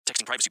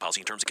privacy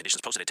policy and terms and conditions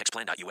posted at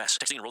textplan.us.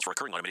 Texting enrolls for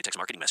recurring automated text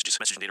marketing messages.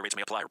 Message and data rates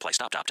may apply. Reply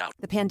stop to opt out.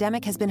 The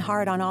pandemic has been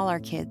hard on all our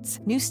kids.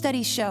 New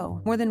studies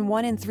show more than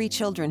 1 in 3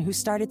 children who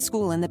started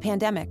school in the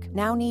pandemic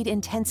now need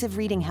intensive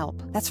reading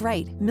help. That's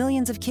right.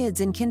 Millions of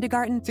kids in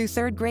kindergarten through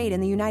 3rd grade in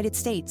the United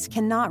States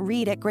cannot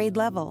read at grade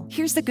level.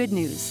 Here's the good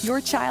news. Your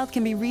child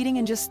can be reading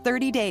in just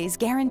 30 days,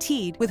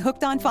 guaranteed, with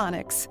Hooked on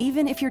Phonics.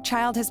 Even if your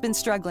child has been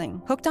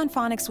struggling, Hooked on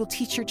Phonics will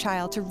teach your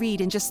child to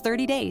read in just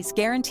 30 days,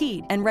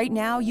 guaranteed. And right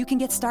now, you can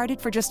get started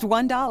for just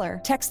 $1.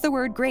 Text the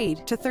word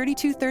GRADE to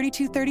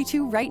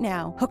 323232 right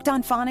now. Hooked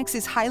on Phonics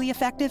is highly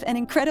effective and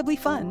incredibly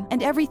fun.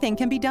 And everything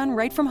can be done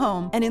right from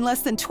home and in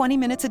less than 20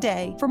 minutes a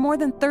day. For more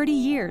than 30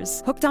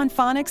 years, Hooked on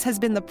Phonics has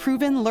been the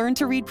proven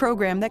learn-to-read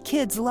program that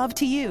kids love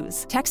to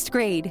use. Text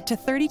GRADE to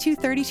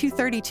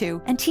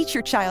 323232 and teach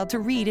your child to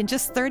read in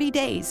just 30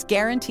 days,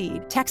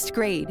 guaranteed. Text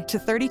GRADE to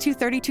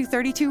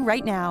 323232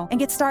 right now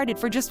and get started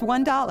for just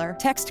 $1.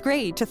 Text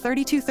GRADE to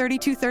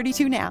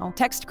 323232 now.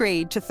 Text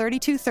GRADE to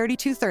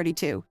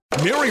 323232.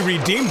 Mary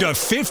redeemed a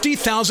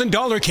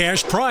 $50,000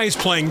 cash prize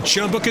playing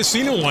Chumba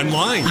Casino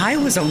online. I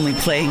was only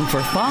playing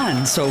for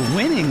fun, so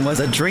winning was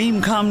a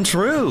dream come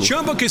true.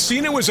 Chumba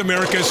Casino is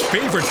America's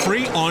favorite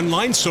free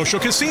online social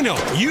casino.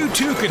 You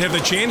too could have the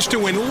chance to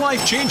win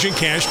life-changing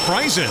cash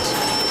prizes.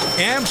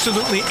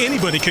 Absolutely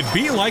anybody could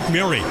be like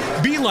Mary.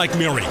 Be like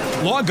Mary.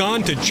 Log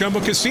on to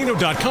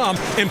ChumbaCasino.com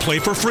and play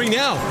for free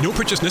now. No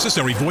purchase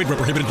necessary. Void where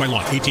prohibited by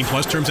law. 18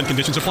 plus terms and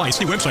conditions apply.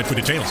 See website for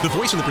details. The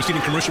voice in the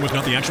preceding commercial was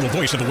not the actual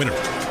voice of the winner.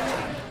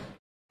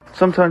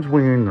 Sometimes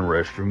when you're in the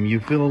restroom, you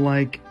feel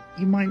like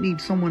you might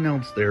need someone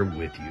else there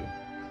with you.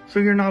 So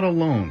you're not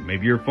alone.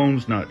 Maybe your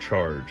phone's not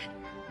charged.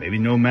 Maybe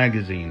no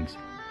magazines.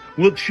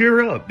 Well,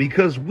 cheer up,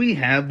 because we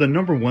have the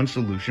 #1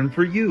 solution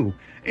for you.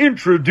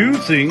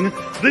 Introducing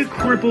the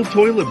Cripple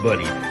Toilet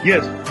Buddy.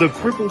 Yes, the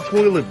Cripple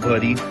Toilet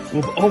Buddy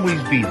will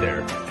always be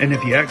there. And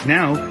if you act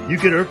now, you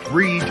get a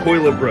free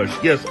toilet brush.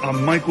 Yes, a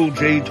Michael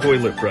J.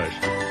 toilet brush.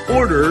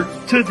 Order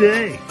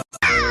today.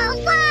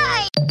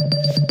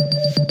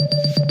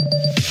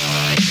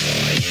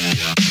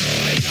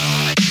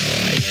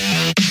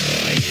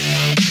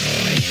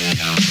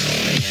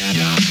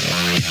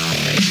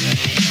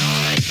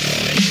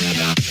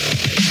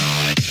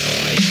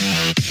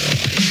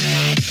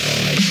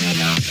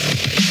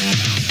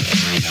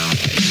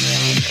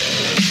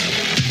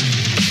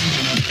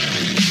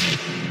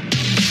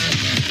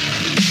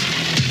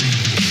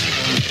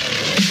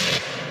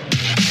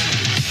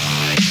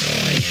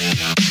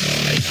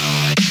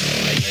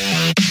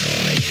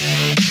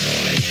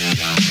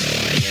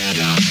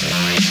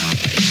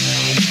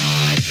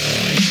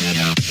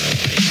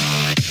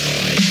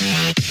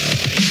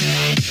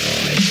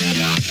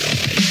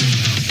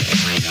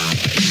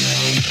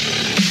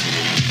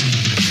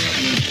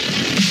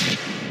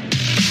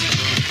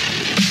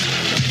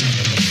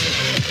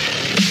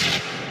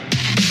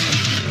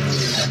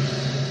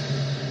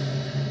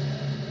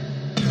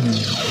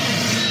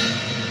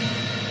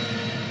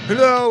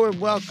 Hello and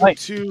welcome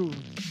to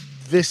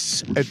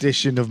this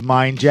edition of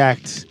Mind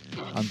Jacked.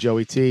 I'm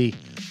Joey T.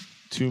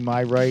 To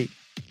my right,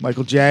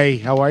 Michael J.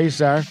 How are you,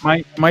 sir?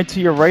 My to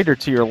your right or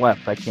to your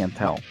left? I can't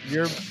tell.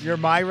 You're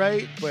my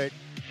right, but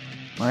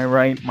my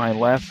right, my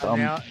left.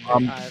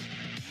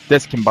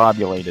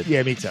 Discombobulated.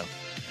 Yeah, me too.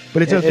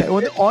 But it's okay.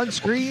 On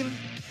screen,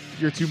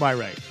 you're to my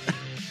right.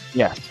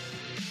 Yes.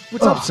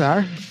 What's up,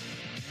 sir?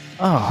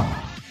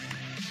 Oh,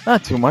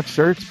 not too much,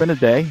 sir. It's been a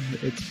day.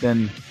 It's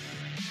been,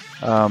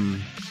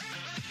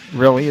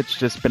 really, it's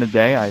just been a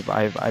day.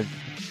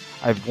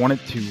 I've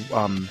wanted to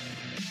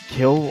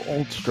kill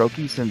old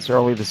Strokey since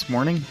early this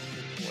morning.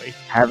 Boy.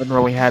 Haven't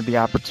really had the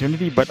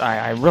opportunity, but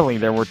I really,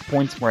 there were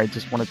points where I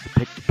just wanted to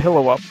pick the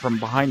pillow up from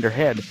behind her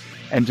head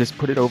and just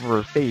put it over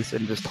her face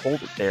and just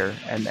hold it there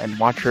and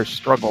watch her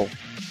struggle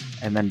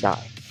and then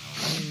die.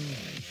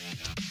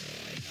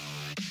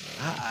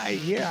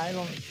 I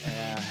don't.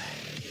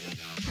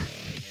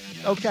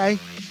 Okay.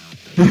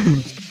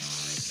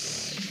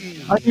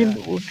 I mean,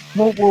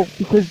 well,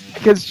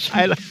 because she,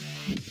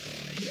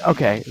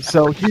 okay.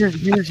 So here's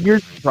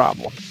the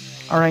problem.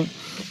 All right,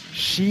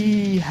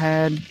 she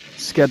had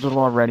scheduled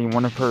already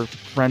one of her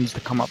friends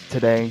to come up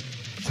today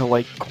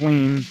to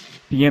clean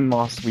the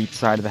in-law suite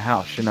side of the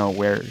house. You know,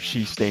 where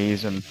she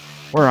stays and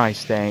where I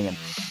stay, and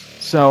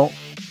so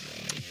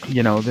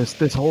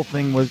this whole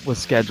thing was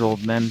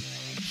scheduled. And then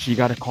she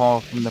got a call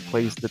from the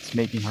place that's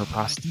making her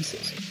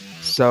prosthesis.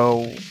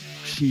 So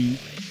she,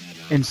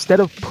 instead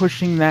of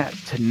pushing that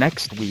to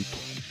next week,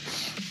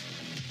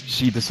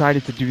 she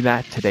decided to do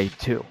that today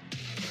too.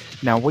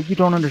 Now, what you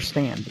don't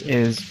understand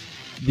is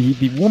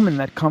the woman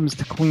that comes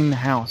to clean the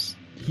house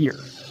here,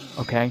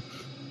 okay,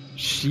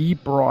 she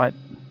brought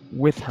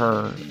with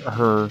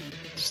her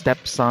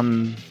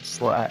stepson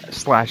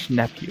slash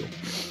nephew.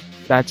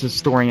 That's a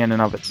story in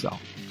and of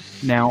itself.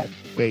 Now,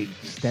 wait,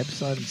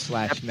 stepson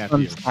slash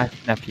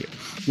nephew.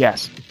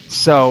 Yes.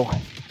 So,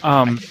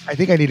 I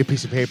think I need a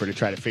piece of paper to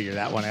try to figure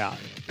that one out.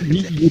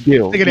 You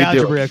do. It's like an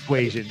algebra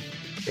equation.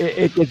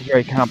 It gets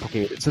very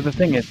complicated. So the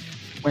thing is,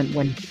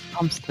 when he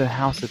comes to the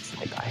house, it's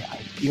like I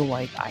feel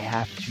like I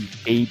have to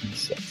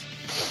babysit.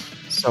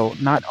 So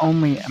not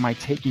only am I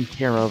taking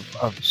care of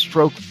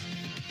Strokey,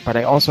 but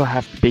I also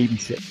have to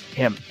babysit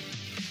him.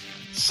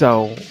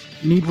 So,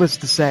 needless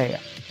to say,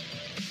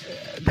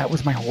 that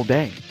was my whole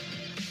day.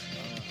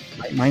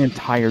 My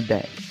entire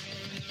day.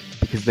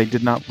 Because they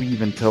did not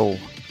leave until,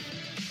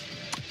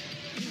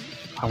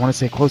 I want to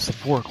say close to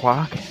 4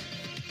 o'clock.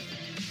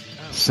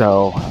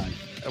 So...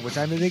 what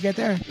time did they get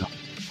there?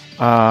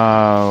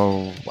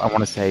 I want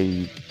to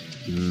say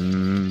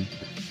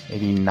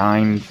maybe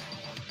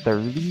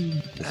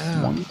 9:30 this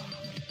morning.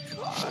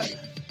 God.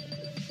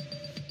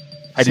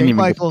 I didn't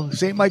even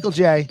St. Michael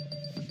J.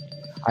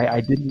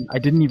 I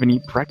didn't even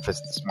eat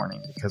breakfast this morning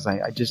because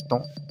I just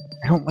don't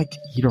like to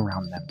eat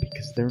around them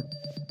because they're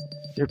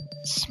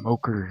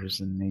smokers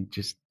and they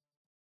just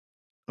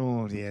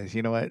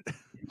You know what?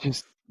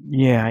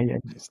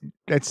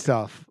 That's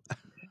tough.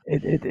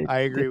 I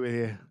agree with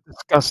you.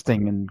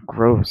 Disgusting and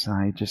gross. And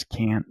I just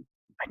can't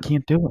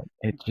do it.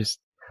 It just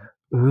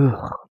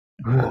ugh.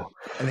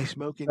 And they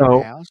smoke in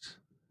your house?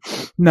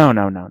 No.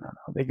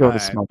 They go to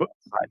smoke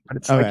outside, but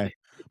it's okay.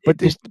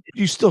 But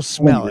you still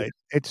smell it.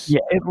 It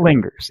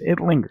lingers.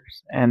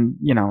 And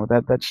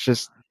that's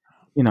just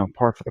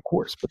par for the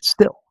course. But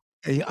still,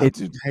 hey,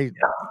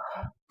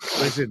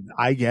 listen,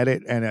 I get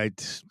it, and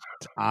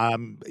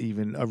I'm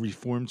even a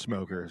reformed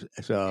smoker,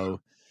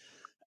 so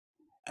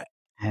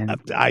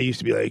I used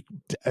to be like,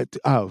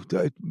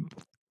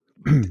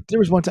 there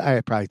was one time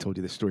I probably told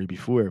you this story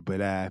before,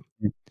 but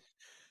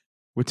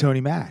with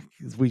Tony Mac,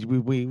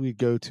 we'd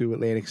go to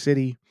Atlantic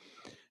City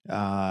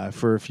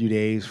for a few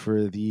days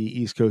for the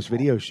East Coast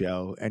Video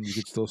Show, and you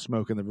could still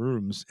smoke in the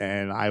rooms,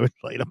 and I would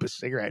light up a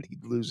cigarette.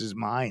 He'd lose his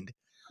mind.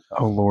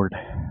 Oh Lord!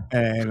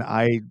 And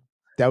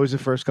that was the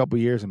first couple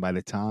of years, and by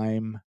the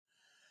time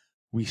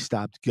we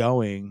stopped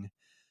going,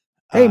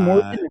 hey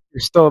Morgan, if you're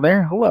still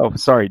there, hello.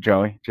 Sorry,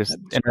 Joey, just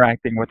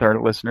interacting with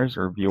our listeners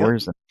or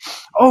viewers. Yep.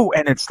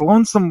 And it's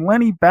Lonesome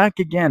Lenny back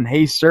again.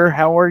 Hey sir,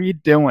 how are you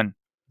doing?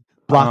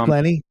 Block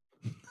Lenny.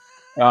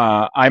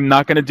 I'm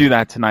not going to do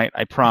that tonight.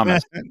 I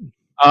promise.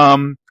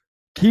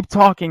 Keep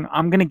talking.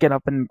 I'm going to get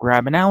up and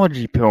grab an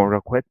allergy pill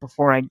real quick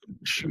before I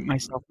shoot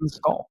myself in the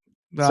skull.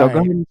 So go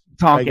ahead and keep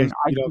talking.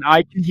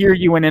 I can hear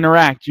you and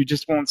interact. You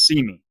just won't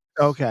see me.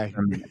 Okay.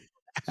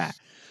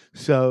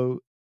 So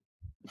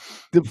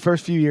the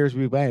first few years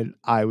we went,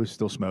 I was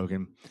still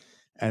smoking.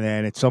 And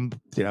then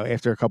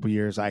after a couple of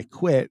years, I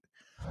quit.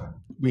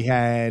 We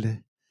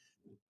had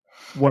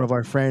one of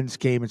our friends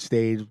came and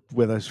stayed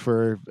with us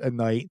for a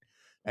night.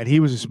 And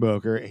he was a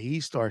smoker. He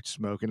starts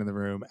smoking in the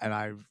room, and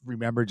I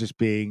remember just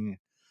being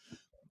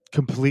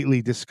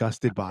completely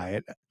disgusted by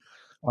it.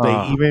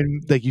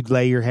 Even you'd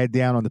lay your head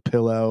down on the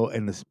pillow,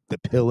 and the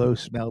pillow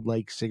smelled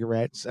like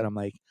cigarettes. And I'm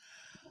like,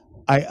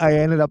 I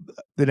ended up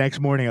the next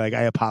morning, like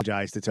I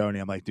apologized to Tony.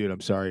 I'm like, dude, I'm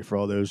sorry for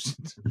all those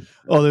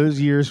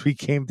years we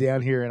came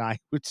down here and I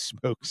would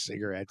smoke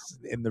cigarettes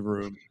in the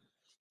room.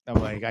 I'm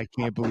like, I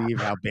can't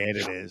believe how bad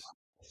it is.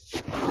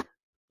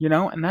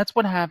 And that's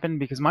what happened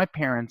because my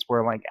parents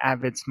were like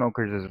avid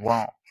smokers as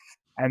well.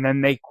 And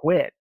then they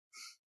quit.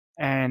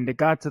 And it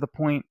got to the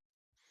point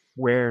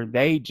where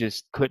they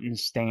just couldn't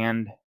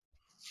stand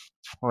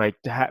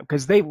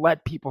because they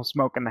let people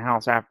smoke in the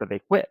house after they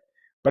quit.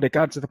 But it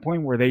got to the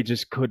point where they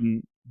just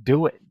couldn't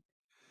do it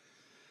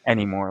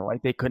anymore.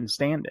 Like they couldn't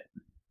stand it.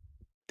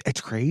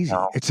 It's crazy.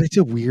 No. It's such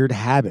a weird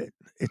habit.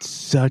 It's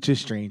such a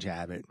strange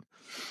habit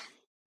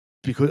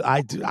because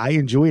I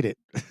enjoyed it.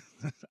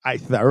 I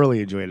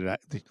thoroughly enjoyed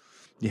it.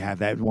 You have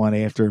that one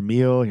after a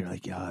meal. You're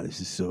like, oh, this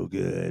is so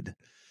good.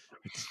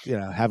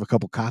 Have a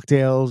couple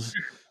cocktails.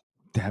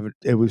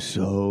 It was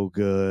so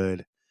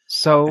good.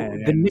 So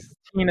the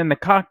nicotine and the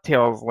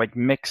cocktails like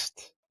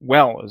mixed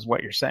well is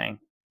what you're saying.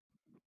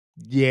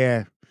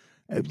 Yeah.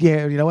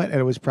 You know what? And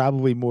it was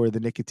probably more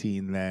the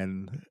nicotine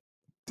than,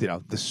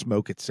 the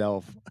smoke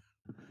itself.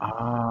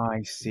 Ah,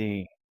 I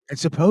see. And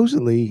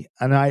supposedly,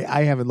 and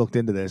I haven't looked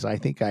into this. I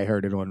think I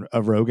heard it on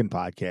a Rogan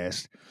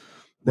podcast.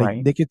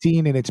 Like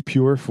nicotine in its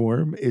pure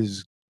form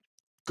is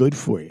good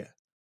for you.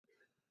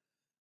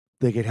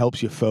 Like it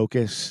helps you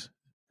focus.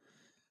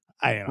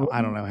 I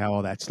don't know how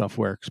all that stuff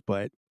works,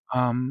 but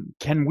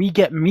can we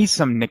get me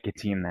some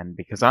nicotine then?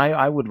 Because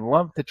I would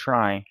love to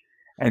try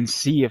and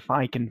see if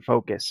I can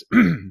focus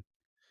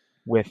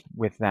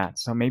with that.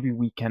 So maybe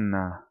we can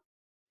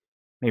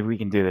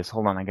do this.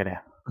 Hold on,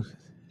 there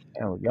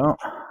we go.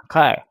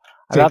 Okay.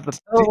 I got the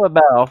pill in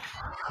my mouth.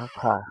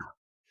 Okay.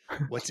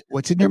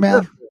 What's in your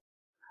mouth?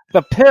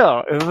 The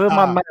pill is in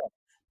my mouth.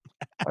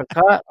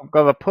 Okay, I'm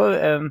gonna put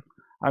it in.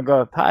 I'm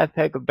gonna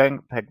take a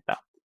down.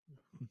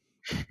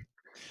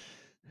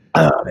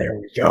 Oh,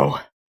 there we go.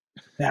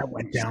 That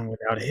went down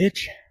without a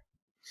hitch.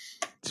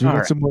 So we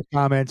got some more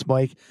comments,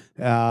 Mike.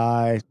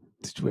 Where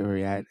are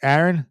we at?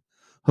 Aaron,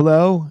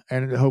 hello,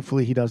 and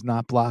hopefully he does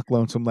not block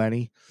Lonesome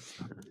Lenny.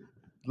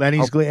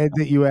 Lenny's glad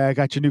that you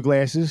got your new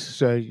glasses,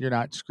 so you're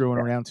not screwing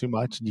around too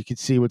much, and you can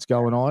see what's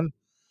going on.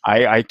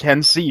 I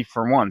can see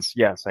for once.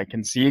 Yes, I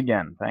can see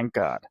again. Thank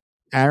God.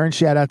 Aaron,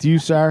 shout out to you,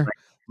 sir.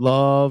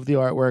 Love the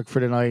artwork for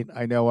tonight.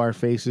 I know our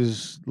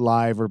faces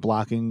live are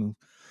blocking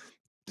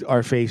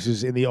our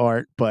faces in the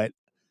art, but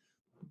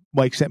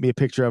Mike sent me a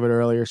picture of it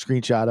earlier,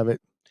 screenshot of it.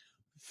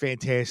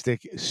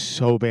 Fantastic.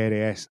 So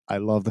badass. I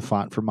love the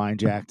font for Mind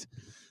Jacked.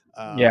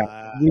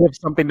 Yeah, we have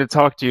something to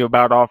talk to you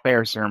about off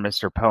air, sir,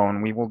 Mr. Poe,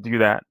 and we will do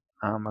that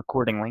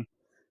accordingly.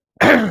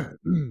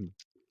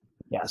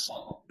 Yes.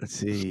 Let's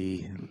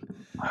see.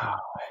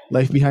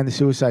 Life Behind the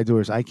Suicide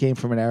Doors. I came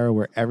from an era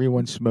where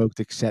everyone smoked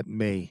except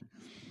me.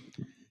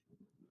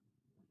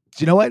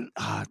 Do you know what?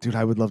 Dude,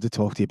 I would love to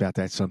talk to you about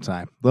that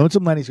sometime.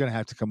 Lonesome Lenny's going to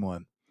have to come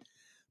on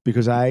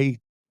because I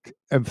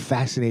am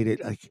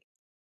fascinated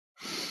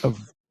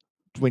of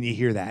when you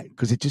hear that,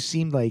 because it just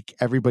seemed like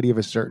everybody of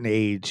a certain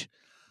age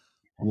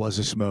was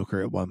a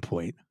smoker at one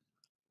point.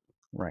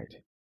 Right.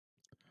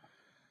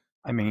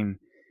 I mean,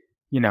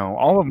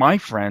 all of my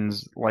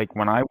friends, like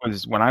when I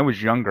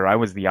was younger, I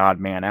was the odd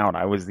man out.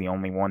 I was the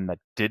only one that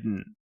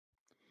didn't,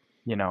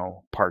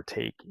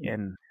 partake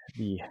in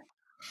the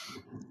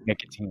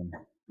nicotine.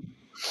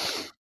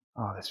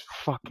 Oh, this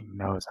fucking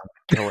nose! I'm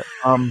gonna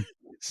kill it.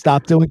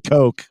 Stop doing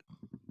coke.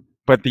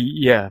 But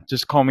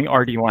just call me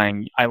Artie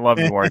Lang. I love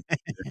you, Artie.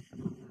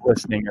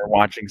 Listening or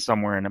watching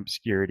somewhere in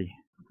obscurity.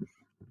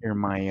 You're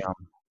my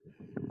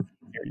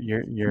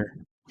you're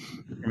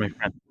my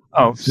friend.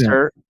 Oh,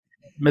 sir,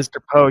 Mr.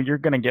 Poe, you're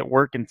gonna get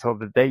work until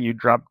the day you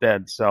drop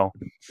dead. So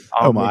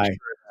I'll make sure of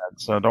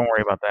that. So don't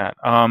worry about that.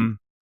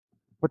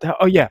 What the hell?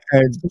 Oh yeah.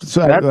 And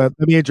so let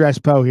me address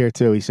Poe here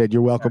too. He said,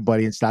 "You're welcome,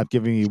 buddy, and stop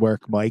giving me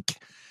work, Mike."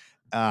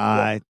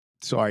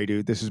 Sorry,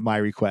 dude. This is my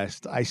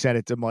request. I sent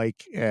it to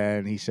Mike,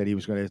 and he said he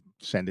was going to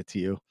send it to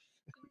you.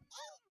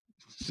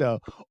 So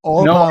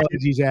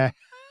apologies.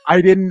 I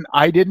didn't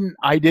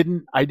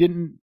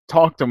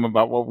talk to him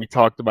about what we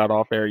talked about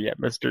off air yet,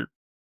 Mr.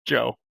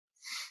 Joe.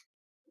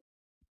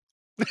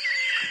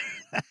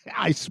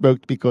 I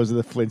smoked because of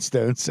the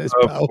Flintstones, says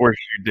Poe. Of course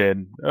you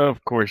did.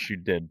 Of course you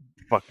did.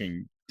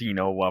 Fucking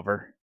Dino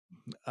lover.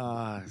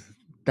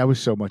 That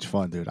was so much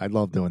fun, dude. I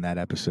love doing that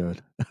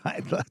episode. I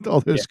loved all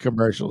those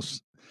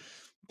commercials.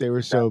 They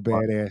were so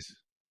badass.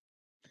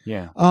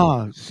 Yeah.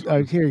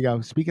 Here you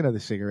go. Speaking of the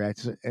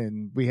cigarettes,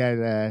 and we had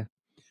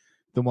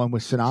the one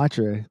with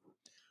Sinatra.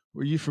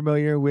 Were you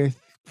familiar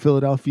with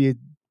Philadelphia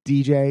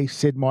DJ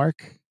Sid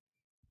Mark?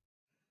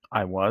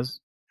 I was.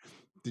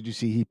 Did you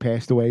see he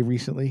passed away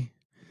recently?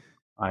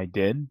 I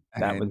did.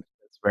 That's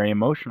very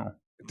emotional.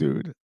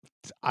 Dude,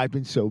 I've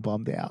been so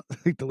bummed out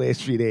like the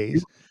last few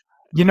days.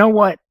 You know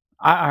what?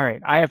 All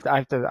right. I have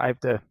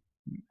to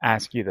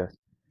ask you this,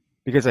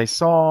 because I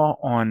saw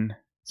on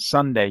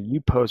Sunday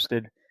you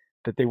posted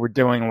that they were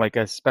doing like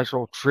a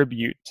special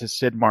tribute to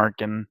Sid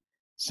Mark and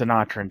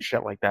Sinatra and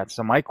shit like that.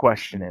 So my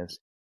question is,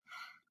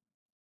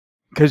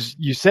 because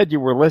you said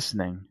you were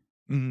listening,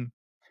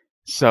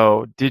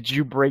 so did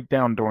you break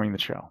down during the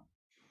show?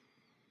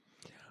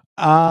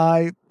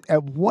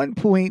 At one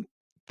point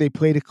they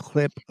played a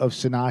clip of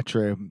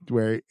Sinatra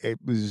where it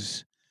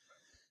was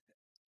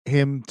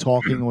him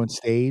talking on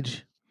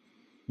stage.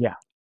 Yeah.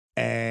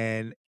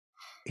 And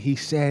he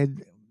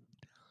said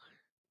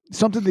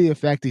something to the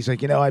effect, he's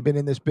like, I've been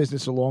in this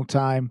business a long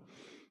time.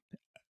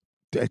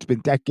 It's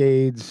been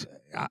decades.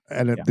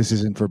 And this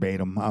isn't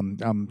verbatim.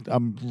 I'm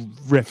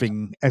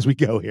riffing as we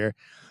go here.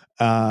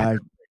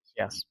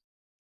 Yes.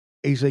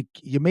 He's like,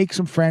 you make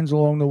some friends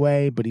along the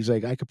way, but he's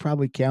like, I could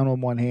probably count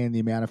on one hand the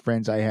amount of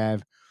friends I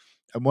have.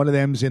 And one of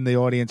them's in the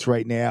audience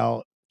right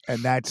now,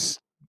 and that's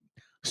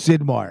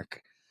Sid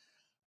Mark.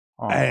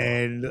 Oh.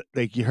 And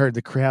like you heard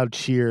the crowd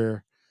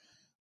cheer,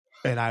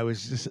 and I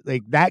was just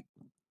like that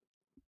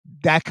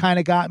kind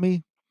of got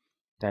me.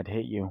 That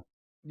hit you.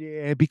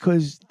 Yeah,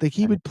 because like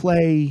he would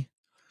play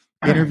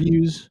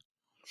interviews.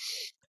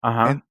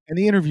 And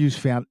the interviews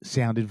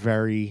sounded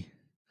very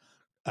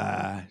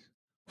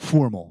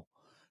formal.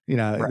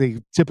 Right.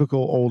 The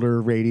typical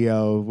older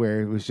radio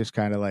where it was just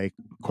kind of like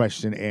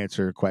question,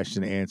 answer.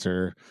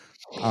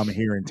 I'm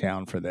here in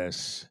town for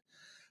this.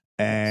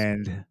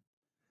 And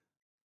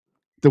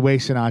the way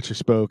Sinatra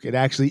spoke, it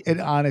honestly,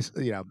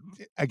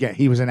 again,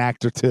 he was an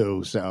actor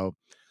too. So,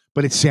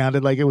 but it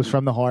sounded like it was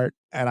from the heart.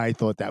 And I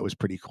thought that was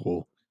pretty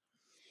cool.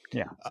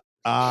 Yeah.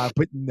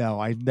 But no,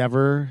 I've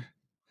never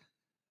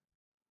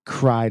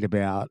cried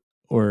about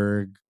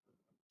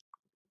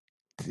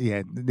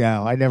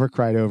I never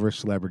cried over a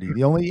celebrity.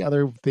 The only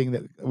other thing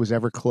that was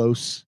ever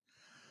close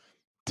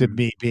to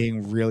me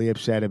being really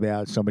upset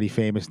about somebody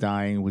famous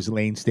dying was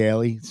Lane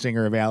Staley,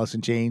 singer of Alice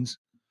in Chains.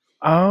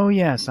 Oh,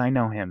 yes, I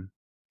know him.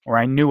 Or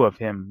I knew of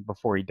him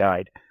before he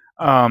died.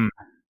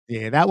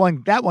 Yeah, that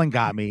one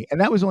got me. And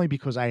that was only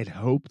because I had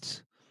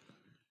hoped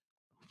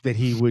that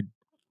he would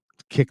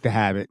kick the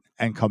habit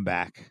and come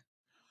back.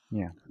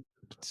 Yeah.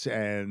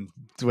 And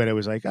when it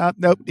was like, oh,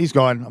 nope, he's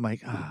gone. I'm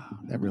like,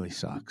 that really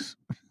sucks.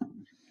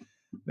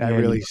 That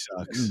really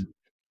sucks.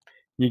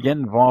 You get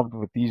involved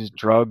with these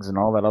drugs and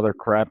all that other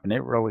crap, and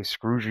it really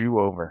screws you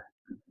over.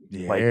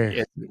 Yeah. Like,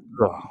 it's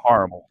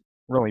horrible.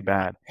 Really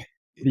bad.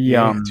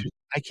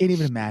 I can't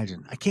even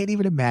imagine. I can't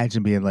even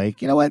imagine being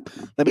like, you know what?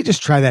 Let me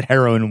just try that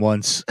heroin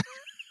once.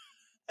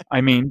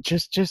 I mean,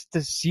 just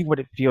to see what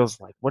it feels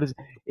like. What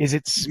is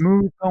it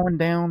smooth going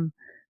down?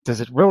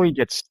 Does it really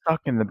get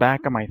stuck in the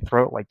back of my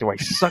throat? Like, do I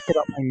suck it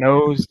up my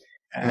nose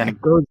and then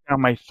it goes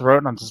down my throat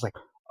and I'm just like,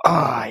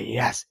 ah,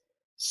 yes,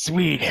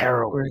 sweet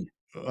heroin.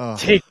 Ugh.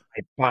 Take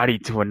my body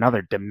to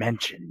another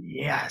dimension.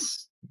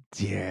 Yes.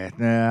 Yeah,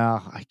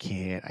 no, I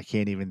can't. I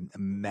can't even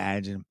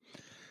imagine.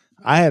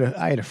 I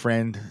had a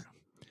friend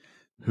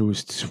who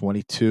was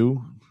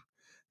 22,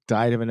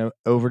 died of an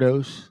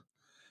overdose.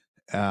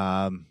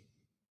 But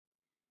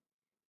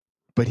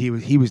he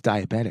was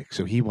diabetic,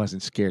 so he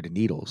wasn't scared of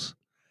needles.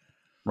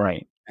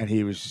 Right. And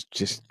he was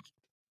just,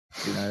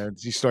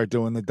 you start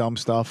doing the dumb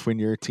stuff when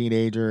you're a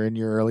teenager in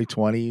your early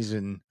 20s,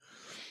 and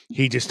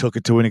he just took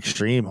it to an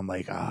extreme. I'm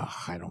like,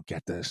 I don't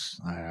get this.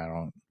 I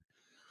don't.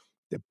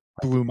 It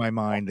blew my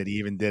mind that he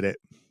even did it.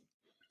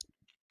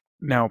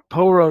 Now,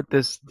 Poe wrote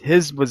this.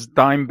 His was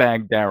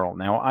Dimebag Darrell.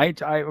 Now,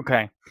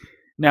 okay.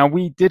 Now,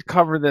 we did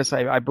cover this.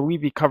 I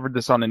believe he covered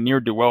this on a Near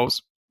Do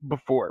Wells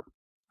before.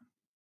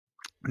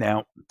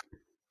 Now,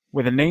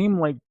 with a name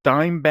like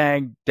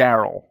Dimebag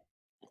Darrell,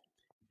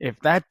 if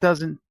that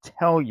doesn't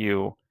tell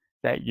you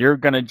that you're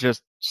going to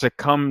just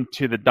succumb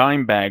to the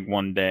dime bag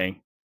one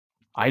day,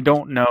 I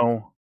don't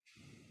know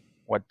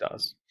what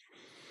does.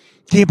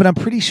 Yeah, but I'm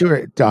pretty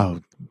sure.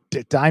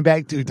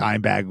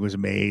 Dimebag was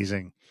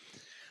amazing.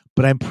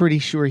 But I'm pretty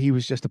sure he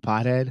was just a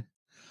pothead.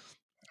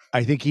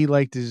 I think he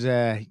liked his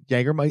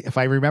Jägermeister. If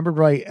I remember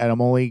right, and I'm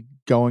only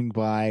going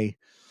by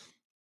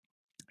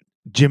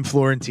Jim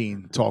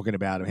Florentine talking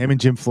about him. Him and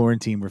Jim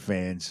Florentine were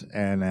fans,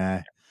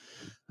 and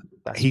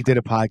he did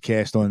a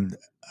podcast on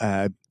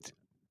an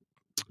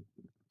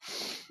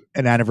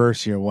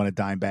anniversary of one of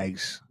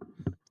Dimebag's.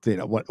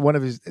 One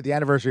of the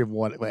anniversary of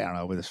one. I don't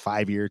know, with his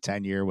 5-year,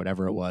 10-year,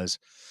 whatever it was.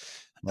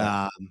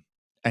 Right.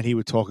 And he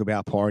would talk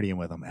about partying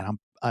with him, and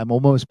I'm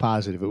almost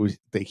positive it was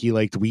that he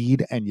liked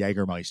weed and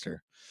Jägermeister.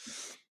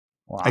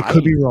 Wow. I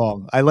could be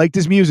wrong. I liked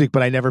his music,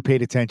 but I never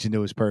paid attention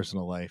to his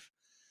personal life.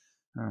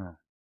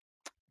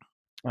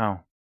 Oh,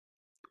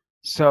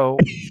 so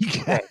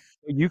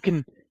you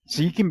can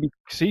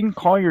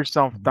call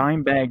yourself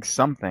Dimebag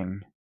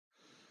something,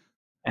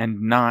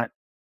 and not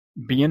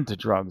be into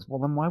drugs. Well,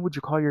 then why would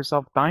you call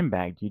yourself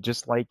Dimebag? Do you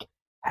just like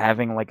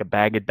having like a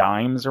bag of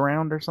dimes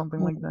around or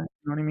something like that?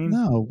 You know what I mean?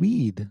 No,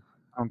 weed.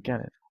 I don't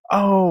get it.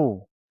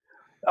 Oh,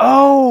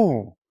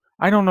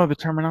 I don't know the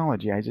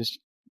terminology. I just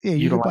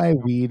you can buy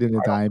weed in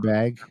a dime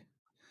bag.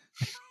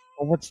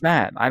 Well, what's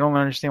that? I don't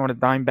understand what a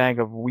dime bag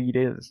of weed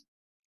is.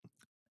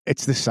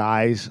 It's the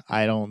size.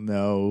 I don't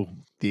know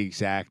the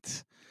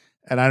exact,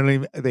 and I don't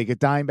even think a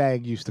dime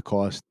bag used to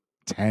cost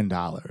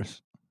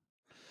 $10.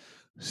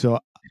 So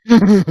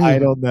I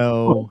don't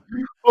know.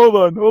 Hold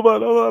on.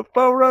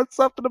 Poe wrote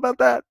something about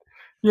that.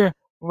 Yeah,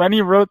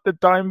 Lenny wrote that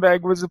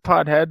Dimebag was a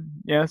pothead.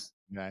 Yes.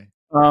 Okay.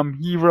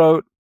 He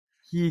wrote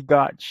he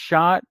got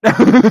shot.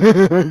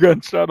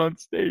 Got shot on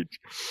stage.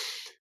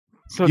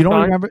 So you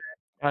don't remember?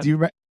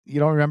 You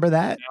don't remember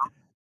that?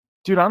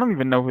 Dude, I don't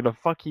even know who the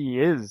fuck he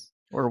is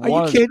or was.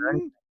 Are you kidding?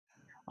 Right?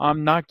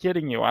 I'm not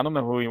kidding you. I don't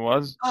know who he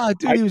was. Oh,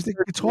 dude, he was the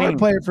guitar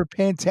player for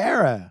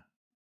Pantera.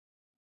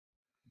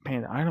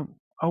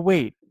 Oh,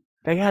 wait.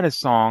 They had a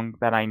song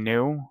that I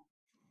knew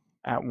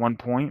at one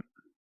point,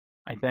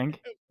 I think.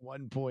 At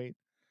one point.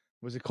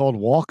 Was it called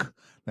Walk?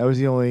 That was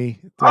the only.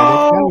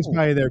 That was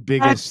probably their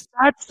biggest.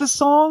 That's the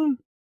song?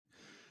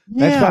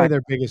 Yeah. That's probably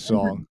their biggest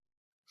song.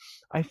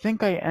 I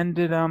think I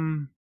ended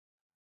Morbidly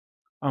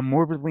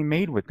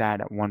Made with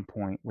that at one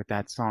point with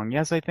that song.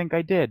 Yes, I think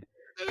I did.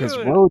 Because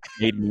Rose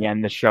made me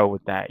end the show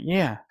with that.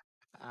 Yeah.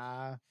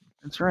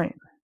 That's right.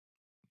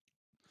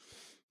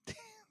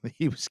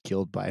 He was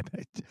killed by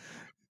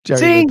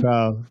Jerry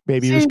Lupel.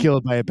 Maybe he was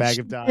killed by a bag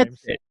of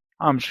dimes.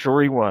 I'm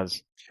sure he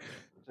was.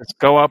 Just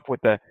go up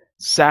with a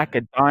sack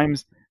of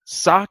dimes,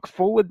 sock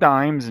full of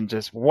dimes, and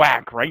just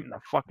whack right in the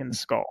fucking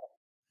skull.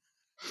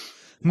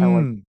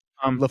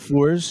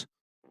 LaFleur's.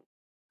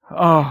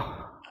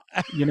 Oh,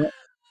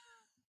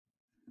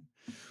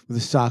 with a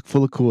sock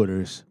full of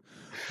quarters.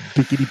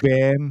 Bickety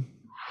bam.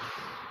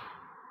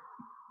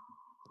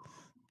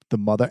 The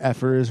mother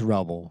effer is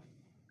rubble.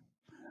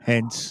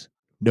 Hence,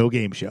 no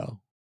game show.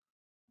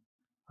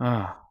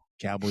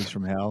 Cowboys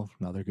from Hell,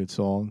 another good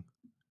song.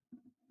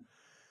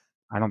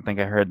 I don't think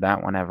I heard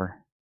that one ever.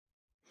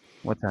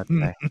 What's that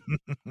say?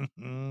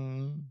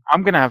 I'm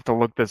going to have to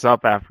look this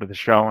up after the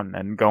show and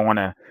then go on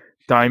a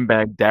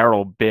Dimebag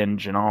Darrell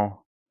binge and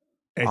all.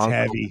 It's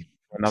heavy.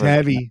 It's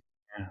heavy.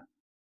 Yeah.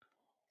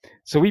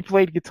 So we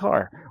played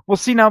guitar. Well,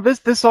 see, now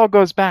this all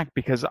goes back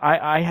because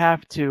I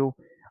have to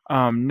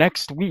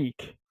next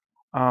week.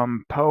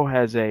 Poe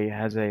has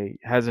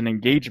an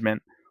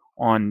engagement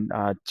on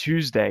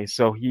Tuesday,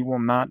 so he will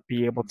not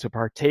be able to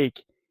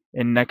partake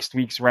in next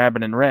week's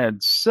Rabbit and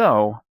Red.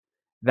 So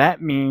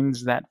that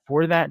means that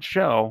for that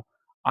show,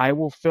 I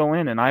will fill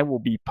in and I will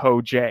be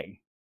Poe J.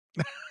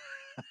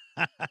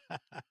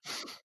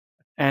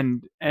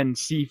 and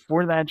see,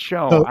 for that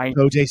show,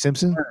 Poe J.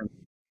 Simpson.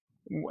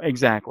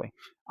 Exactly.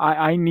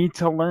 I need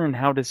to learn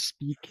how to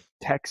speak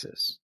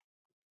Texas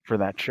for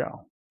that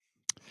show.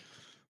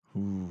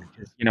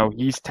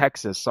 He's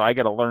Texas, so I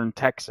got to learn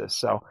Texas.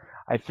 So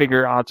I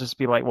figure I'll just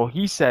be like, well,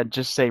 he said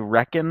just say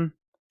reckon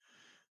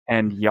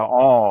and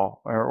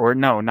y'all, or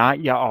no, not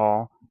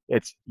y'all.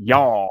 It's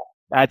y'all.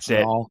 That's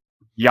Y'all.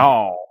 it.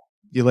 Y'all.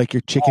 You like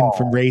your chicken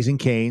from Raising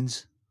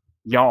Cane's?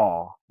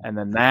 Y'all. And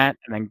then that,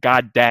 and then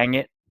God dang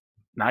it.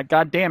 Not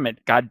God damn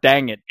it. God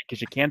dang it. Because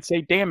you can't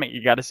say damn it.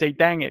 You got to say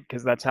dang it,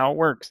 because that's how it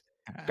works.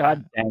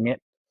 God dang it.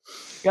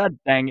 God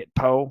dang it,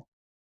 Poe.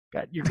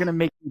 God, you're going to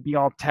make me be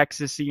all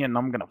Texas-y, and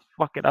I'm going to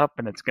fuck it up,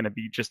 and it's going to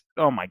be just,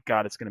 oh my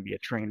God, it's going to be a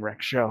train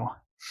wreck show.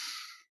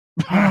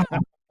 It's going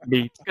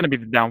to be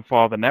the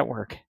downfall of the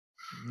network.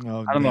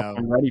 Oh, I don't know if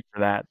I'm ready for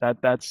that.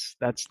 That's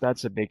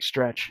a big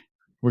stretch.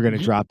 We're going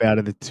to drop out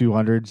of the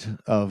 200s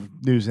of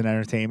news and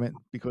entertainment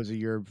because of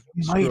your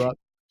screw up.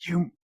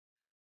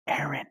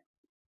 Aaron,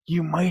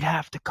 you might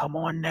have to come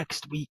on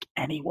next week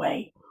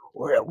anyway,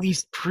 or at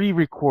least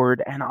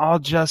pre-record, and I'll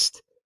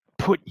just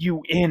put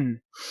you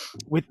in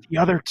with the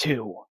other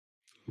two.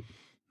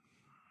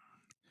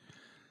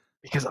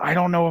 Because I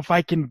don't know if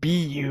I can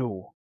be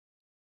you.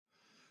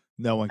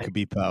 No one could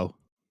be Poe.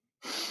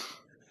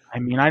 I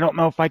mean, I don't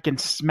know if I can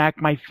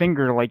smack my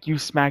finger like you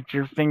smacked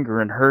your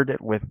finger and hurt it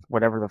with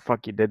whatever the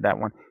fuck you did that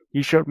one.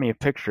 He showed me a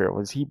picture. It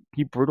was he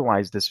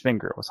brutalized his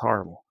finger. It was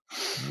horrible.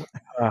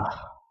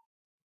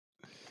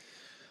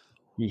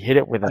 He hit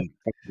it with a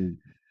fucking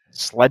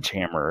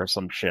sledgehammer or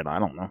some shit. I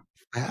don't know.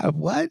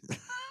 What?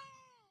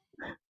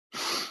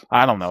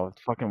 I don't know. It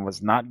fucking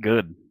was not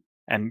good.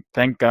 And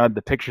thank God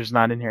the picture's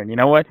not in here. And you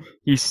know what?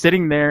 He's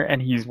sitting there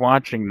and he's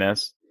watching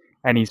this,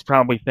 and he's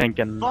probably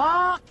thinking,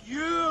 "Fuck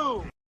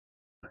you!"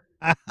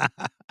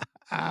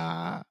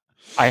 I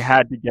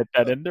had to get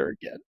that in there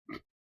again.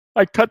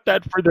 I cut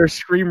that for their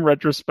Scream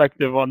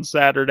retrospective on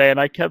Saturday, and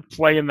I kept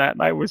playing that,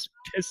 and I was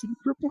pissing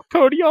Cripple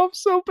Cody off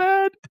so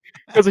bad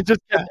because it just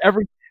kept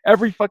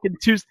every fucking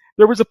Tuesday.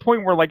 There was a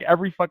point where like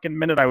every fucking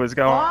minute I was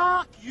going,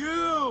 "Fuck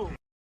you!"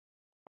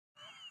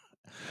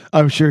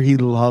 I'm sure he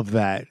loved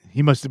that.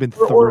 He must have been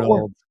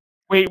thrilled.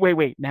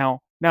 Wait.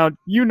 Now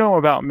you know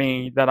about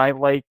me that I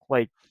like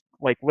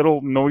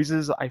little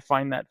noises. I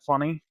find that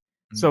funny.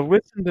 So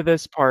listen to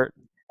this part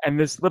and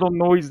this little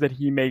noise that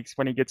he makes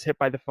when he gets hit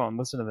by the phone.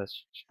 Listen to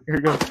this. Here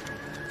he goes.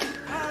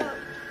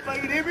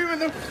 Fucking hit me with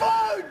the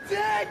phone,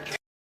 Dick!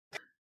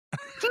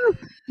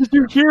 Did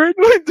you hear it?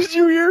 Did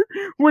you hear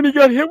when he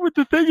got hit with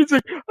the thing? He's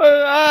like,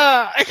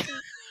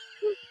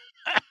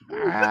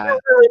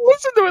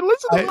 Listen to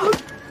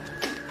it.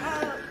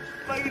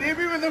 Fucking hit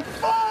me with the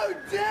phone,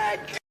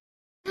 Dick!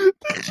 Did you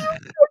fucking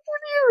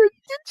hear it?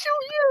 Did you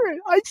hear it?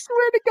 I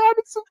swear to God,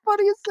 it's the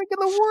funniest thing in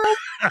the world.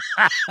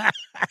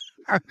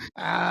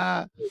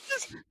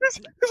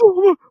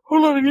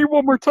 Hold on, I need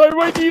one more time.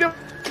 I need him.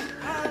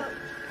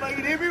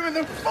 Fucking hit me with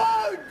the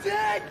phone,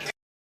 Dick!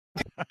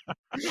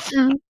 I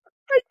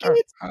can't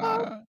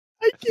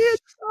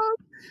stop.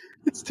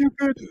 It's too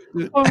good.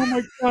 Oh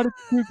my God,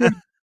 it's too good.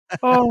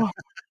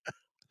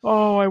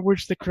 Oh, I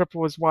wish the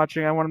cripple was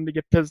watching. I want him to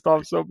get pissed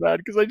off so bad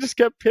because I just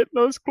kept hitting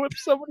those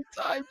clips so many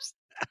times.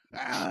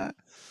 I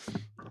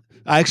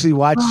actually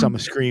watched some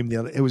of Scream.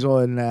 It was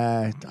on,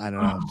 I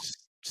don't know,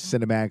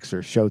 Cinemax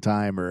or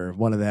Showtime or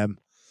one of them.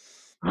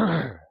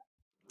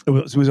 It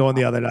was on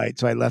the other night,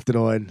 so I left it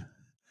on.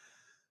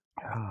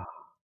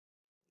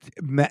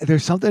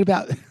 There's something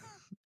about...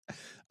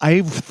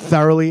 I'm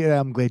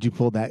glad you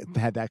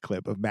had that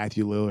clip of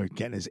Matthew Lillard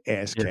getting his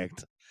ass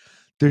kicked.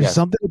 There's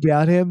something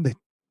about him that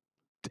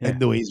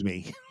annoys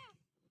me.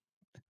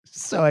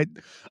 So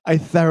I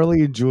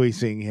thoroughly enjoy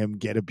seeing him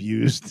get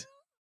abused.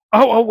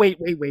 Oh, wait.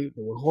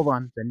 Hold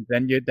on.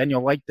 Then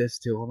you'll like this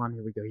too. Hold on.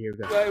 Here we go.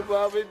 My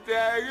mom and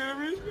dad are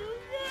gonna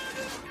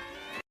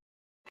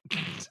be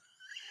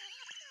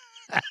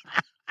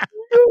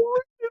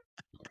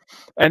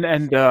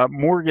And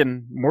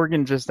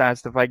Morgan just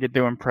asked if I could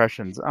do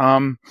impressions.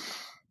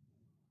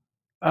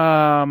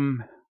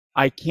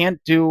 I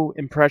can't do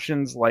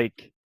impressions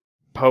like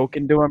Poe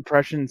can do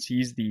impressions.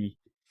 He's the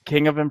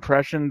king of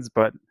impressions,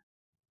 but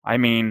I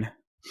mean,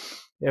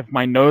 if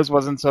my nose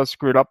wasn't so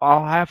screwed up,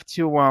 I'll have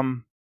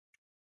to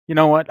you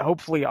know what?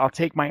 Hopefully I'll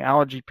take my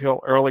allergy pill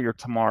earlier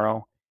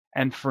tomorrow,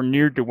 and for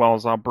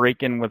near-do-wells I'll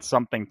break in with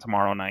something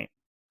tomorrow night.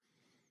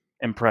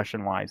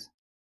 Impression wise.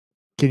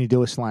 Can you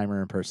do a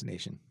Slimer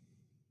impersonation?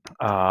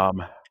 Oh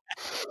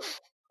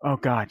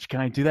gosh, can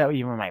I do that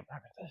even with my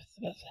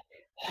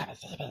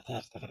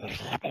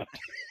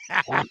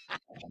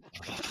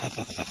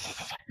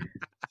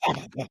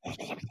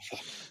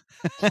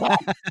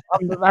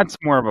that's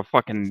more of a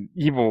fucking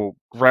evil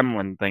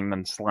gremlin thing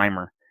than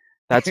Slimer.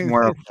 That's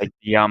more of like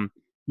the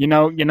you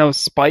know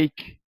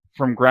Spike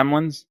from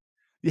Gremlins?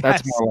 Yes.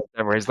 That's more like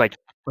that where he's like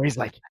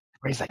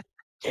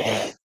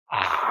yeah.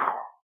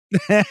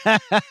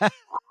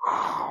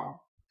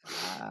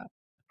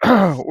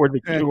 or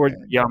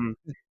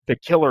the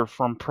killer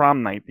from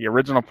Prom Night, the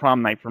original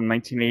Prom Night from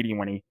 1980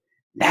 when he,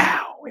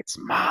 now it's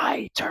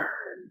my turn.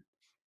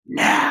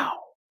 Now.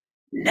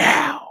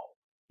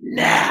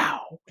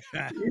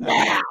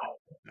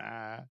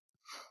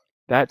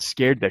 That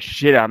scared the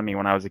shit out of me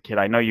when I was a kid.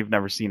 I know you've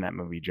never seen that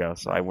movie, Joe,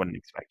 so I wouldn't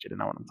expect you to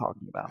know what I'm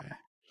talking about.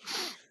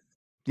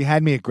 You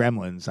had me at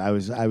Gremlins. I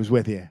was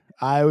with you.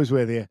 I was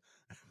with you.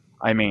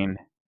 I mean,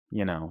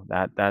 you know,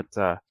 yeah,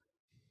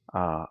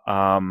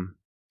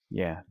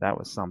 that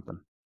was something.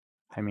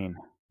 I mean,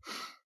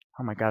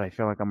 oh my God, I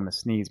feel like I'm gonna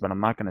sneeze, but I'm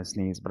not gonna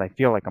sneeze, but I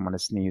feel like I'm gonna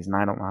sneeze, and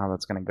I don't know how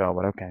that's gonna go,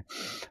 but okay.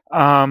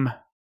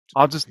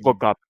 I'll just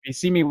look up. If you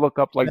see me look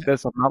up like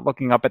this, I'm not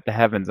looking up at the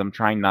heavens. I'm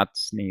trying not to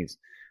sneeze.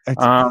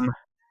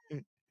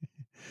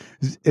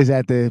 Is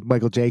that the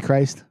Michael J.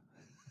 Christ?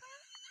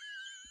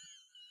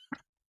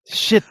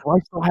 Shit, do I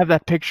still have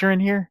that picture in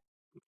here?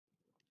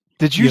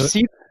 Did you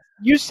see?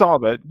 You saw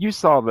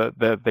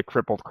the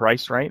crippled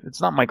Christ, right? It's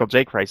not Michael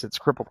J. Christ. It's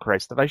crippled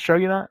Christ. Did I show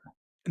you that?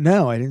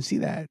 No, I didn't see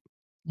that.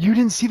 You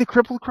didn't see the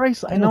crippled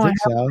Christ? I don't think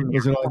so.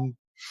 Is it on?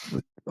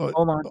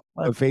 Hold on.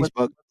 On Facebook?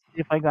 Let's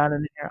see if I got it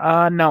in here.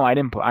 No, I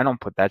didn't put. I don't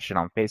put that shit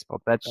on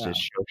Facebook. That's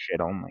just show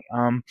shit only.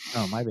 Oh,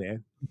 my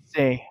bad. Let's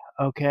see.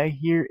 Okay,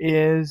 here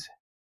is.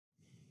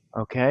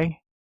 Okay.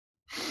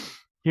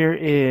 Here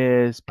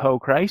is Poe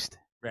Christ.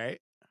 Right.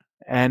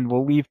 And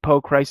we'll leave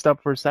Poe Christ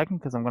up for a second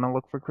because I'm going to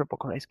look for Cripple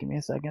Christ. Give me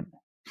a second.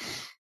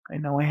 I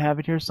know I have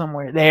it here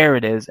somewhere. There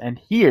it is. And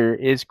here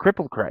is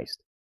Crippled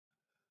Christ.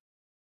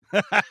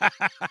 I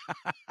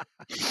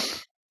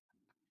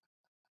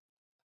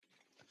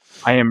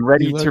am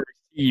ready to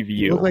receive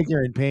you. You look like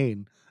you're in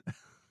pain.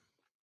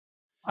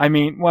 I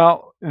mean,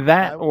 well,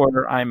 that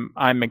or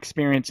I'm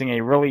experiencing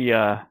a really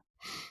I'm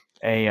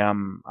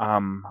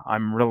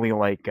really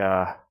like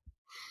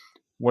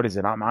what is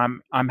it?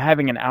 I'm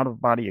having an out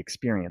of body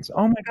experience.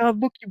 Oh my God!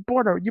 Look, you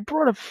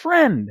brought a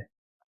friend.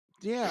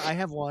 Yeah, I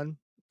have one.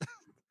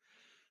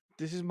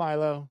 This is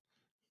Milo.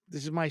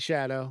 This is my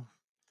shadow.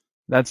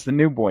 That's the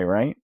new boy,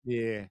 right?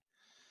 Yeah.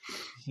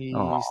 He's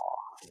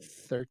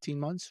 13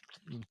 months.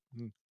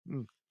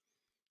 Mm-hmm.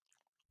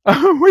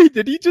 Oh wait,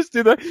 did he just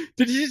do that?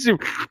 Did he just do?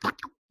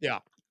 Yeah.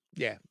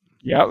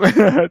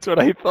 That's what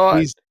I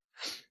thought.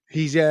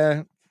 He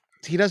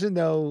doesn't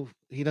know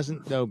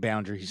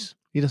boundaries.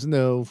 He doesn't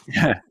know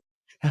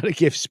how to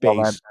give space.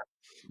 Well,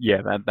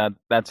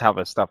 that's how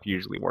this stuff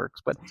usually works.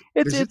 But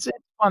it's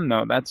fun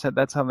though.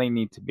 That's how they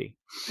need to be.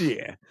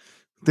 Yeah.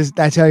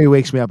 That's how he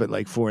wakes me up at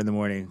like 4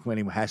 a.m. when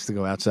he has to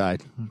go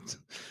outside.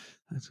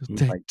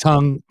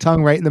 Tongue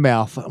right in the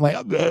mouth. I'm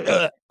like,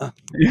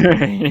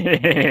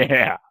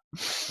 yeah.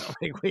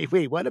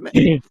 Wait, what a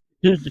minute.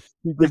 He gives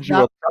you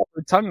a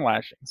proper tongue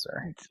lashing,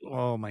 sir.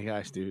 Oh my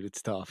gosh, dude,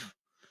 it's tough.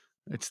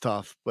 It's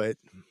tough, but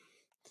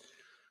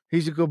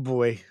he's a good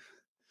boy.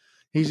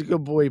 He's a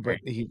good boy, but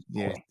he's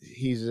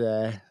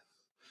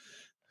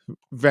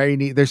very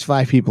neat. There's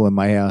 5 people in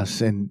my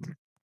house, and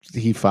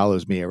he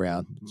follows me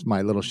around. It's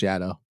my little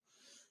shadow.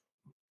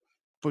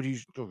 But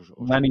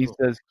Lenny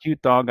says,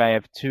 "Cute dog. I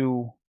have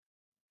 2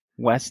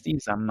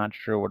 Westies." I'm not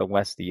sure what a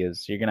Westie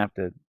is. So you're gonna have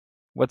to.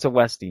 What's a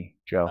Westie,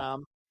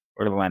 Joe?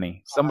 Or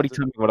Lenny? Somebody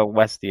tell me what a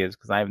Westie is,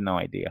 because I have no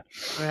idea.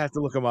 I have to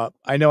look them up.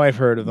 I know I've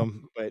heard of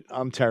them, but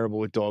I'm terrible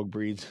with dog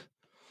breeds.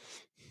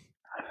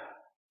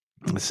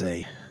 Let's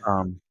see.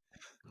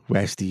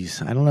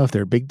 Westies. I don't know if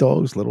they're big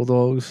dogs, little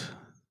dogs.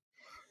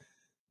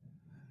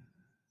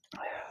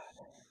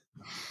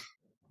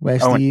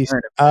 Westies.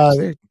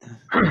 There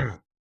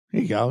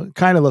you go. It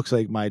kind of looks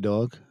like my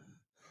dog.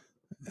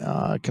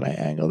 Can I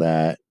angle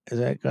that? Is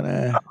that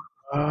gonna?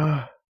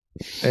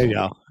 There you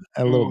go.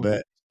 A little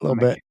bit.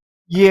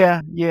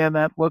 Yeah,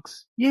 that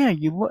looks. Yeah,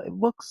 it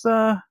looks.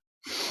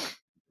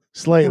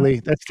 Slightly.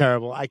 That's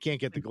terrible. I can't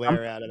get the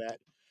glare out of that.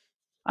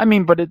 I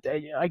mean, but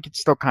I could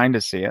still kind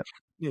of see it.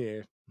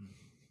 Yeah.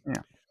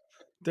 Yeah.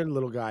 They're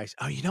little guys.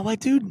 Oh, you know what,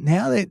 dude?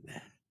 Now that,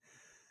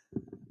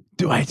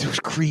 dude, it was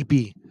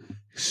creepy.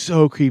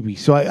 So creepy.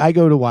 So I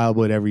go to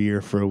Wildwood every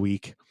year for a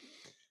week,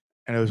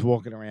 and I was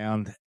walking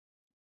around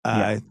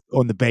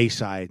on the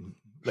Bayside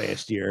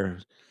last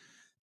year,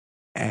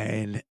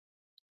 and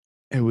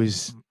it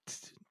was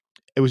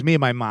me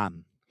and my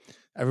mom.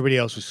 Everybody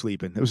else was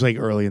sleeping. It was like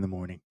early in the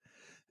morning.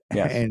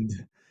 Yes. And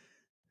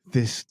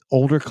this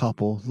older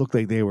couple looked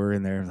like they were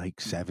in their like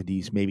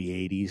 70s, maybe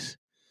 80s.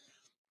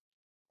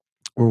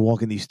 Were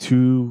walking these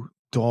 2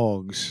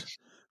 dogs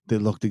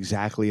that looked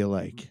exactly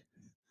alike.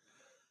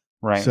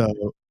 Right.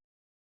 So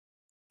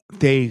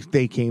they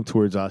came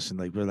towards us and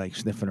like we're like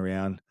sniffing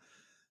around.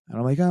 And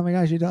I'm like, oh my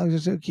gosh, your dogs are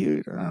so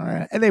cute.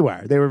 And they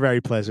were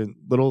very pleasant,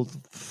 little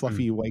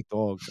fluffy white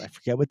dogs. I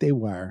forget what they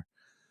were.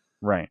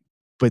 Right.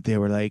 But they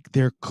were like,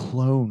 they're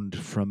cloned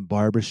from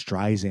Barbra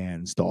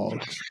Streisand's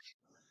dogs.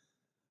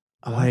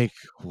 I'm like,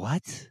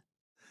 what?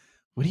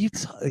 What do you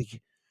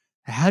like?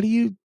 How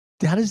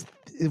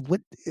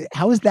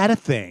is that a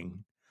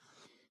thing?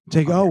 It's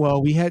like, oh,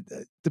 well, we had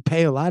to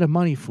pay a lot of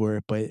money for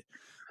it, but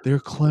they're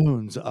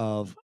clones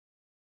of,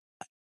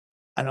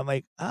 and I'm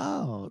like,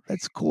 oh,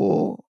 that's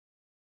cool.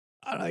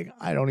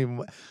 I don't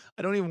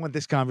even want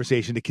this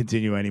conversation to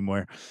continue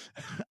anymore.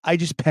 I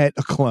just pet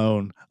a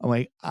clone. I'm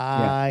like,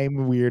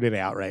 I'm weirded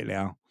out right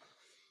now.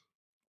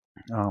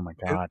 Oh my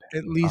God.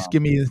 At least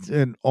give me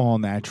an all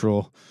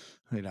natural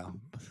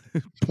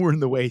born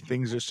the way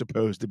things are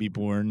supposed to be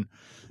born.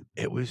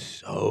 It was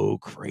so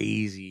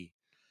crazy.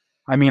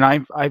 I mean,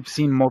 I've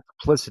seen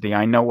Multiplicity.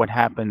 I know what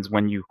happens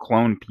when you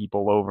clone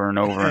people over and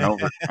over and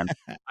over again.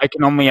 I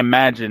can only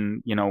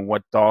imagine,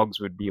 what dogs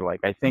would be like.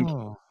 I think,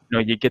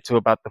 you get to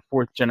about the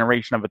 4th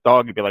generation of a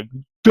dog, you'd be like,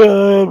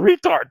 duh,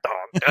 retard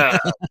dog. Duh.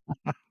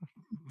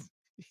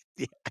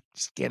 Yeah, I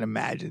just can't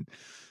imagine.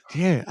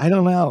 Yeah, I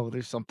don't know.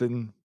 There's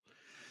something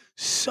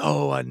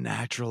so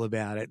unnatural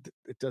about it.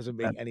 It doesn't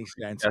make any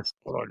sense. That's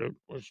Hold on, dude.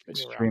 We're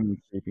spinning extremely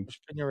creepy. We're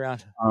spinning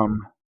around.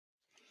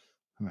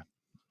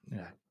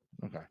 Yeah.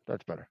 Okay,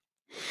 that's better.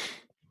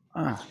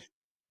 Yeah,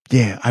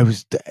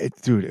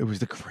 dude, it was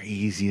the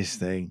craziest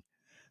thing.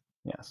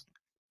 Yes.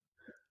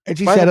 And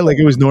she said it like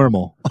it was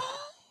normal.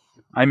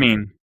 I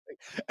mean,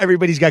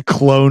 everybody's got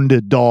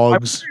cloned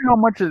dogs.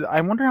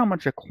 I wonder how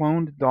much a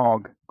cloned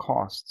dog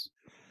costs.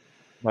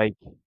 Like,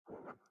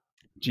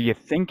 do you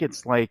think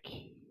it's like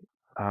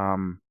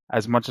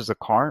as much as a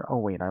car? Oh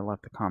wait, I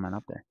left a comment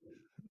up there.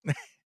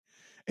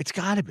 It's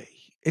got to be.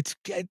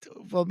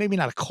 Well, maybe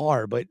not a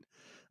car, but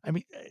I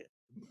mean,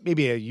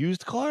 maybe a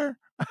used car.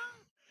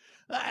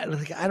 I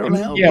don't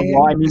know. Yeah, man.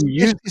 well, I mean,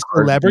 used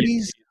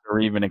celebrities are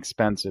even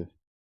expensive.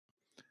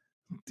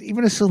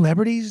 Even a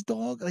celebrity's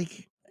dog,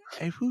 like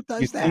who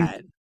does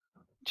that?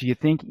 Do you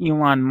think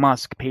Elon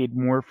Musk paid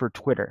more for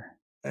Twitter?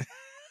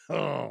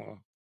 Oh,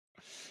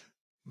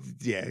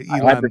 yeah. I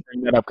had to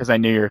bring that up because I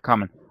knew you were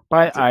coming.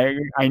 But I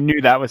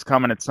knew that was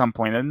coming at some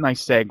point. A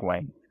nice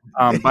segue.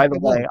 By the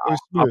way,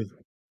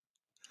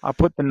 I'll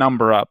put the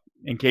number up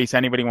in case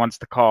anybody wants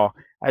to call.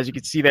 As you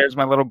can see, there's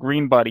my little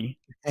green buddy.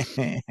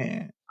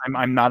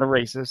 I'm not a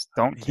racist.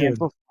 Don't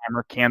cancel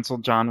Hammer. Cancel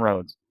John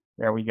Rhodes.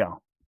 There we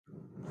go.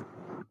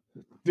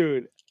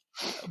 Dude,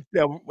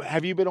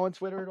 have you been on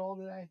Twitter at all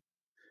today?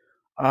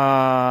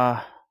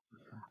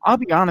 I'll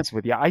be honest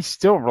with you. I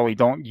still really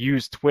don't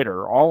use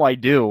Twitter. All I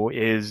do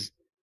is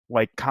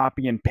like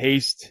copy and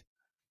paste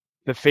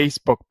the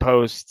Facebook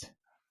post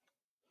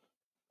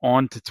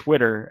onto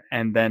Twitter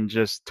and then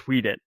just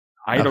tweet it.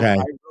 I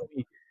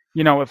really,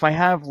 if I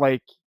have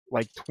like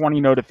 20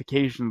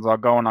 notifications, I'll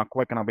go and I'll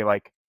click and I'll be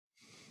like,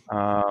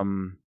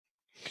 okay.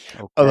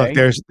 Oh, look,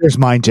 there's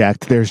Mind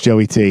Jacked. There's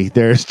Joey T.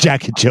 There's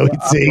Jack and Joey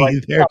T.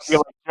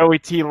 Joey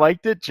T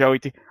liked it. Joey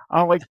T.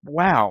 I'm like,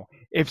 wow.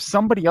 If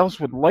somebody else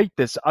would like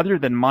this other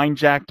than Mind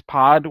Jacked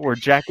Pod or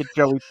Jacket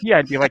Joey T,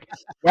 I'd be like,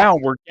 wow,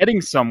 we're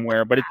getting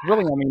somewhere. But it's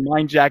really only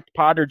Mind Jacked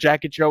Pod or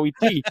Jacket Joey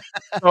T.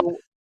 So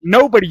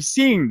nobody's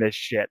seeing this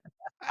shit.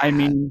 I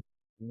mean,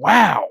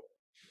 wow.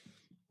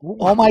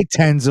 All my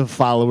tens of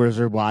followers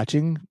are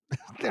watching.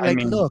 They're like,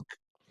 look.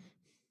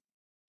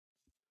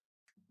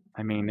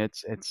 I mean,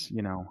 it's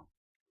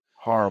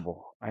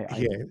horrible.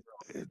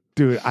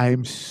 Dude, I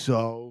am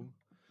so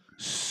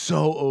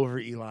over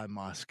Elon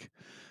Musk.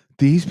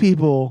 These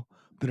people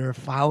that are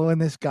following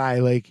this guy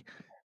like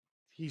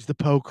he's the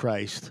Pope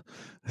Christ.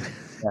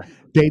 Yeah.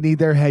 They need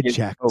their head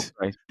checked.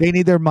 They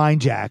need their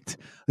mind jacked.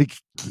 Like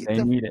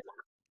they need it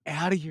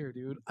out of here,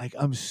 dude. Like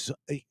I'm so.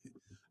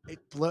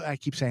 I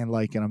keep saying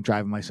like, and I'm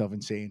driving myself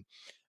insane.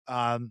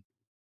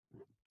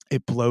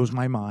 It blows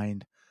my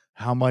mind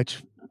how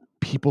much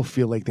people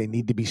feel like they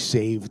need to be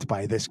saved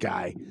by this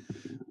guy.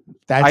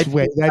 That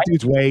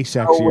dude's way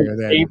sexier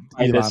than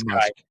Elon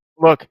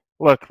Musk.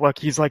 Look.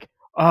 He's like,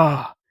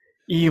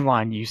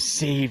 Elon, you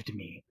saved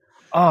me.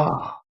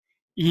 Elon,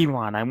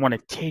 I want to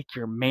take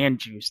your man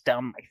juice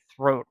down my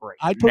throat right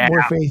now. I'd put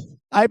more faith.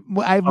 I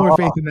have more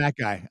faith in that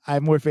guy. I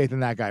have more faith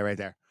in that guy right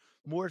there.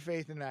 More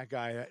faith in that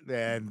guy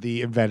than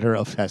the inventor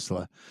of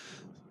Tesla.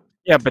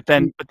 Yeah, but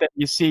then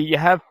you see, you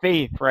have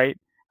faith, right?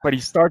 But he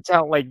starts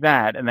out like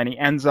that, and then he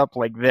ends up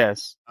like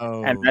this,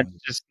 and that's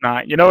just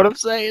not. You know what I'm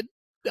saying?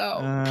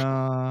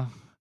 No.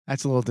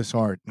 That's a little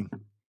disheartening.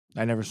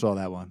 I never saw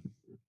that one.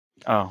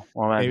 Oh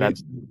well,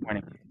 that's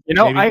disappointing.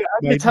 I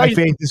can tell you,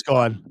 my faith is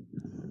gone.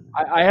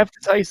 I have to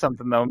tell you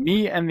something though.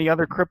 Me and the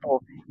other cripple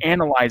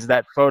analyzed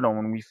that photo,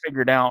 and we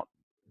figured out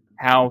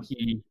how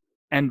he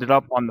ended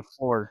up on the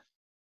floor,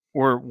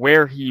 or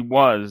where he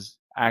was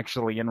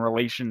actually in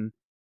relation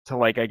to,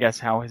 like, I guess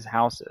how his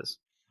house is.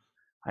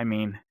 I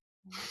mean,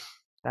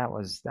 that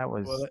was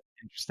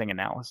interesting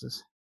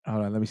analysis.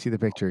 Hold on, let me see the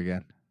picture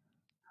again.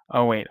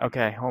 Oh wait,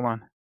 okay, hold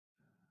on.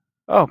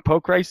 Oh,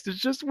 Pope Christ is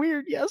just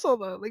weird. Yes,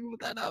 hold on, let me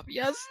put that up.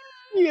 Yes,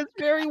 he is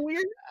very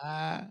weird.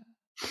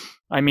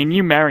 I mean,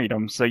 you married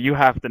him, so you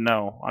have to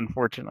know.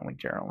 Unfortunately,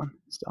 Geraldine.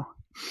 Still,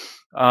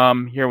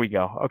 here we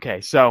go.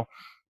 Okay, so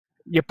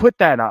you put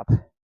that up.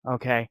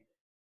 Okay,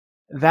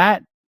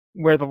 that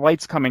where the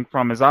light's coming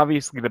from is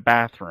obviously the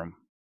bathroom.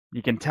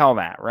 You can tell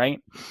that,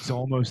 right? He's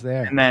almost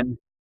there. And then,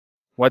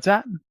 what's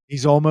that?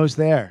 He's almost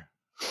there.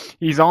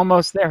 He's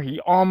almost there. He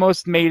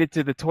almost made it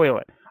to the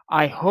toilet.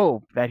 I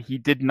hope that he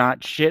did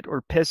not shit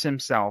or piss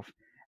himself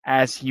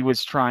as he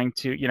was trying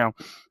to,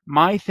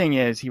 my thing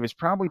is he was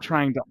probably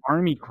trying to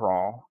army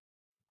crawl,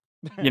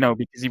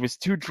 because he was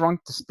too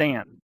drunk to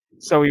stand.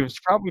 So he was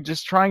probably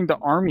just trying to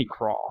army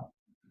crawl,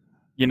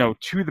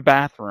 to the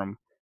bathroom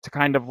to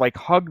kind of like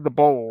hug the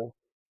bowl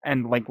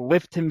and like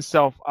lift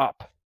himself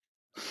up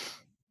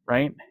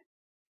right?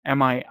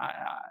 Am I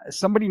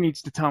somebody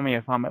needs to tell me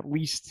if I'm at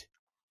least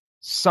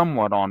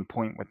somewhat on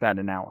point with that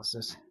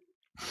analysis.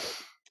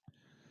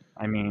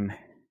 I mean,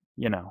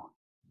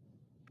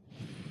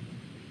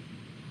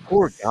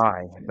 poor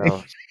guy,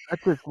 though.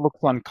 That just looks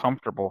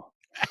uncomfortable.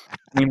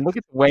 I mean, look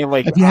at the way,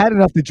 like, If you had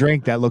enough to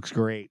drink, that looks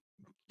great.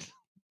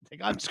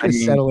 Like, I'm just I gonna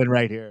mean, settle in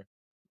right here.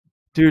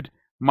 dude,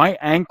 my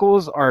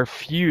ankles are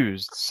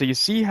fused. So you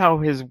see how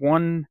his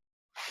one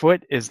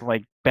foot is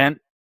like bent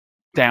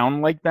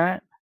down like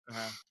that?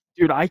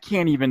 Dude, I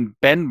can't even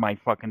bend my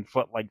fucking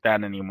foot like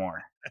that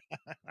anymore.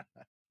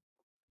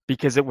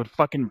 Because it would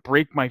fucking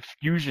break my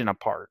fusion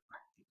apart.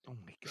 Oh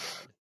my god.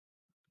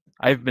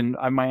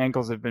 My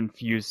ankles have been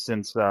fused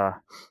since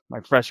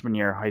my freshman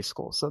year of high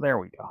school. So there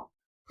we go.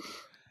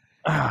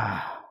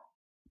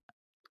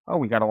 Oh,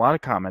 we got a lot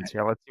of comments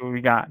here. Let's see what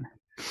we got.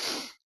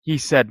 He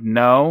said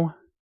no.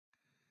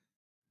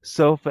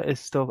 Sofa is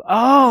still.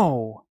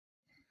 Oh,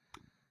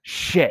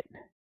 shit.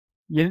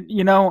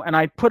 You know, and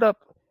I put up,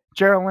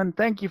 Geraldine,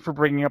 thank you for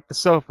bringing up the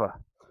sofa.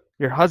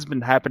 Your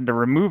husband happened to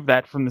remove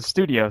that from the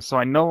studio, so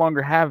I no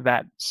longer have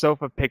that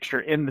sofa picture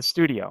in the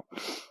studio.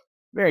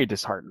 Very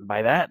disheartened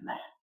by that.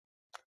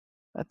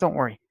 But don't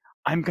worry.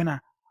 I'm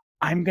gonna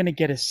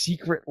get a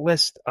secret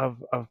list of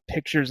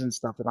pictures and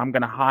stuff that I'm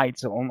gonna hide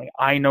so only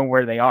I know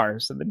where they are,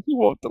 so that he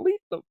won't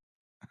delete them.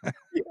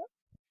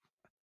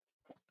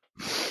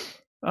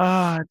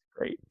 That's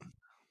great.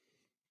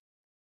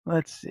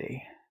 Let's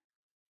see.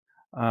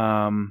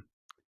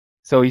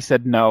 So he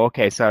said no.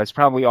 Okay, so I was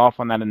probably off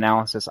on that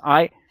analysis.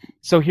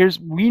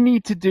 We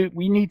need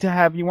to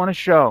have you on a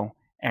show,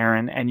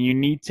 Aaron, and you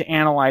need to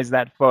analyze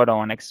that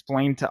photo and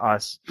explain to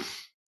us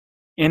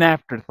in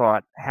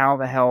afterthought how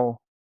the hell,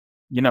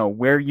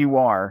 where you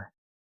are,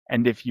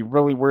 and if you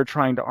really were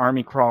trying to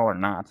army crawl or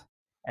not,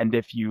 and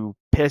if you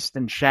pissed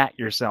and shat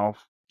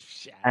yourself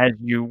as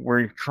you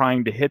were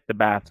trying to hit the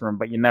bathroom,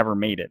 but you never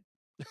made it.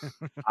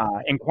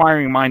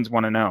 Inquiring minds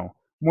want to know.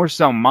 More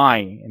so my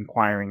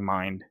inquiring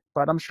mind,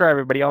 but I'm sure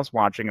everybody else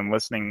watching and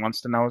listening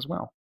wants to know as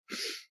well.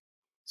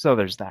 So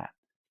there's that.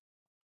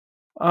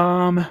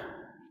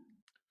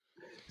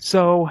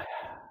 So,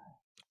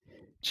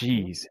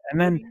 geez.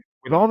 And then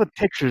with all the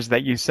pictures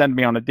that you send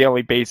me on a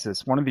daily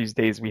basis, one of these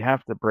days we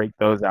have to break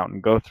those out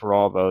and go through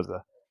all those.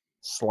 A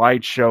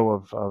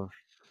slideshow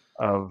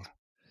of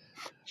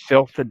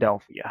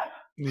Philadelphia.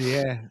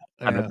 Yeah.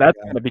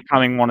 That's going to be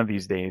coming one of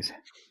these days.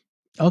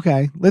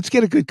 Okay. Let's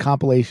get a good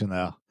compilation,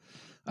 though.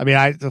 I mean,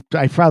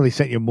 I probably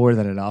sent you more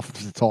than enough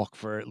to talk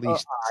for at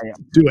least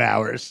 2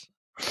 hours.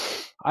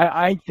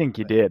 I think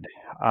you did.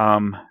 I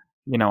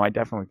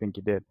definitely think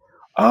you did.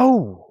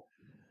 Oh,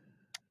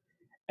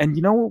 and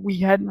you know what we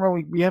haven't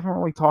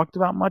really talked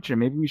about much, and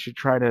maybe we should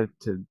try to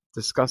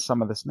discuss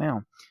some of this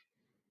now.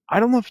 I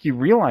don't know if you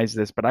realize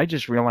this, but I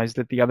just realized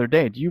it the other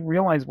day. Do you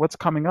realize what's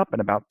coming up in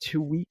about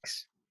 2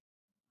 weeks?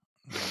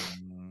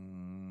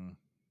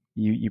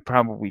 You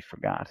probably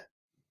forgot.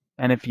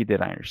 And if you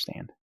did, I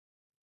understand.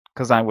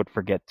 Because I would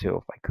forget too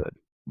if I could.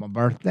 My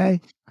birthday?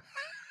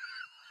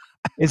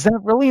 Is that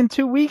really in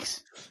 2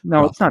 weeks?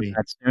 No, Roughly. It's not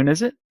that soon,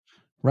 is it?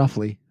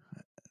 Roughly.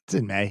 It's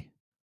in May.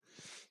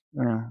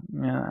 Yeah.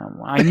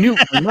 I know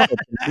it's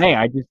in May.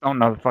 I just don't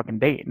know the fucking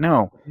date.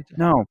 No.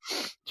 Do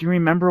you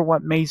remember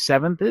what May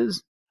 7th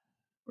is?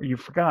 Or you've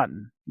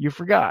forgotten? You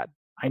forgot.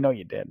 I know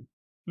you did.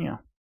 Yeah.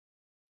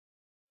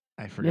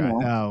 I forgot.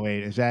 Oh,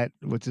 wait. Is that,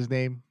 what's his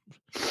name?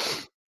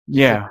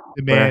 Yeah.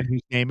 The man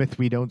whose nameth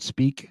we don't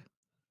speak.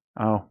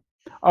 Oh,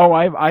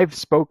 I've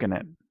spoken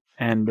it,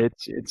 and I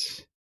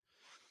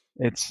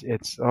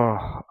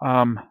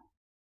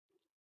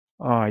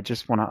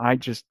just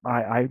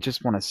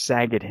want to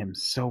sag at him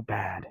so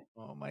bad.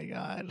 Oh my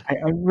god, I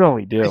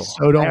really do. I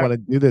so don't want to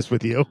do this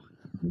with you.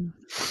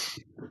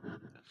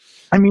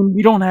 I mean,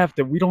 we don't have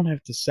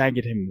to sag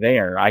at him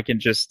there. I can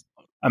just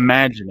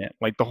imagine it,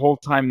 like the whole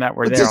time that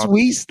we're there. It's just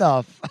wee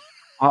stuff.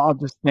 I'll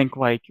just think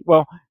like,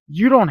 well,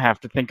 you don't have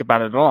to think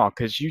about it at all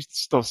because you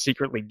still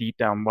secretly deep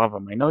down love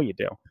him. I know you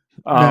do.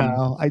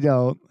 No, I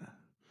don't.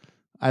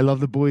 I love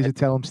the boys that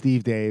tell him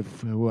Steve Dave,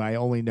 who I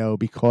only know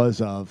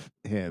because of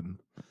him.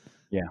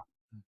 Yeah.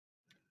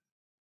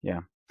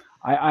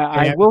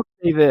 I will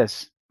say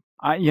this.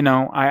 I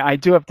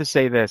do have to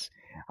say this.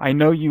 I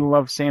know you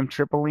love Sam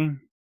Tripoli,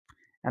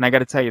 and I got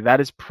to tell you, that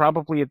is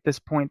probably at this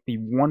point the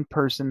one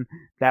person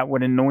that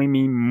would annoy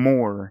me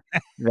more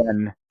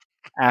than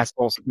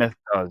Asshole Smith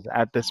does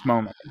at this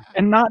moment.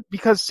 And not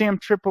because Sam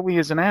Tripoli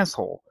is an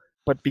asshole,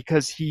 but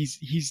because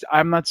he's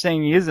I'm not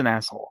saying he is an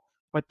asshole,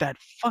 but that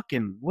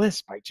fucking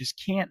lisp, I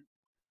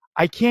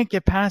can't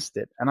get past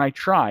it, and I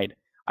tried.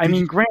 I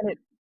mean, granted,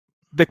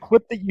 the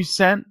clip that you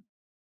sent,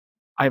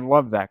 I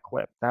love that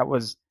clip. That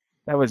was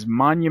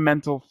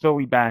monumental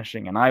Philly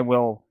bashing, and I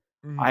will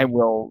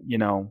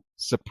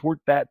support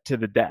that to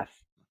the death.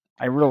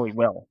 I really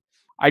will.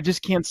 I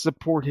just can't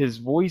support his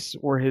voice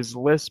or his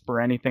lisp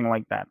or anything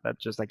like that. I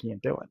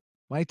can't do it.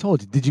 Well, I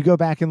told you. Did you go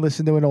back and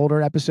listen to an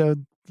older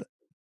episode?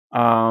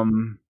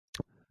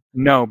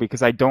 No,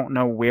 because I don't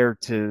know where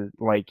to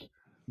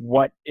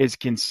what is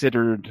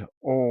considered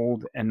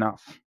old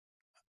enough?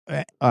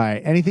 All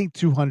right. Anything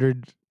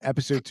 200,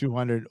 episode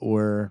 200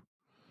 or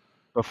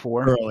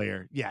Before?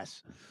 earlier.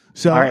 Yes.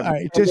 So, All right, all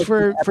right, we'll just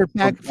look for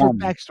at episode one.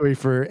 backstory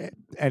for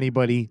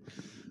anybody,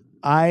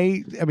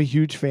 I am a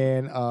huge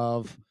fan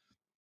of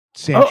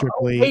Sam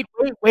Tripoli.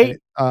 Wait.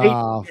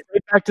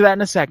 Get back to that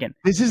in a second.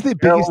 This is the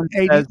Carolyn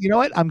biggest. says- You know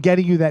what? I'm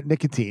getting you that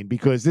nicotine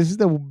because this is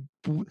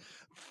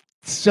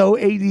so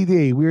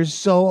ADD. We're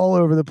so all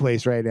over the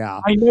place right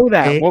now. I know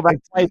that. Well,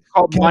 that's why it's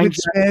called Kevin Mind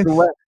Smith,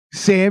 Roulette.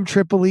 Sam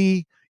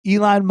Tripoli,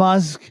 Elon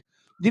Musk. You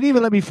didn't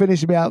even let me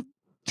finish about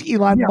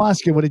Elon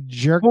Musk and what a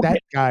jerk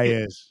that guy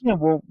is. Yeah,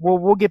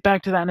 we'll get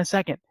back to that in a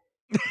second.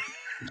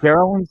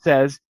 Carolyn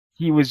says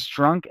he was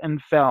drunk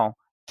and fell,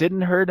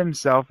 didn't hurt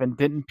himself, and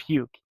didn't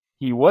puke.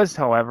 He was,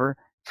 however,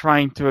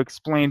 trying to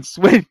explain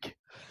Squid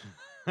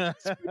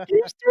Games to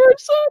her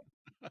son.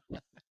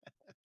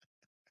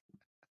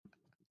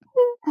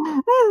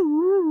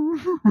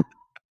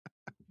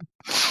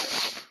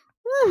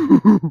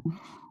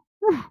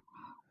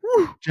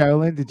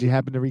 Carolyn, did you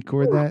happen to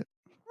record that?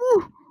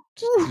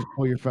 Just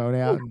pull your phone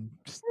out and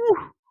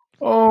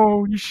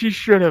Oh, she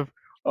should have.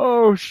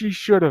 Oh, she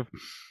should have.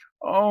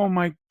 Oh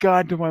my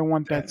God, do I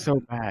want that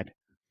so bad?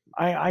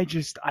 I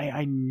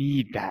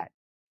need that.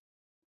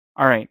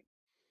 All right,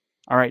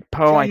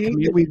 Poe. I can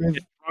get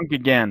drunk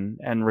again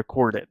and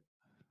record it.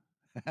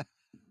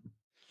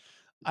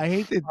 I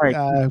hate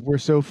that we're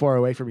so far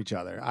away from each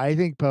other. I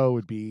think Poe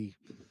would be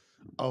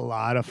a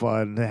lot of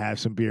fun to have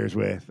some beers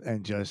with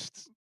and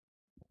just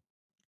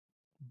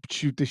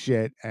shoot the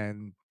shit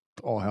and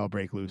all hell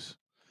break loose.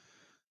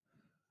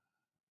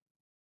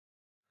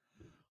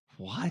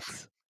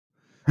 What?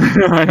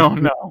 I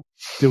don't know.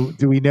 Do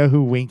we know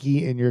who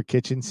Winky in your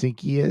kitchen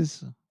sinky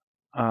is?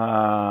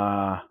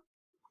 I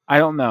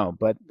don't know,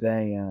 but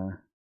they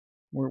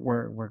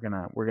we're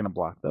gonna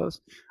block those.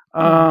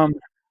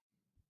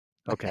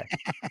 Okay.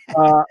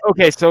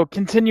 Okay, so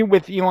continue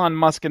with Elon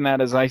Musk and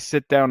that as I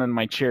sit down in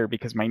my chair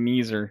because my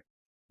knees are.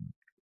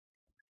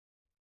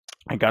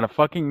 I got a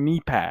fucking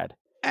knee pad.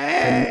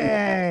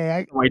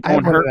 Hey, I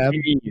don't hurt my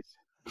knees.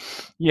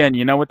 Yeah, and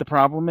you know what the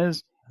problem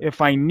is?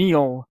 If I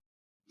kneel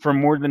for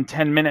more than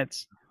 10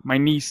 minutes, my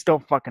knees still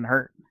fucking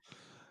hurt.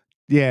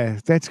 Yeah,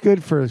 that's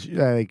good for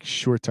like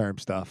short-term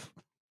stuff.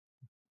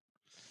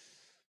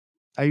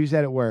 I use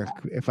that at work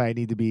if I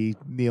need to be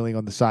kneeling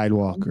on the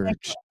sidewalk or.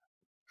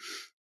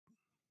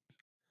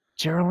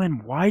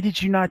 Geraldine, why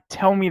did you not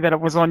tell me that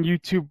it was on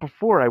YouTube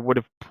before? I would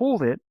have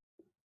pulled it,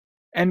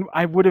 and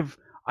I would have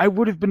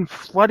been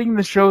flooding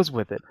the shows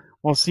with it.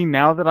 Well, see,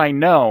 now that I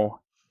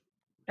know,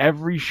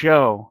 every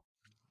show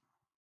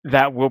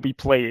that will be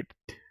played.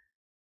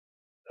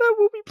 That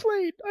will be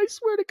played. I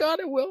swear to God,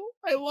 it will.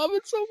 I love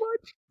it so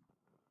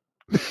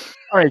much.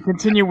 All right,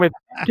 continue with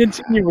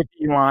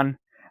Elon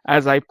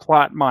as I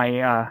plot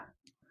my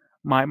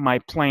my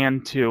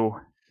plan to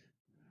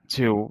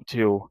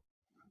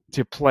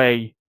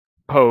play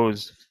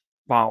Poe's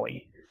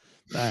Folly.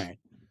 All right.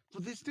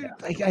 Well, this dude,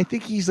 I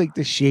think he's like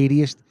the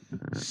shadiest,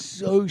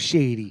 so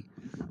shady,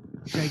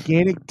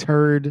 gigantic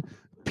turd,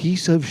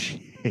 piece of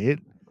shit.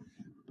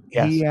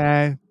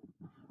 Yes.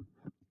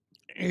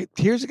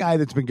 Here's a guy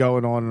that's been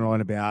going on and on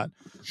about,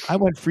 I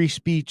want free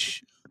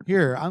speech.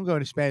 Here, I'm going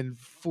to spend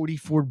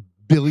 $44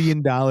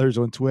 billion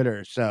on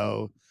Twitter,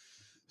 so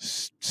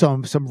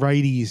some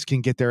righties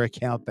can get their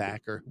account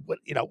back or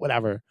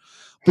whatever.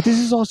 But this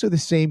is also the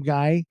same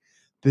guy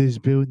that has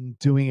been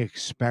doing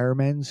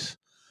experiments,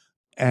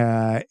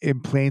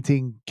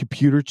 implanting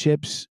computer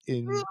chips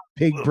in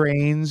pig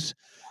brains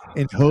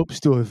in hopes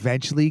to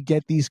eventually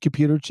get these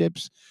computer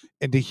chips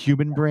into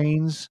human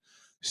brains.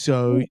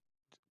 So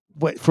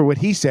what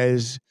he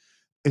says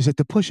is at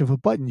the push of a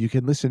button, you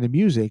can listen to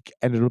music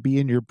and it'll be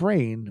in your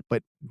brain,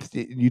 but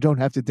you don't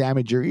have to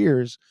damage your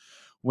ears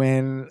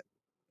when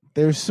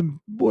there's some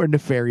more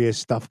nefarious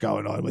stuff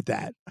going on with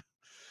that.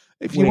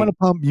 If you want to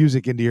pump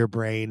music into your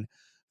brain,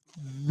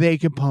 they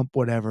can pump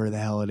whatever the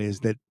hell it is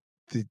that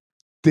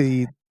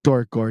the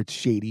dark arts,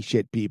 shady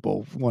shit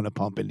people want to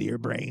pump into your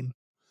brain.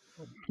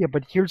 Yeah,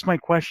 but here's my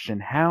question.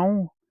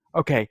 How?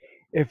 Okay,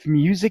 if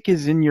music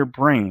is in your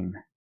brain,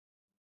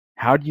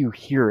 how do you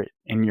hear it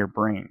in your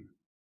brain?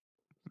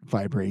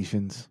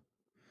 Vibrations.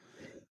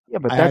 Yeah,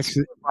 but that's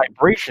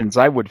vibrations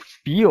I would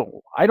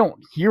feel. I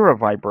don't hear a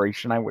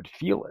vibration. I would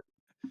feel it.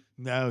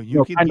 No,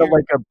 you can kind of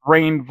like a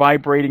brain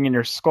vibrating in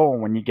your skull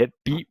when you get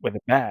beat with a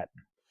bat.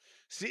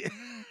 See,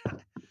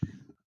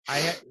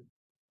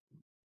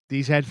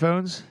 these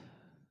headphones.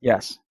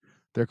 Yes,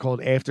 they're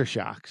called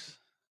Aftershocks.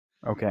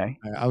 Okay,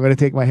 I'm going to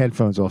take my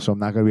headphones off, so I'm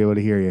not going to be able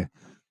to hear you.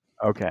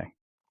 Okay.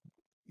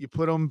 You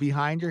put them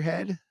behind your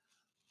head.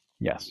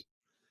 Yes.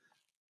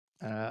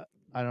 I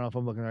don't know if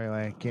I'm looking the right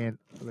way. I can't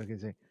look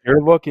and see.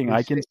 You're looking.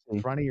 I can see.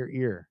 In front of your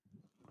ear.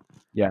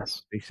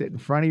 Yes. They sit in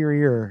front of your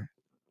ear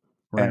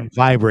and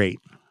vibrate.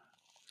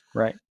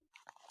 Right.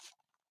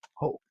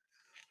 Hold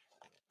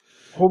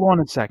on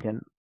a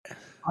second.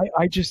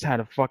 I just had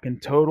a fucking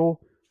total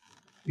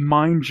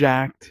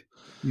mind-jacked,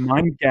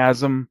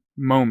 mindgasm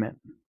moment.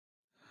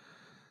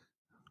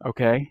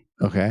 Okay.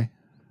 Okay.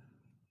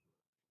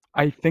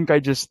 I think I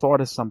just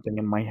thought of something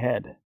in my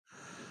head.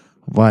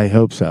 Well, I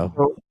hope so.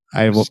 So,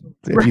 I will.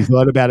 If you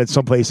thought about it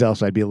someplace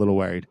else, I'd be a little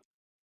worried.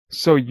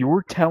 so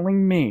you're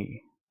telling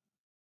me,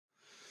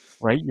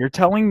 right? You're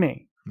telling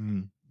me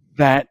Mm.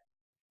 that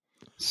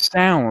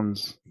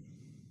sounds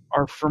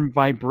are from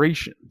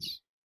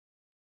vibrations.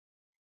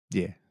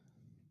 Yeah.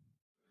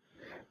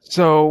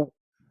 So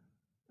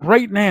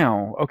right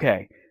now,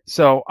 okay.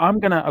 So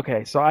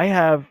so I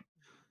have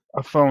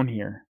a phone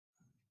here.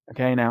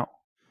 Okay, now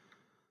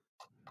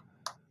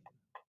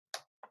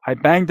I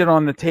banged it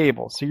on the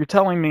table. So you're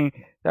telling me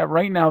that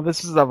right now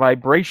this is a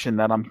vibration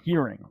that I'm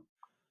hearing.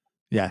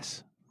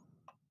 Yes.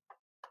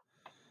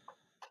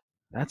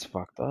 That's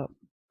fucked up.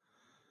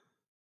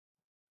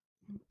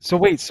 So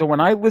wait, so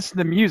when I listen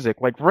to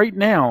music, like right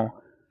now,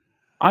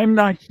 I'm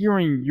not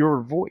hearing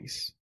your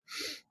voice.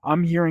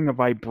 I'm hearing a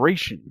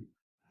vibration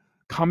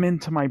come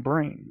into my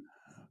brain.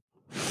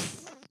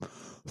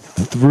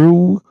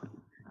 Through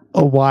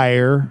a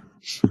wire.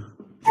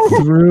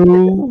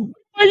 Through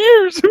My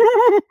ears.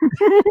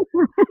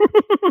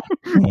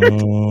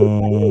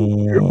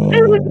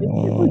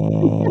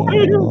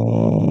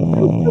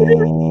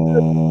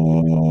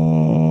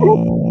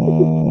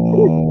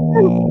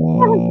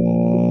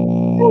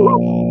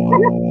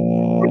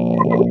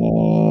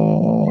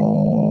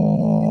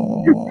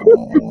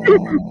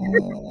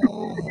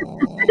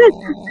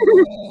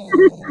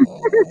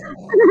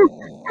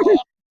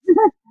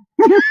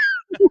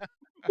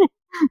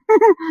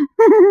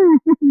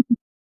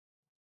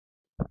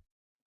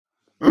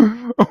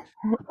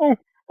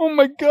 Oh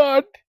my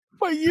god.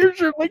 My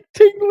ears are like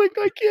tingling.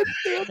 I can't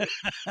stand it.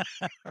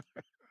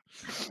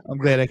 I'm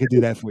glad I could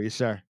do that for you,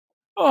 sir.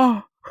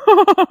 Oh.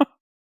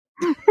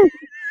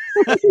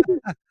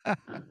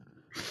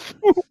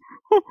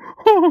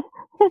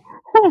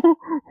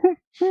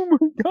 Oh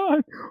my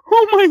god.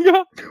 Oh my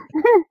god.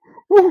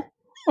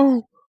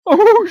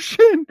 Oh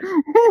shit.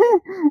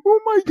 Oh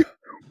my god.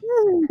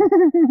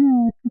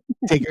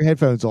 Take your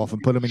headphones off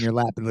and put them in your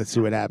lap and let's see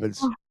what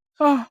happens.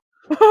 Oh.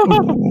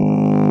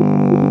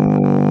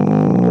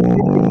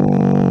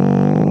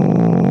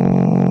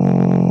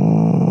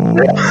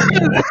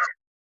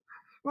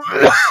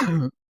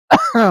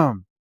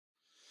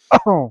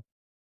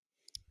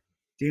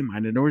 Damn,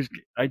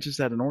 I just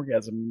had an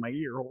orgasm in my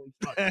ear. Holy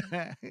fuck.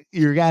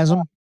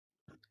 Eargasm?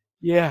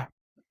 Yeah.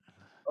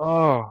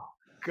 Oh,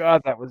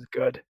 God, that was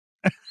good.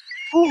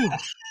 I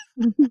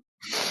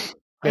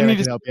need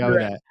to help you out with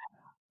that.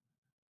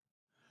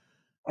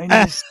 I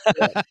need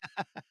to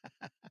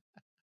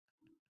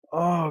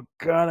Oh,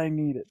 God, I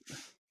need it.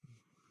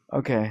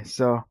 Okay,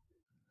 so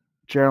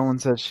Geraldine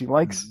says she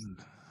likes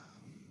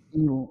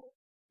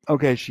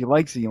she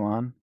likes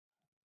Elon.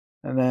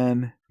 And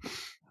then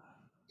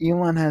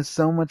Elon has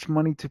so much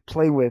money to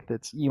play with,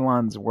 it's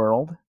Elon's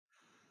world.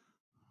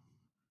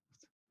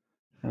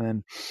 And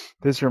then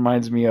this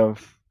reminds me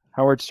of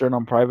Howard Stern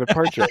on Private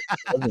Part Jokes.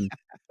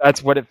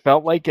 That's what it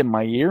felt like in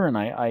my ear, and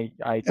I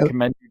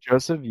commend you,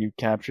 Joseph. You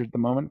captured the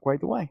moment quite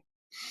the way.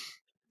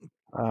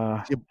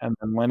 And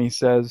then Lenny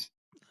says,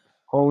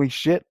 "Holy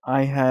shit,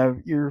 I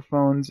have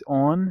earphones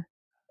on,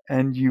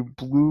 and you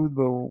blew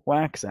the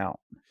wax out."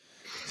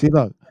 See,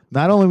 look,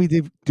 not only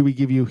do we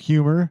give you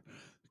humor,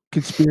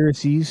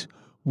 conspiracies,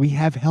 we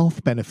have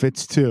health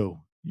benefits too.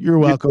 You're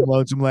welcome,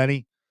 Lonesome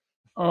Lenny.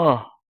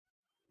 Oh,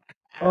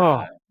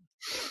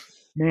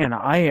 man,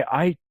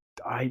 I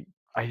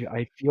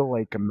feel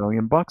like $1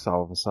 million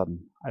all of a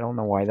sudden. I don't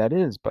know why that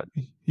is, but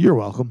you're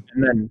welcome.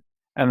 And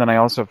then I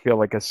also feel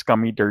like a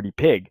scummy, dirty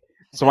pig.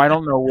 So I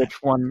don't know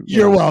which one.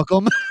 You're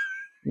welcome.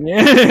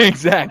 Yeah,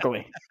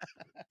 exactly.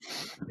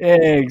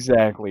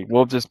 Exactly.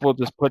 We'll just put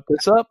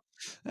this up.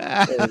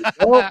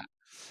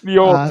 The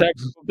old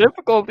technical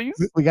difficulties.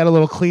 We got a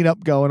little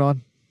cleanup going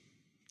on.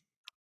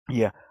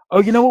 Yeah. Oh,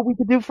 you know what we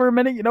could do for a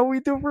minute? We got something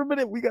we can do for a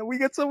minute. We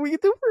got something we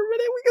can do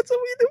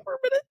for a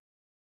minute.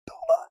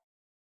 Hold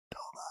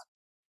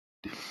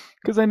on.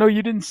 Because I know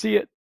you didn't see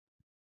it.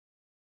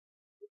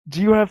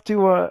 Do you have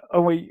to?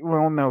 Oh wait.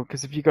 Well, no.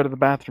 Because if you go to the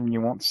bathroom,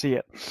 you won't see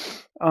it.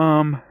 No,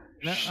 I'm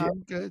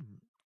good.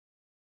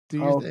 Do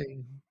your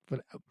thing.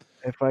 But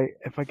if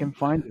I can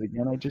find it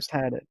again, I just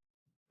had it.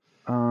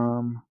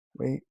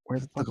 Wait. Where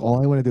the fuck? Look,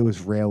 all I want to do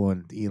is rail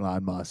on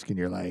Elon Musk, and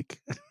you're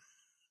like,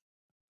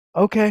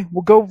 okay,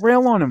 we'll go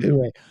rail on him.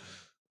 Anyway,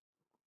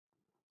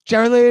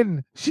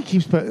 Geraldine, she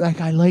keeps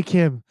like, I like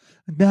him.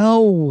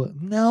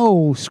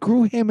 No,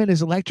 screw him and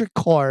his electric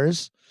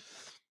cars.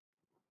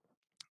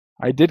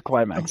 I did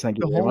climax. Thank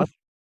you very much.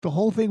 The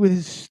whole thing with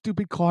his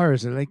stupid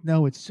cars, and like,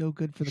 no, it's so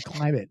good for the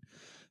climate.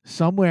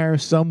 Somewhere,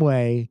 some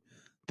way,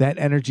 that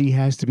energy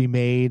has to be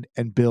made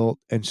and built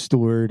and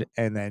stored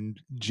and then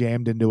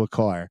jammed into a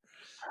car.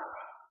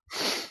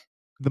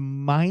 The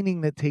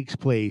mining that takes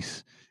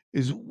place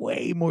is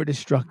way more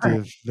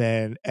destructive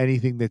than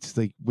anything that's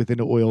like within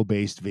an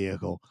oil-based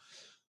vehicle.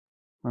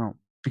 Oh,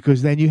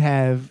 because then you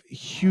have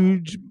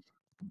huge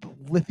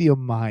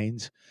lithium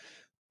mines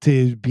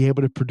to be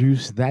able to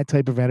produce that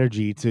type of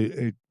energy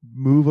to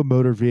move a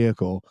motor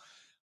vehicle.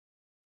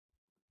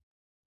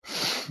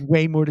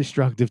 way more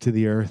destructive to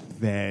the earth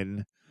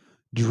than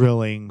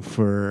drilling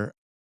for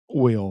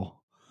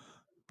oil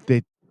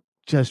that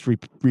just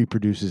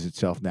reproduces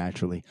itself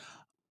naturally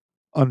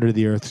under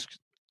the earth's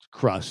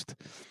crust.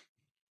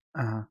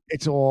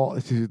 It's all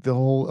the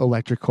whole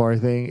electric car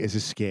thing is a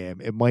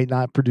scam. It might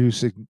not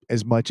produce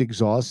as much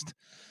exhaust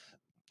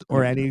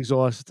or any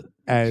exhaust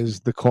as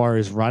the car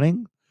is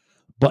running,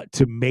 but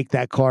to make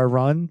that car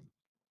run,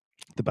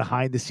 the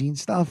behind the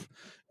scenes stuff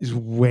is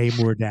way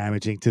more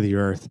damaging to the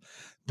earth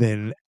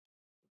than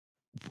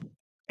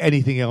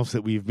anything else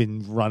that we've been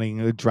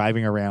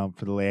driving around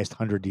for the last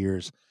 100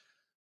 years.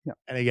 Yeah.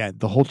 And again,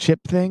 the whole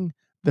chip thing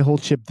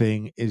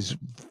is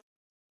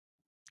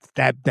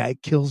that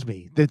kills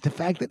me. The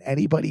fact that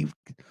anybody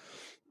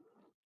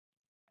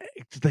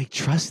like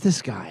trusts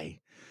this guy.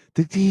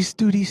 He's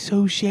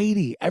so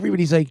shady.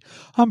 Everybody's like,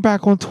 I'm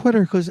back on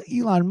Twitter because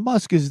Elon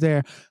Musk is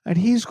there and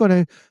he's going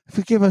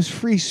to give us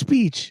free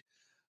speech.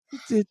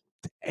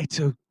 It's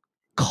a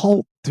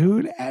cult,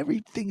 dude.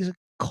 Everything's a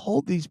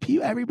cult. These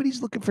people,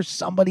 everybody's looking for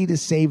somebody to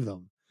save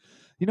them.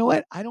 You know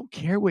what? I don't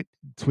care what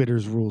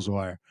Twitter's rules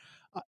are.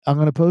 I'm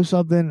going to post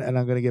something and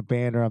I'm going to get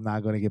banned or I'm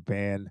not going to get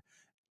banned.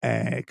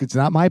 It's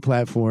not my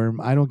platform.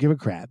 I don't give a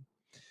crap.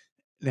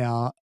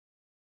 Now,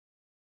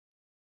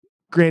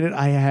 granted,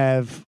 I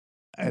have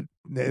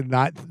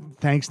not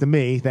thanks to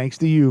me, thanks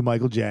to you,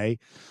 Michael J.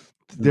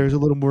 There's a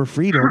little more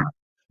freedom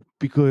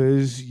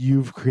because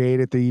you've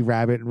created the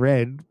Rabbit and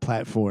Red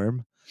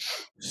platform.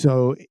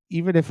 So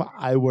even if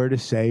I were to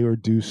say or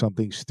do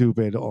something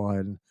stupid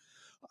on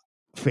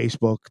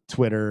Facebook,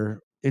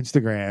 Twitter,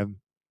 Instagram,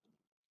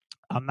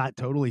 I'm not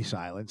totally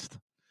silenced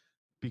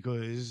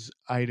because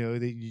I know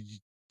that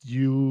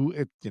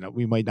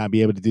we might not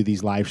be able to do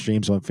these live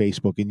streams on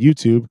Facebook and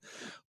YouTube,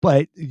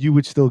 but you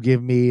would still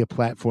give me a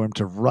platform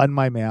to run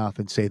my mouth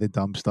and say the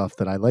dumb stuff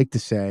that I like to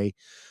say.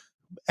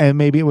 And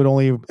maybe it would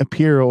only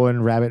appear on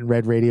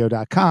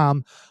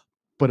rabbitandredradio.com,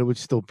 but it would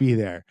still be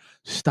there.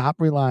 Stop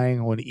relying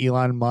on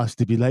Elon Musk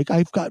to be like,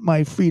 I've got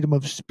my freedom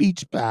of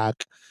speech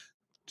back.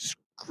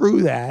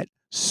 Screw that.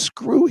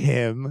 Screw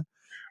him.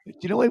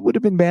 You know what would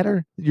have been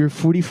better? Your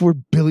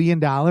 $44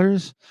 billion.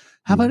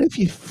 How about if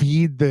you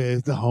feed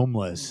the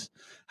homeless?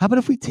 How about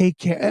if we take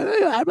care?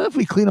 How about if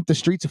we clean up the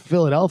streets of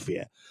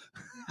Philadelphia?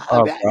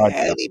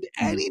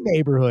 Any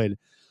neighborhood,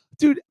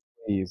 dude.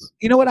 Please.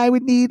 You know what I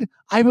would need?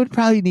 I would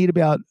probably need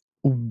about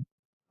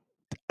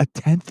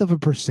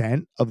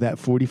 0.1% of that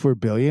 44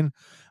 billion,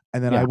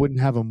 and then I wouldn't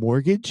have a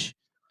mortgage,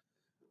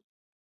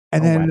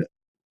 and then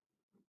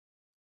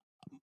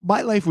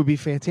my life would be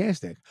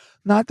fantastic.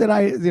 Not that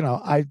I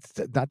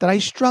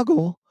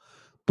struggle,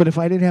 but if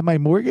I didn't have my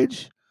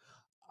mortgage,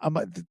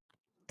 my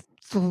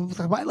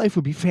life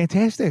would be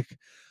fantastic.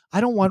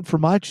 I don't want for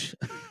much.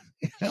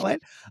 You know what?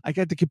 I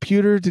got the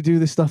computer to do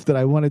the stuff that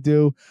I want to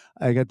do.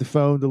 I got the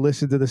phone to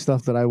listen to the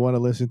stuff that I want to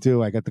listen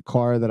to. I got the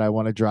car that I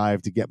want to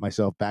drive to get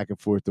myself back and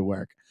forth to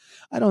work.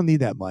 I don't need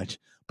that much.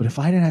 But if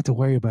I didn't have to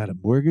worry about a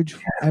mortgage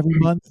every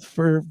month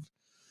for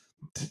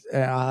what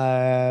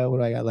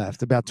do I got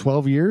left? About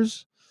 12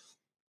 years?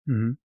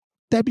 Mm-hmm.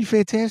 That'd be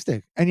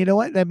fantastic. And you know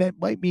what? That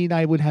might mean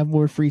I would have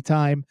more free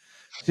time.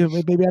 So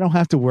maybe I don't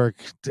have to work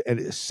a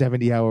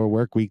 70-hour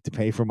work week to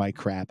pay for my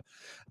crap.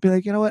 Be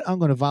like, you know what? I'm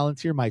going to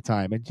volunteer my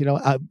time. And,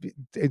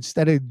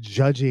 instead of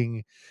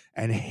judging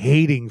and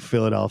hating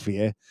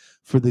Philadelphia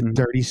for the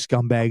dirty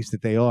scumbags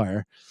that they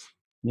are.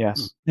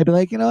 Yes. They'd be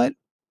like, you know what?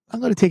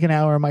 I'm going to take an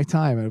hour of my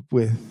time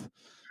with,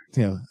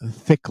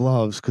 thick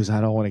gloves because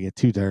I don't want to get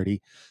too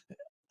dirty.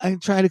 I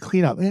try to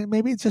clean up. And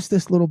maybe it's just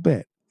this little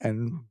bit.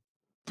 And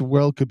the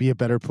world could be a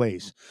better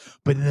place.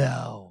 But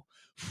no,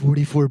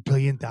 $44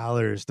 billion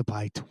to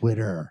buy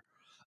Twitter.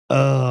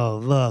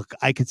 Oh, look,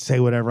 I could say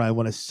whatever I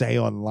want to say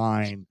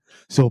online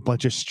so a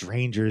bunch of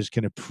strangers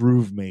can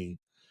approve me.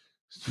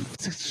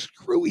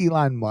 Screw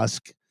Elon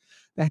Musk.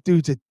 That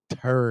dude's a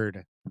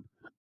turd.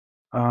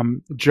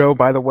 Joe,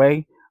 by the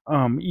way,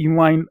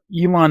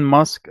 Elon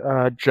Musk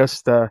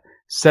just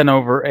sent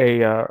over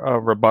a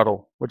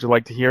rebuttal. Would you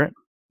like to hear it?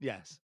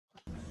 Yes.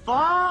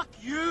 Fuck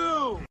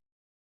you!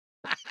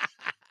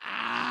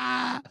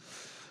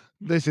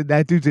 Listen,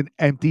 that dude's an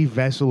empty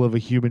vessel of a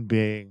human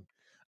being.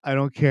 I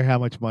don't care how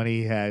much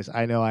money he has.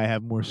 I know I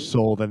have more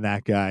soul than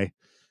that guy.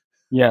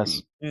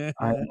 Yes.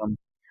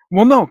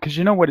 Well, no, because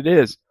you know what it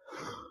is.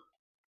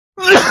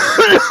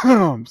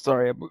 I'm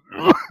sorry.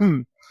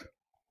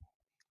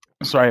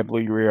 Sorry, I blew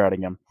your ear out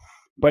again.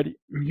 But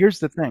here's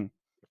the thing.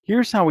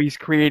 Here's how he's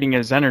creating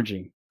his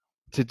energy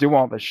to do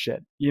all this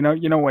shit. You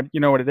know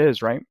what it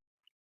is, right?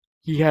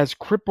 He has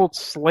crippled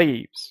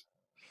slaves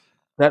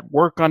that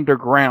work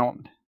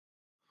underground,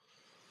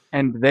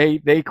 and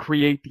they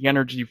create the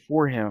energy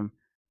for him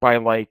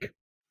by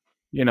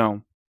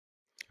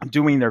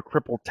doing their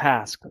crippled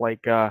task,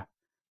 like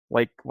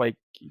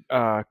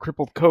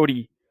crippled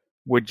Cody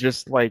would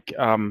just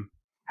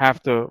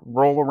have to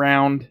roll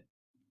around,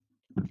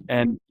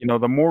 and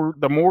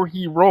the more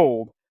he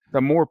rolled,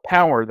 the more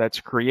power that's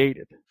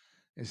created.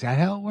 Is that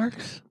how it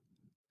works?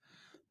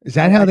 Is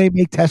that how they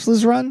make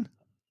Teslas run?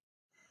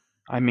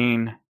 I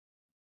mean,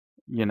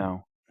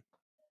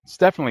 It's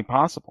definitely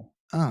possible.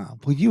 Oh,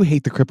 well, you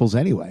hate the cripples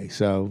anyway,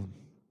 so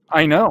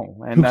I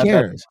know. And who that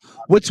cares?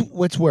 What's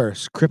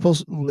worse,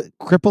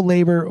 cripple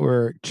labor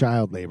or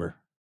child labor?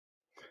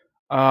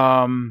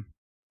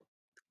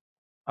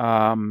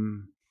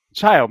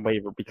 Child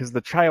labor, because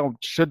the child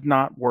should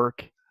not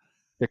work.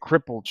 The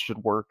crippled should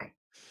work.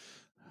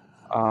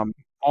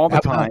 All the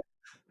time.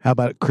 How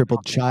about a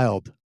crippled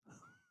child?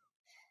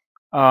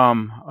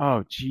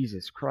 Oh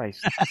Jesus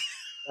Christ.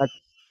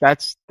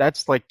 That's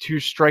like 2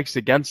 strikes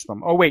against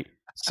them. Oh wait,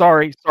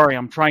 sorry.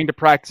 I'm trying to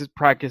practice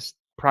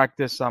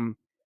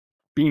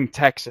being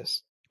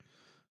Texas.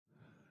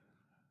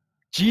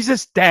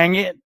 Jesus dang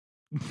it.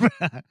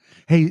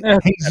 Hey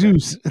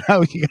Zeus.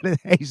 Oh, you got it.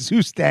 Hey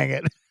Zeus dang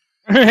it.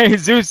 Hey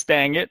Zeus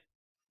dang it.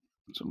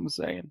 That's what I'm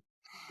saying.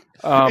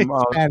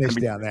 It's Spanish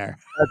down there.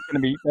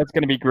 That's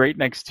gonna be great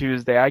next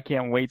Tuesday. I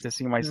can't wait to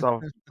see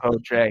myself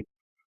Jay.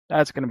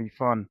 That's gonna be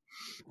fun.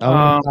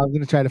 I'm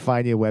gonna try to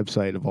find you a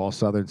website of all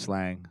Southern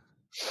slang.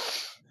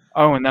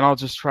 Oh, and then I'll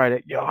just try to.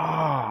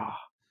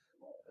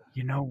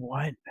 You know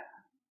what?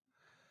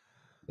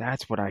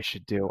 That's what I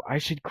should do. I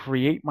should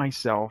create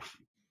myself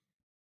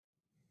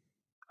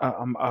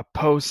a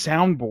Poe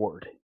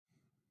soundboard,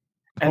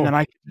 and then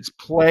I can just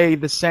play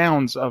the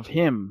sounds of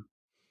him.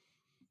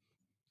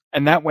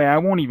 And that way I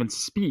won't even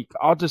speak.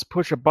 I'll just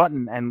push a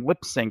button and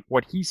lip sync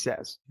what he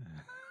says.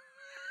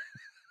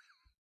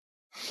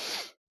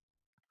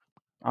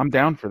 I'm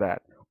down for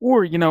that.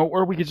 Or,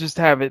 or we could just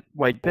have it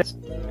like this.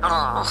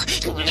 Oh,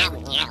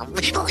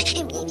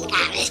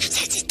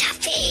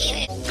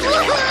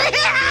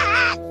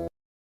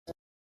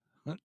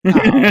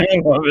 I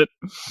love it.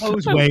 I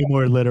was way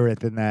more literate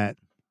than that.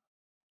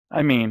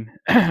 I mean,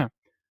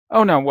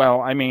 oh no,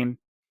 well, I mean,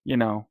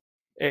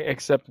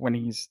 except when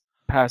he's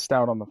passed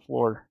out on the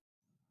floor,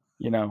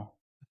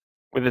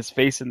 with his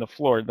face in the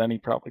floor, then he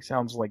probably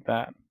sounds like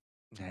that.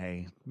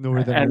 Hey,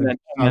 Northerner,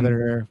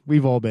 Southerner,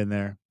 we've all been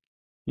there.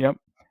 Yep.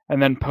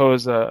 And then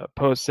Poe's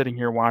sitting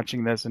here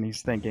watching this, and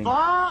he's thinking,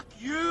 fuck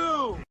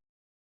you!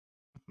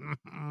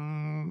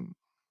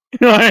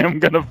 I am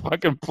gonna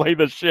fucking play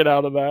the shit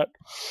out of that.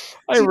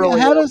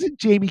 How doesn't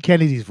Jamie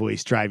Kennedy's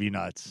voice drive you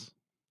nuts?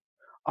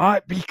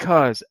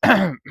 Because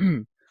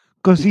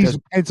he's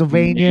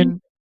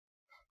Pennsylvanian.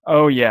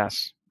 Oh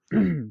yes,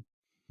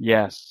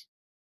 yes.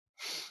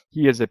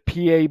 He is a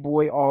PA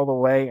boy all the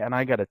way, and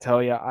I gotta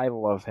tell you, I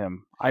love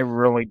him. I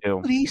really do.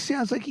 But he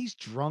sounds like he's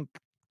drunk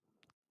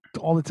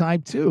all the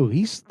time too.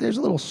 There's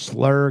a little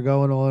slur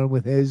going on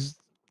with his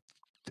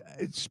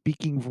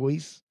speaking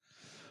voice.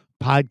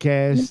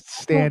 Podcast,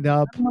 stand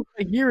up.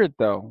 I hear it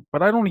though,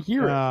 but I don't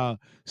hear it.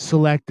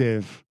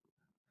 Selective.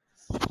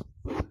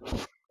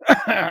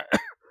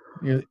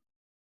 You're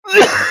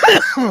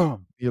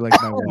like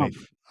my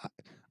wife.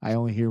 I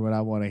only hear what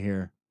I want to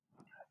hear.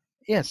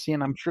 Yeah, see,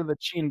 and I'm sure that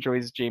she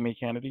enjoys Jamie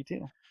Kennedy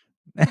too.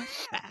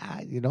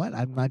 You know what?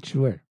 I'm not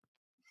sure.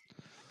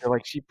 You're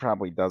like, she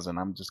probably doesn't.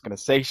 I'm just gonna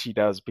say she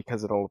does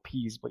because it'll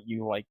appease what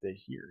you like to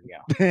hear.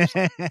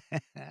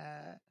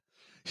 Yeah.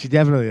 She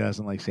definitely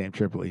doesn't like Sam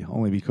Tripoli,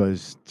 only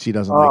because she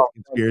doesn't like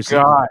conspiracy.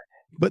 God.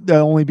 But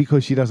only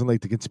because she doesn't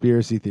like the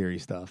conspiracy theory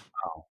stuff.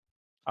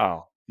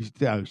 Oh.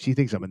 She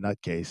thinks I'm a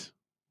nutcase.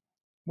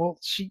 Well,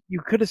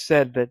 you could have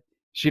said that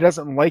she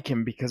doesn't like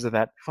him because of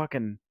that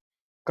fucking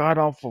god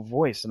awful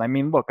voice. And I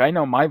mean, look, I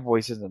know my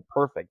voice isn't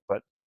perfect,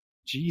 but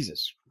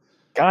Jesus,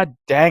 God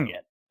dang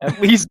it! At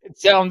least it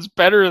sounds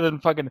better than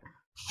fucking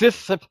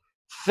fifth.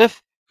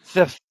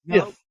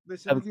 No,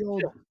 listen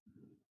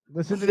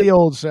to the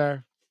old,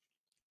 sir.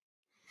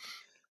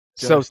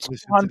 So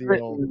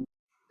 200.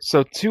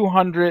 So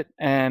 200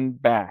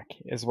 and back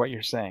is what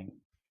you're saying.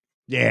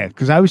 Yeah,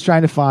 because I was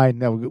trying to find.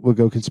 Now we'll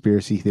go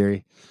conspiracy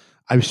theory.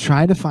 I was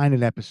trying to find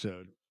an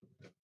episode.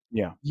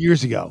 Yeah.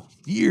 Years ago,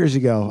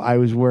 I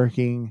was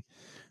working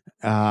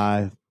in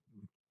a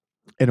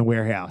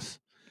warehouse.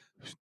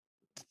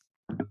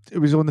 It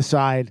was on the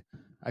side.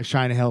 I was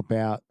trying to help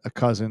out a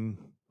cousin.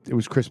 It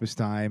was Christmas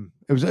time.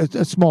 It was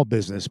a small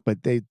business,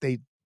 but they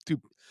do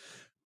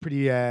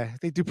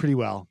pretty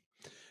well.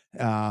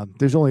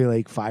 There's only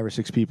like 5 or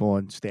 6 people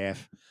on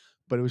staff,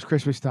 but it was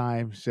Christmas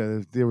time,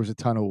 so there was a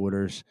ton of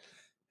orders.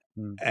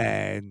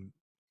 And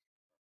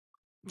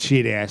she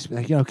had asked me,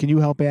 like, can you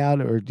help out,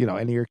 or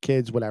any of your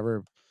kids,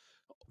 whatever,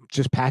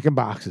 just packing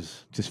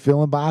boxes, just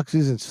filling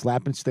boxes and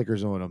slapping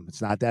stickers on them.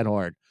 It's not that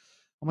hard.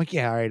 I'm like,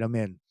 yeah, all right, I'm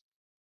in.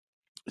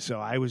 So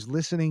I was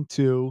listening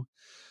to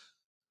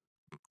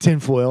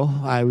Tinfoil.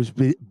 I was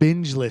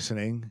binge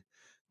listening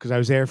because I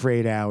was there for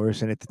 8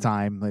 hours, and at the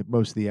time, like,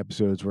 most of the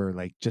episodes were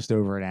like just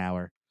over an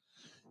hour.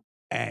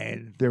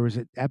 And there was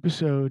an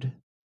episode.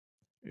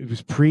 It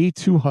was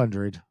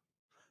pre-200,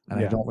 and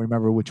I don't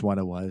remember which one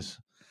it was.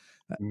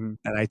 And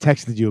I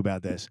texted you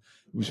about this.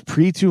 It was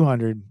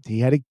pre-200. He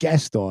had a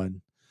guest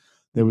on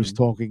that was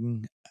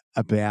talking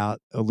about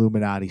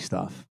Illuminati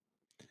stuff.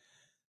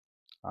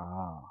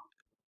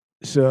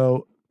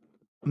 So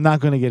I'm not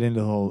going to get into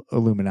the whole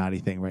Illuminati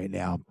thing right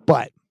now,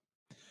 but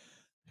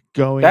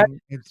going that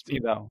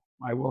though,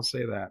 I will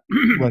say that.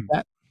 What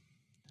that?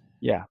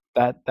 Yeah,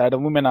 that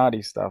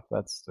Illuminati stuff.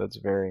 That's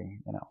very,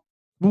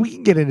 We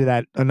can get into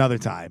that another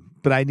time,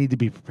 but I need to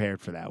be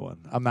prepared for that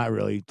one. I'm not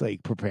really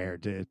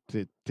prepared to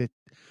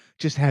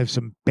just have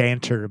some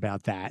banter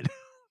about that.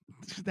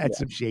 That's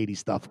some shady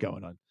stuff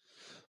going on.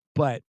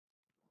 But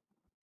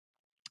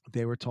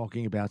they were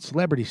talking about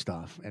celebrity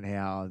stuff and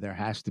how there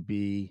has to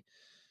be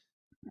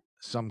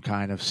some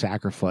kind of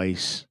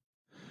sacrifice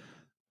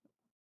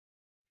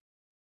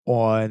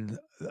on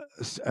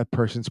a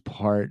person's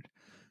part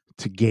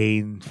to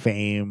gain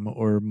fame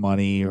or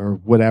money or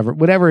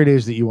whatever it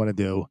is that you want to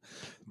do,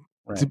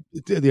 right.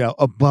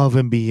 Above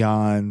and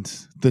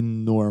beyond the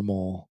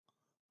normal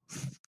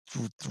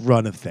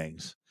run of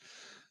things.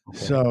 Okay.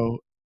 So,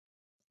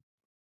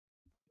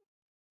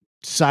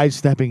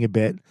 sidestepping a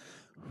bit,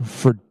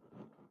 for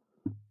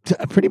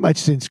pretty much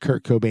since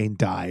Kurt Cobain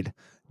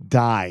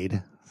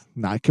died,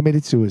 not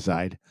committed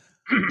suicide,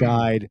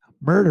 died,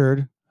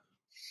 murdered.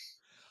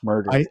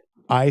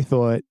 I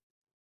thought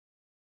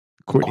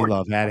Courtney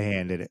Love had a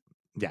hand in it.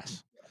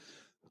 Yes.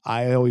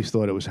 I always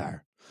thought it was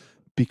her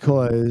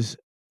because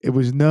it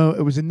was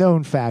a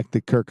known fact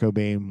that Kurt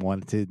Cobain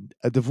wanted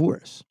a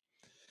divorce.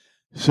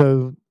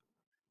 So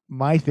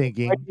my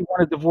thinking, why did he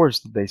want a divorce?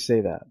 Did they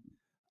say that?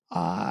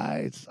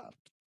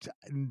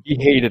 He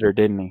hated her,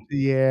 didn't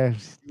he? Yeah.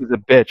 She was a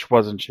bitch,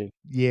 wasn't she?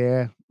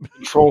 Yeah.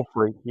 Control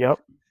freak. Yep.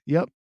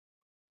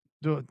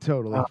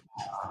 Totally.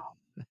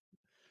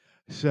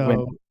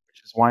 So,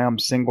 which is why I'm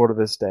single to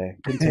this day.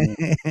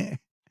 Continue.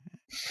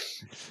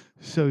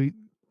 So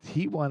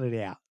he wanted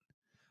out.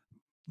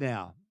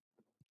 Now,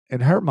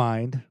 in her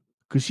mind,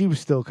 because she was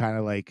still kind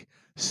of like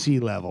sea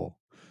level,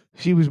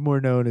 she was more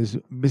known as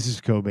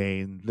Mrs.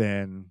 Cobain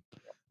than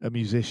a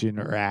musician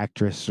or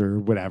actress or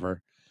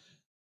whatever.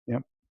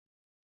 Yep.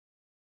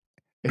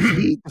 If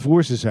he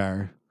divorces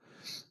her,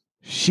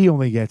 she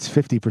only gets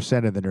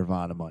 50% of the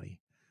Nirvana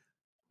money.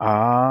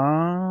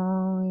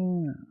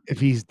 If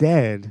he's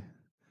dead,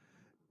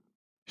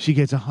 she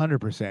gets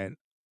 100%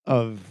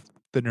 of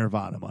the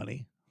Nirvana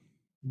money.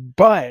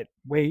 But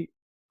wait,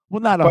 well,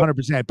 not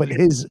 100%, but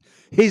his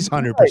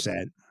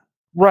 100%.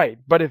 Right,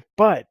 but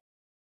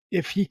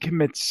if he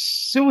commits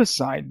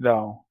suicide,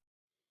 though,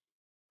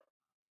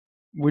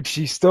 would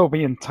she still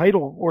be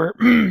entitled? Or,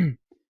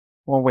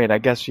 well, wait, I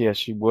guess yes,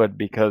 she would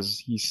because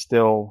he's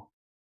still,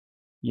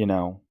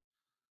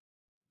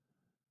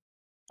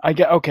 I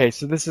get okay.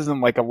 So this isn't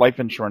like a life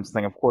insurance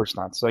thing, of course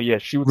not. So yeah,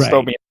 she would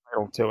still be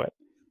entitled to it.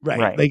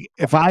 Right. Like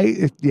if I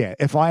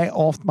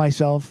offed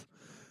myself,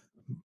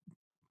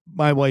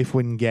 my wife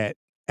wouldn't get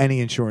any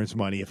insurance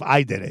money if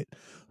I did it.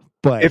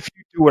 But if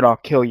you do it, I'll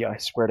kill you. I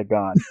swear to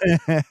God.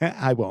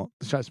 I won't.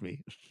 Trust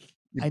me.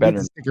 You I better need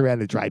to stick around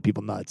to drive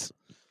people nuts.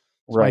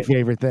 It's right. my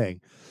favorite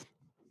thing.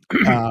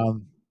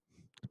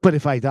 But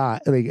if I die,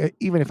 like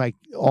even if I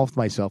offed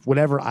myself,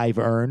 whatever I've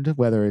earned,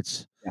 whether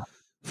it's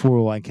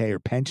 401k or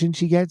pension,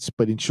 she gets,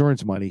 but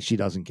insurance money she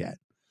doesn't get.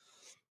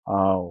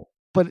 Oh.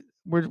 But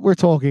we're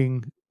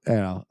talking,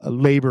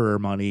 laborer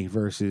money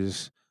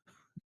versus,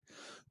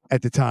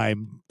 at the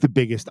time, the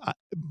biggest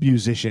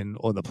musician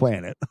on the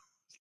planet.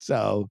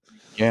 So,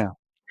 yeah,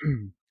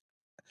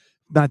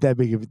 not that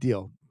big of a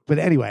deal. But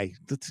anyway,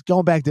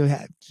 going back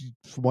to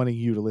wanting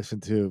you to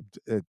listen to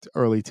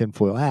early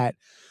Tinfoil Hat,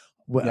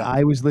 when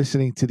I was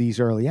listening to these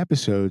early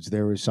episodes,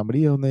 there was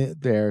somebody on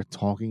there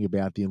talking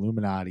about the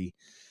Illuminati,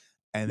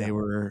 and they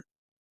were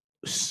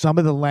some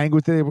of the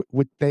language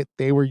that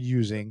they were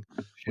using,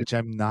 which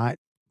I'm not,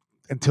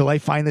 until I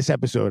find this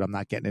episode, I'm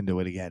not getting into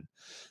it again.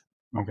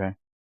 Okay.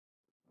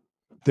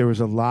 There was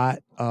a lot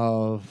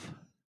of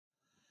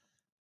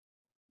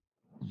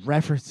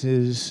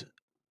references,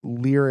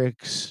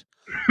 lyrics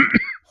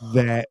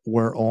that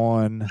were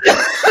on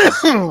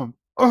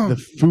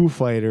the Foo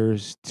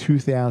Fighters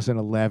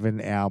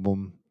 2011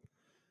 album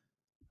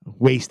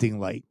Wasting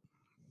Light.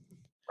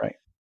 Right.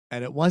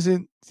 And it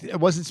wasn't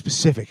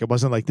specific. It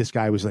wasn't like this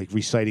guy was like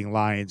reciting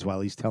lines while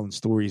he's telling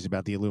stories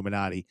about the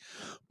Illuminati.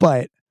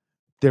 But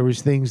there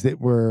was things that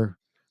were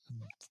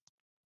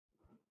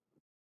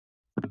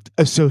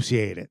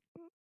associated.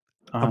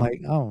 I'm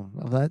like, oh,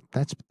 well,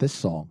 that's this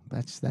song.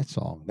 That's that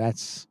song.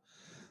 That's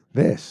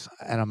this.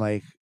 And I'm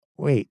like,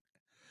 wait,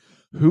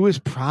 who has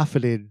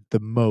profited the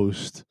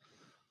most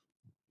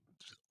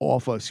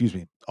off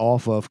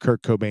of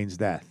Kurt Cobain's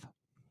death?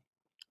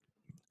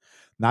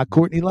 Not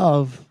Courtney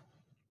Love,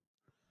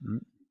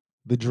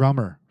 the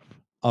drummer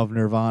of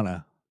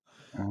Nirvana,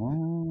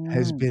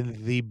 has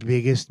been the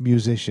biggest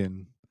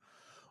musician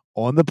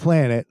on the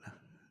planet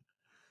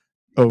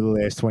over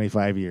the last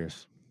 25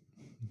 years.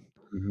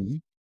 Mm-hmm.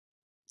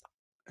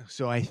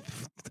 So I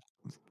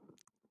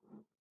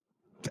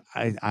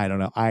don't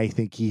know. I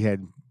think he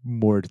had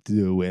more to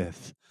do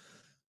with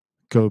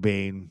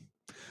Cobain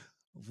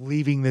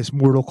leaving this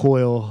mortal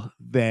coil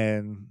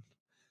than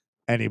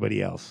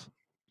anybody else.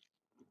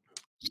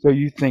 So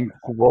you think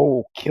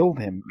Grohl killed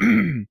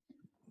him?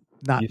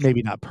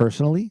 Maybe not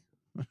personally.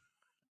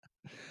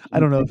 I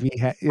don't know if he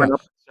had. Yeah.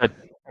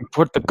 And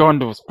put the gun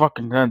to his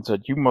fucking head and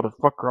said, "You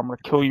motherfucker, I'm gonna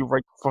kill you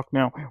right the fuck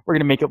now. We're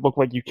gonna make it look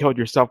like you killed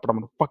yourself, but I'm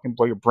gonna fucking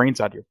blow your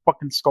brains out of your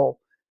fucking skull."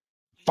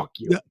 fuck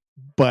you. Yeah,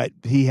 but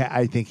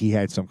I think he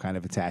had some kind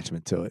of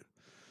attachment to it.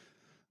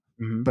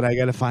 Mhm. But I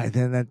got to find.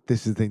 Then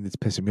this is the thing that's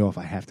pissing me off.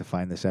 I have to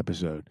find this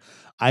episode.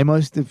 I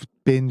must have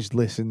binge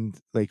listened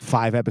like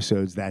 5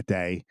 episodes that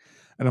day,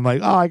 and I'm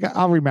like, oh,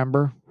 I'll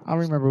remember. I'll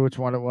remember which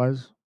one it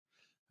was.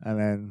 And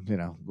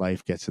then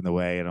life gets in the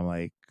way, and I'm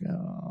like,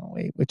 oh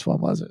wait, which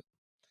one was it?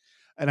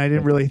 And I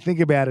didn't really think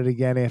about it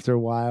again after a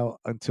while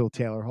until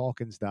Taylor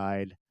Hawkins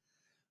died,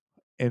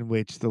 in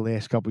which the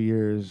last couple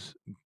years,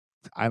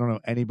 I don't know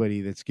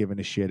anybody that's given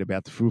a shit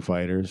about the Foo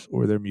Fighters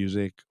or their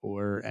music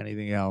or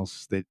anything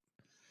else that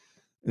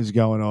is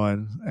going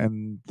on.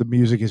 And the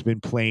music has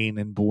been plain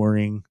and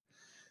boring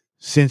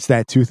since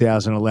that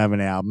 2011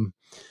 album.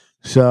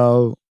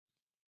 So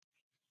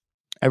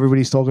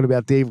everybody's talking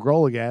about Dave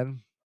Grohl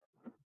again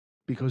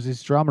because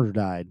his drummer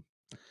died.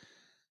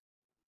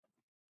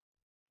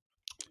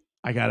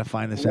 I got to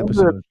find this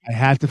episode. I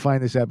have to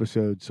find this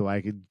episode so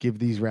I could give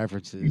these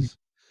references.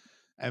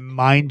 And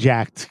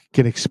Mindjacked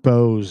can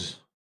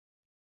expose.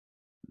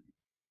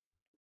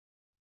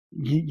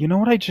 You know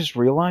what I just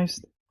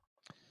realized?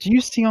 Do you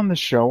see on the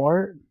show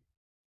art?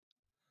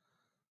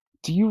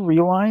 Do you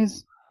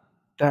realize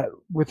that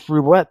with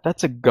roulette,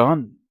 that's a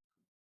gun?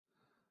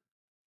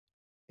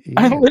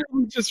 I Yeah.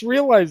 literally just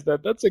realized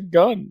that. That's a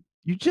gun.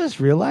 You just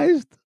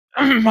realized?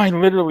 I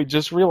literally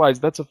just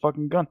realized that's a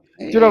fucking gun.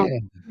 Dude, I was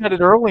looking at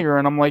it earlier,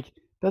 and I'm like,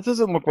 that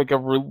doesn't look like a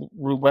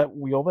roulette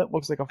wheel. That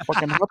looks like a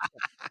fucking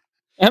hubcap.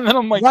 And then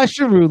I'm like,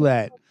 Russian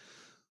roulette.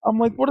 I'm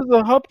like, what does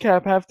a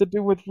hubcap have to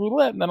do with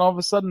roulette? And then all of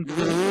a sudden,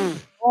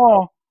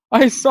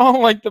 I saw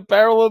like the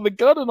barrel of the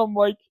gun, and I'm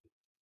like,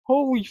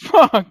 holy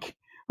fuck.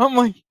 I'm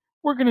like,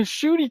 we're going to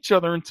shoot each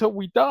other until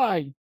we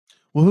die.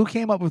 Well, who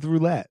came up with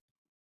roulette?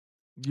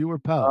 You or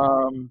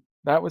Poe?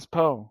 That was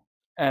Poe.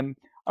 And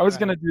I was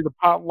going to do the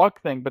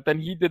potluck thing, but then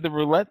he did the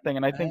roulette thing,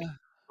 and I think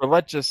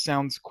roulette just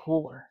sounds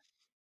cooler.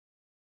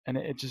 And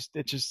it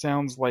just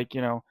sounds like,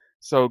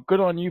 so good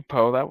on you,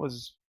 Poe. That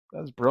was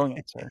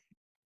brilliant, sir.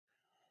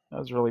 That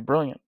was really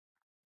brilliant.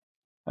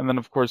 And then,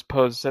 of course,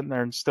 Poe's sitting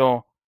there and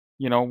still,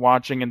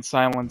 watching in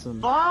silence.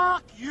 And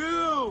Fuck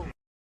you!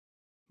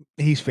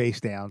 He's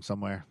face down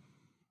somewhere.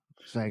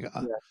 He's like,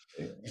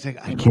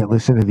 I can't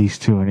listen to these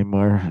two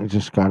anymore. I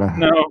just gotta.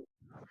 No.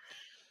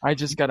 I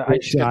just gotta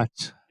drink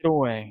shots. it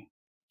away.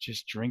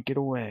 Just drink it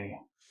away.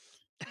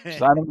 I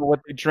don't know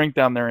what they drink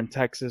down there in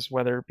Texas,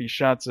 whether it be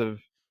shots of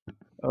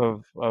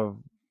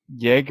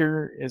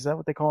Jaeger. Is that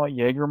what they call it?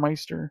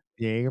 Jägermeister?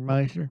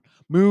 Jägermeister.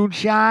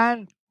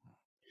 Moonshine.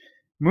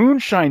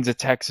 Moonshine's a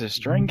Texas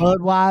drink.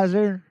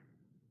 Budweiser.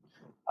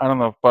 I don't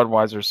know if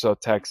Budweiser's so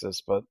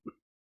Texas, but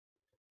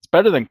it's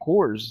better than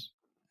Coors.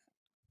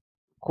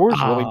 Coors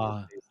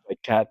really tastes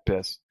like cat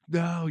piss.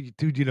 No,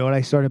 dude, you know what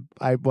I started?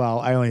 I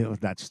only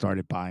not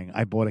started buying.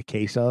 I bought a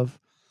case of.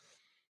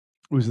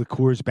 It was the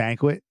Coors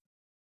Banquet.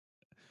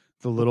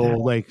 The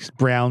little like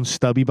brown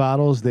stubby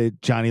bottles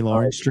that Johnny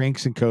Lawrence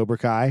drinks in Cobra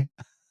Kai.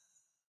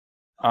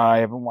 I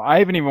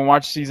haven't even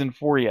watched season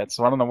 4 yet,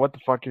 so I don't know what the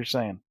fuck you're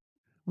saying.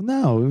 Well,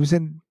 no, it was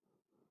in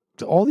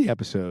all the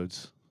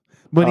episodes.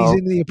 When he's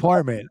in the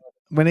apartment,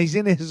 when he's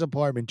in his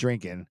apartment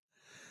drinking,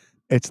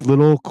 it's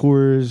little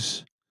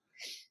Coors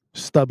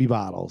stubby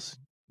bottles.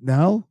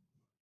 No?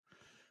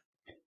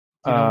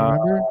 You don't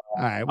remember? All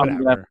right, whatever.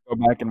 I'm gonna have to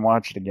go back and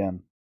watch it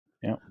again.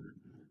 Yeah.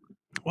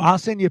 Well, I'll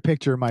send you a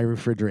picture of my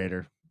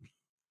refrigerator.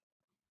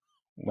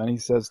 Lenny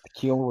says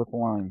tequila with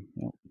lime.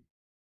 Yep.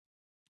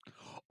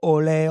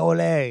 Ole,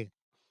 ole.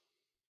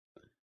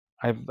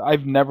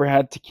 I've never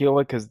had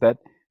tequila because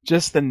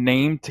just the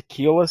name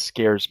tequila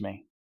scares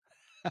me.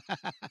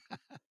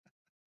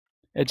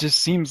 It just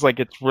seems like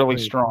it's really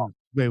strong.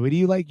 Wait, what do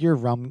you like? You're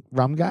rum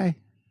guy?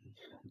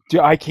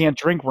 Dude, I can't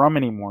drink rum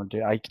anymore,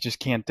 dude. I just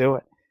can't do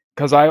it.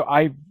 Because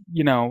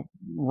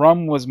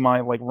rum was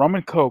rum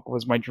and Coke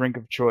was my drink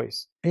of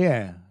choice.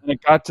 Yeah. And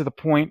it got to the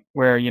point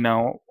where,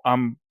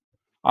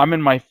 I'm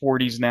in my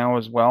 40s now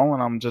as well,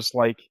 and I'm just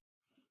like,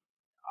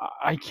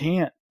 I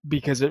can't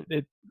because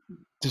it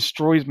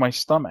destroys my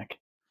stomach.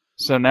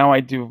 So now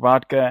I do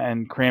vodka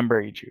and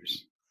cranberry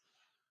juice.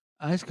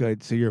 That's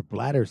good. So your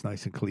bladder's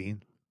nice and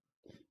clean.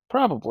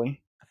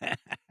 Probably.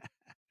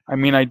 I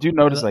mean, I do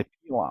notice I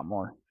pee a lot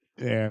more.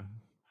 Yeah.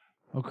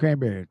 Well,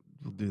 cranberry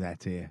will do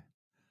that to you.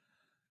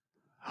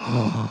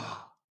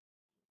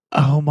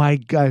 Oh my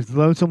God.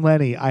 Lonesome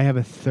Lenny, I have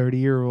a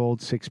 30-year-old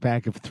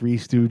 6-pack of Three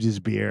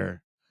Stooges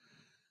beer.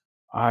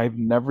 I've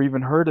never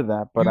even heard of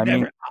that, but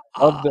I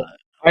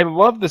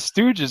love the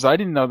Stooges. I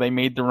didn't know they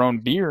made their own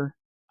beer.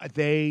 Oh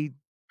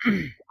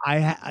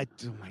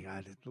my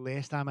God. The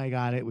last time I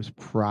got it was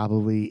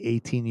probably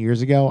 18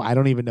 years ago. I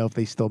don't even know if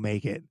they still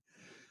make it.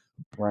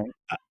 Right.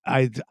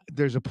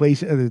 There's a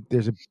place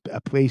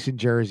in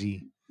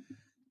Jersey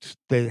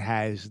that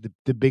has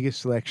the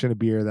biggest selection of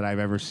beer that I've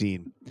ever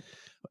seen.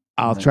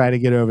 I'll try to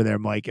get over there,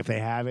 Mike. If they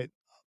have it,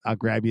 I'll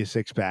grab you a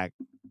 6-pack.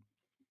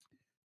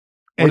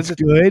 It's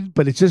good,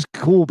 but it's just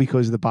cool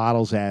because the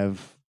bottles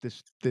have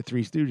the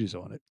Three Stooges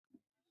on it.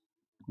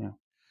 Yeah.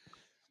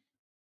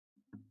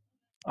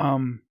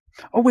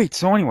 Oh wait.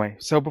 So anyway,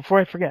 before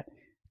I forget,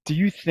 do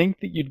you think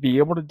that you'd be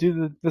able to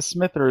do the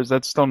Smith, or is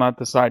that still not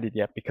decided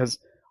yet? Because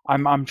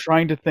I'm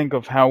trying to think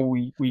of how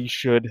we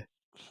should,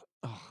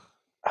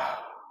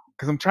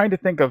 because I'm trying to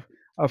think of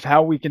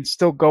how we can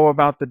still go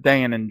about the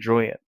day and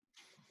enjoy it.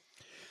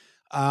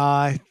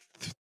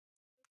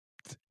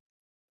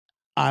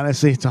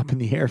 Honestly, it's up in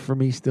the air for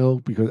me still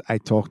because I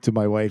talked to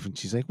my wife and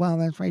she's like, well,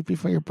 that's right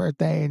before your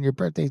birthday and your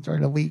birthday's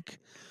during the week.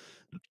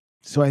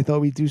 So I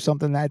thought we'd do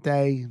something that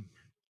day.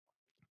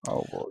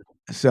 Oh, Lord.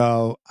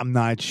 So I'm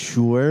not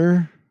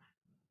sure.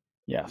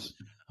 Yes.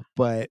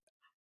 But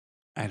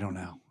I don't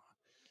know.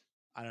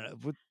 I don't know.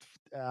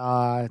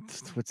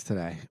 What's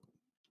today?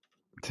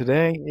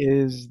 Today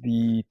is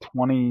the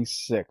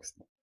 26th.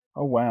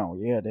 Oh, wow.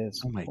 Yeah, it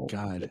is. Oh, my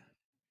God.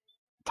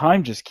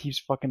 Time just keeps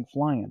fucking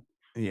flying.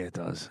 Yeah, it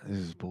does. This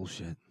is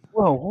bullshit.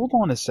 Whoa, hold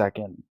on a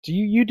second. Do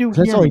you do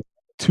That's hear only me?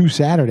 2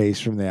 Saturdays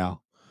from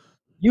now.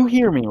 You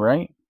hear me,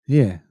 right?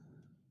 Yeah.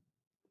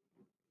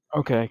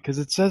 Okay, because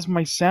it says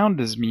my sound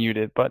is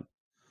muted, but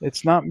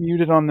it's not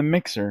muted on the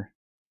mixer.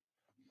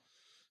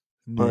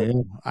 But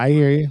Yeah, I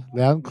hear you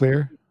loud and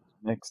clear.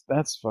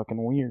 That's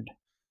fucking weird.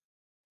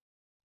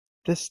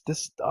 This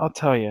I'll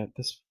tell you,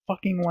 this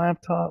fucking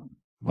laptop.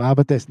 Well, how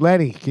about this,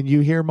 Lenny? Can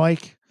you hear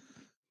Mike?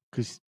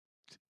 Because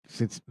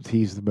since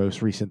he's the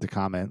most recent to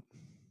comment,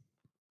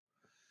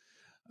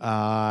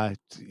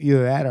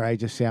 either that or I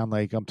just sound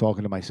like I'm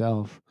talking to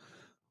myself,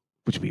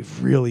 which would be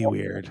really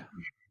weird.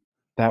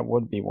 That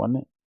would be, wouldn't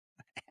it?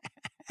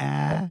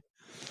 But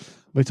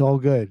it's all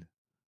good.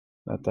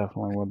 That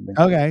definitely would be.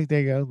 Okay,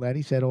 there you go.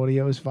 Lenny said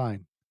audio is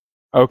fine.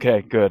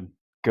 Okay, good.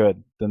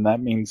 Then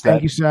that means that.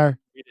 Thank you, sir.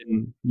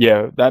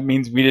 That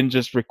means we didn't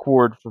just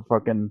record for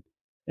fucking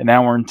an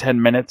hour and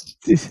 10 minutes.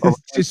 This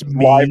is just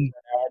live me. for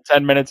an hour and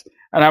 10 minutes,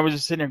 and I was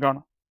just sitting here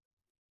going.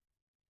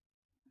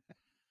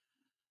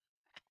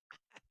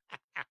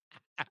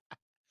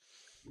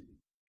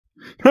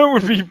 That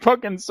would be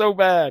fucking so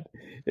bad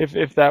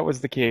if that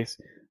was the case.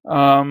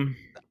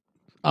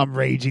 I'm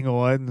raging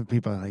on. And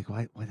people are like,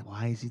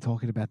 why is he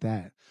talking about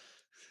that?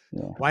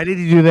 Yeah. Why did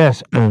he do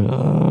this?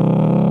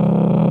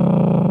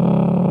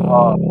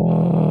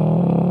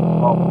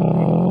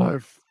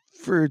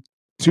 For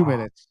 2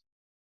 minutes.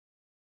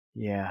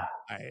 Yeah.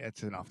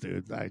 That's enough,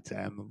 dude. I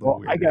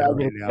gotta tell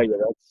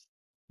you that's,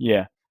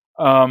 yeah.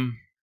 Well,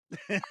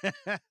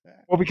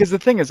 because the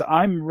thing is,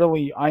 I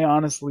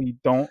honestly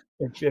don't.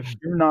 If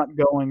you're not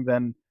going,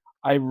 then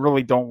I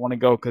really don't want to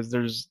go because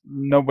there's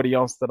nobody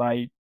else that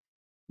I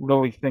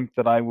really think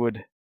that I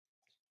would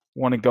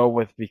want to go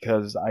with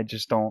because I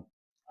just don't.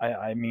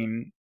 I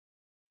mean,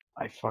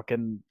 I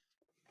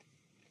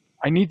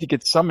need to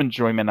get some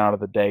enjoyment out of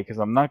the day because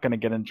I'm not going to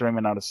get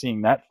enjoyment out of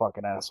seeing that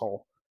fucking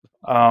asshole.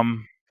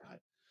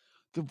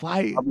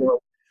 Why?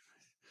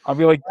 I'll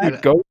be like,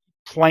 dude, go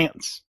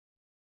plants.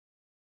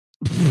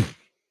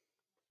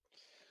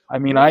 I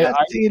mean, I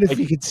seeing if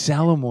you could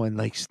sell them on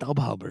like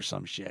StubHub or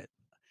some shit.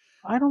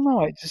 I don't know.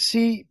 I just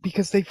see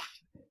because they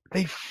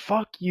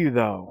fuck you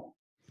though,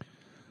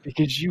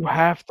 because you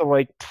have to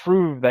like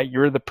prove that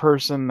you're the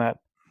person that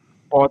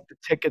bought the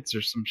tickets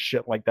or some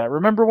shit like that.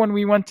 Remember when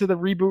we went to the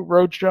Reboot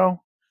Roadshow?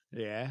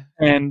 Yeah.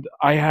 And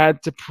I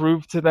had to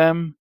prove to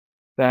them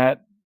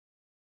that,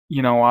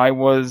 I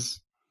was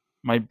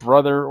my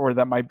brother or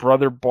that my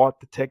brother bought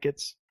the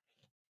tickets.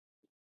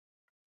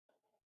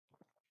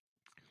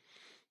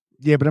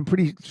 Yeah, but I'm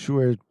pretty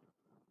sure.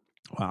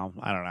 Well,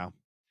 I don't know.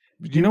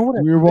 You know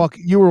what?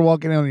 You were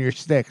walking on your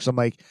sticks. I'm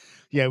like,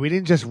 yeah, we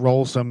didn't just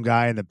roll some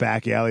guy in the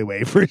back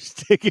alleyway for his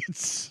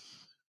tickets.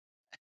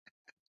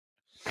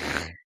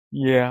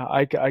 Yeah,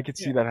 I could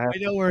see that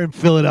happening. I know we're in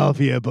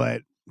Philadelphia,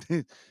 but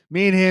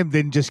me and him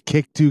didn't just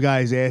kick 2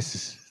 guys'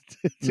 asses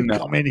to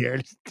come in here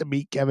to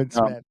meet Kevin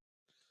Smith.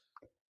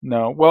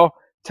 No. Well,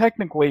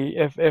 technically,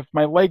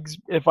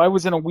 if I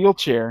was in a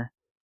wheelchair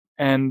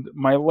and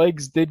my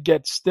legs did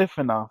get stiff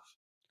enough,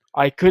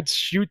 I could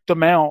shoot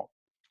them out,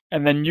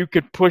 and then you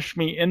could push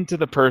me into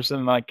the person,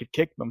 and I could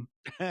kick them.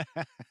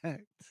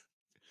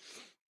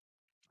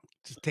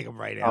 Just take them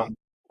right out.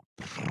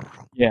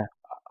 Yeah,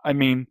 I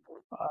mean,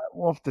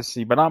 we'll have to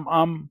see. But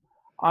I'm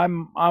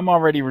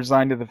already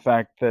resigned to the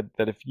fact that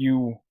if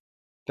you're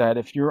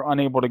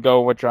unable to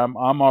go, which I'm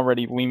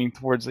already leaning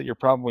towards that you're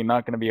probably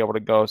not going to be able to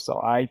go.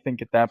 So I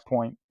think at that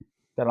point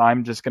that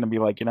I'm just going to be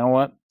like, you know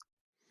what?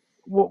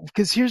 Well,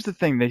 because here's the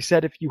thing. They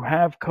said if you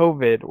have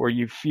COVID or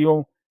you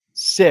feel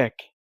sick,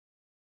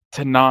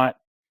 to not,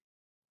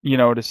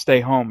 to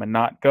stay home and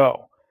not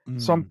go.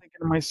 So I'm thinking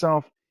to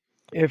myself,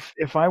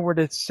 if I were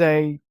to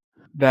say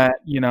that,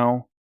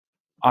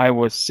 I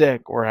was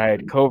sick or I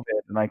had COVID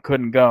and I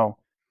couldn't go,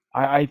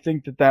 I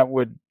think that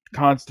would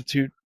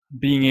constitute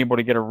being able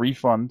to get a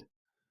refund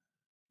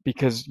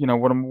because,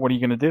 what are you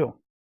going to do?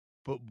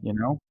 But,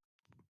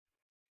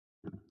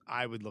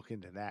 I would look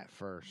into that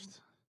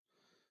first.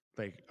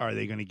 Like, are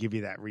they going to give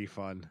you that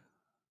refund?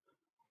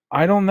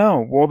 I don't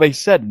know. Well, they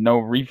said no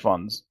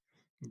refunds.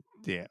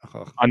 Yeah.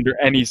 Under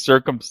any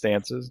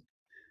circumstances.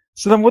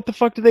 So then what the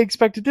fuck do they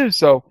expect to do?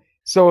 So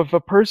if a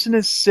person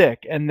is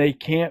sick and they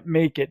can't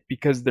make it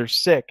because they're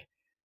sick,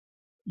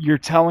 you're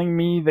telling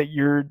me that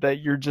you're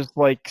just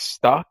like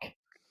stuck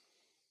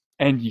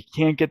and you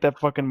can't get that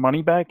fucking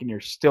money back and you're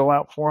still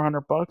out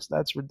 $400?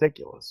 That's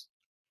ridiculous.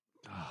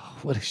 Oh,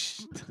 what a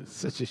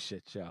such a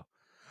shit show.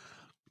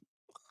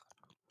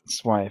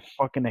 That's why I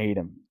fucking hate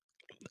him.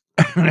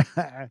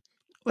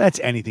 That's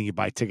anything you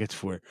buy tickets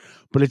for,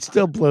 but it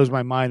still blows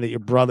my mind that your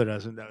brother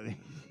doesn't know that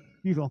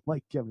you don't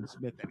like Kevin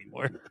Smith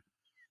anymore.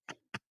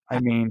 I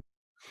mean,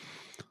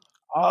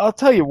 I'll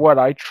tell you what,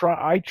 I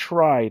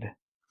tried,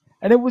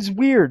 and it was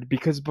weird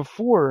because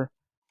before,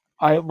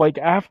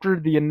 after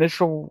the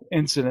initial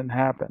incident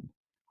happened,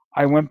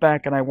 I went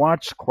back and I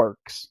watched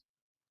Clerks,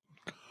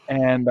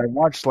 and I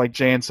watched like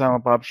Jay and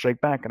Silent Bob Strike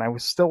Back, and I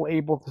was still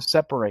able to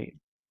separate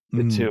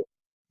the two.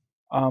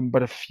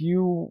 But a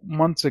few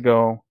months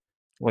ago,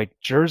 like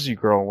Jersey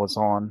Girl was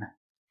on,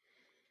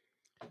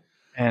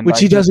 and which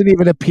he doesn't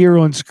even appear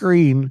on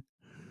screen.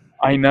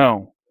 I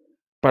know,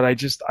 but I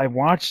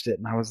watched it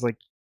and I was like,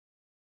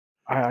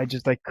 I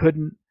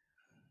couldn't.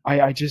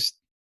 I just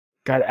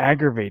got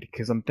aggravated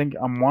because I'm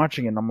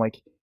watching it and I'm like,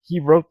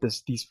 he wrote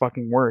these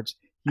fucking words.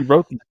 He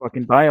wrote these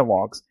fucking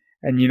dialogues.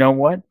 And you know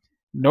what?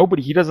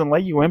 He doesn't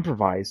let you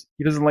improvise.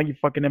 He doesn't let you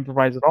fucking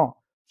improvise at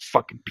all.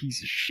 Fucking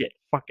piece of shit.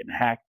 Fucking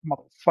hack.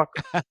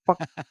 Motherfucker.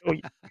 Fuck.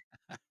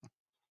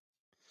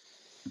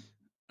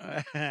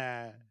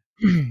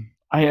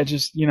 I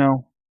just,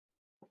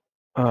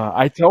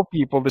 I tell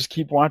people just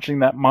keep watching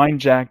that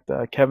Mind-Jacked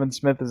Kevin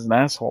Smith is an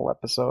asshole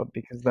episode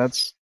because that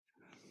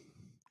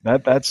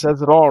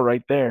says it all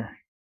right there.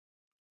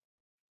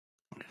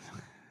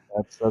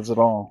 That says it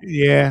all.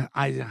 Yeah,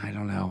 I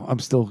don't know. I'm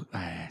still.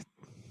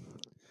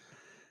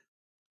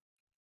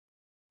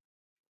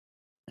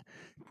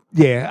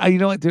 Yeah, you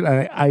know what, dude?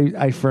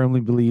 I firmly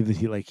believe that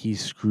he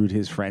screwed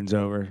his friends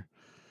over,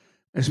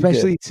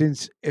 especially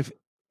since if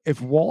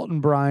Walt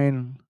and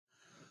Brian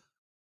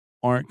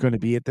aren't going to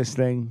be at this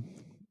thing,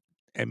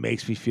 it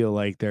makes me feel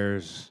like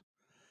there's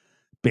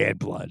bad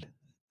blood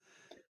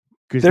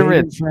because they've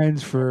been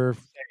friends for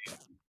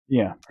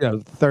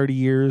 30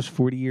 years,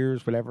 40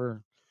 years,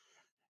 whatever,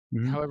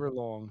 however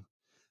long,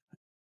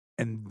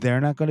 and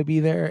they're not going to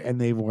be there,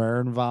 and they were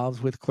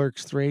involved with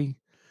Clerks 3.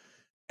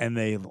 And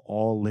they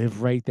all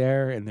live right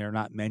there, and they're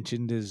not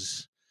mentioned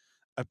as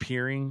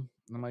appearing.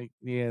 I'm like,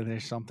 yeah,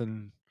 there's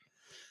something's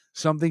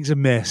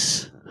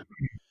amiss.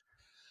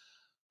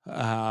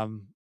 I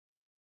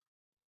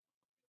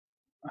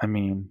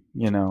mean,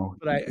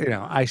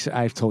 but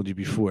I've told you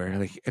before,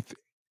 like if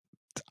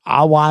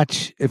I'll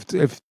watch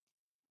if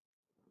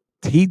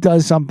he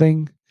does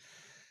something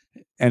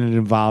and it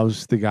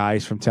involves the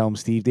guys from Tell 'em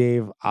Steve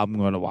Dave, I'm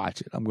going to watch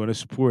it. I'm going to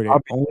support it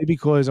only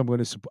because I want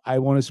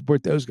to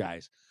support those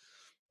guys.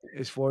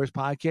 As far as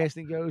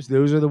podcasting goes,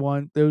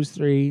 those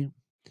three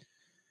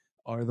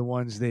are the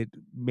ones that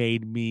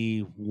made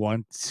me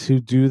want to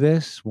do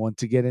this, want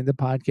to get into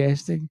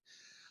podcasting.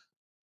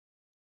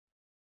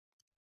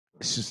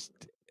 It's just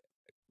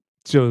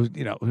so,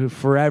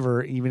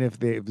 forever, even if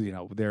they,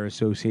 their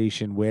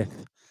association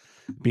with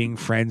being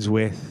friends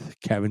with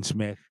Kevin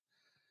Smith,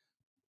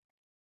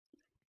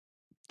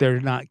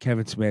 they're not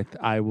Kevin Smith.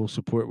 I will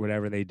support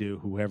whatever they do,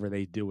 whoever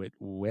they do it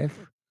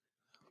with.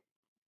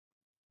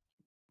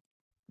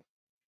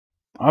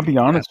 I'll be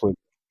honest with you.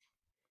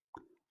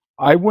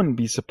 I wouldn't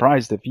be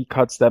surprised if he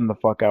cuts them the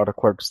fuck out of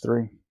Clerks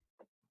 3.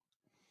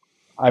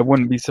 I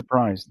wouldn't be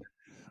surprised.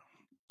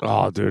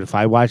 Oh, dude, if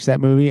I watch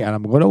that movie, and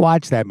I'm going to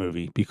watch that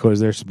movie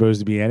because they're supposed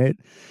to be in it,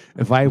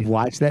 if I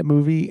watch that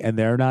movie and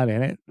they're not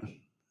in it,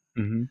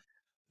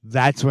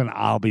 that's when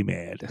I'll be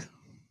mad.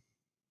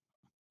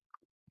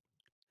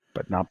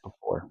 But not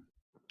before.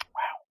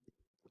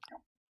 Wow.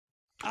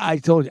 I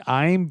told you,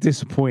 I'm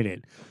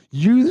disappointed.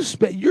 You're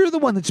the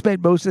one that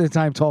spent most of the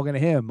time talking to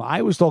him.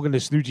 I was talking to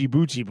Snoochie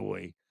Boochie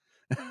Boy.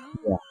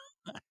 Yeah.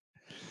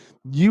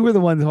 You were the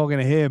one talking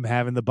to him,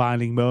 having the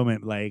bonding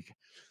moment. Like,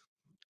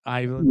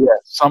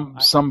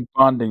 some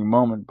bonding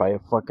moment by a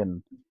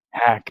fucking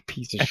hack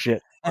piece of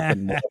shit.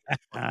 It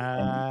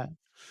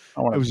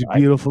was a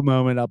beautiful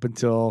moment up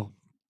until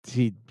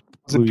he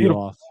blew you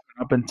off.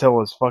 Up until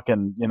his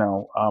fucking,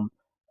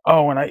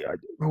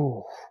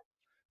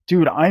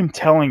 dude, I'm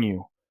telling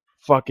you,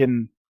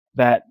 fucking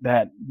that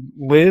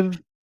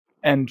Liv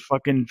and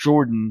fucking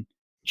Jordan,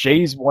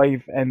 Jay's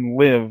wife, and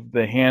Liv,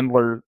 the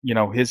handler,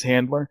 his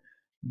handler,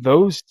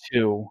 those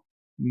two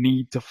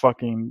need to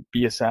fucking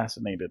be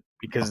assassinated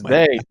because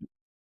they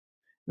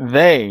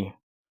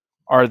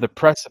are the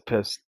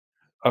precipice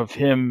of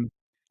him,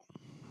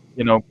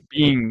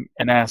 being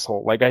an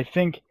asshole. Like, I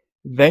think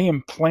they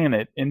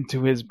implanted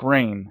into his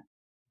brain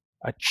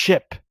a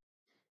chip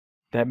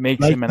that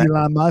makes him an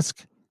Elon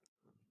Musk.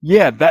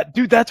 Yeah,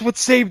 that's what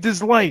saved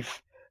his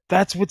life.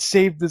 That's what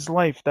saved his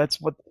life.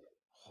 That's what,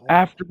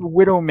 after the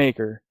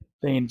Widowmaker,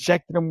 they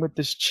injected him with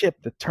this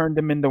chip that turned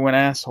him into an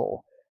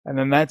asshole. And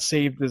then that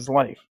saved his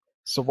life.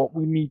 So what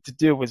we need to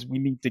do is we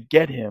need to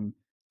get him,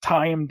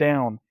 tie him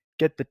down,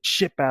 get the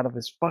chip out of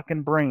his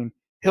fucking brain.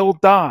 He'll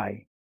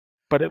die,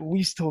 but at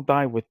least he'll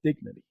die with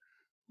dignity.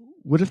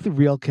 What if the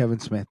real Kevin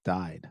Smith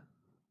died?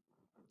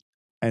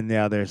 And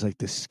now there's like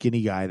this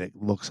skinny guy that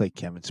looks like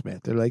Kevin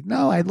Smith. They're like,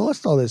 no, I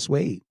lost all this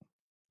weight.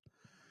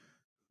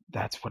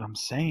 That's what I'm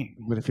saying.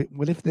 What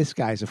if this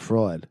guy's a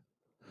fraud?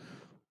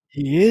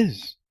 He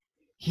is.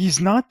 He's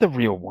not the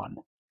real one.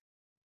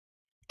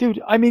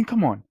 Dude, I mean,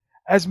 come on.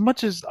 As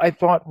much as I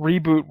thought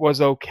Reboot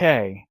was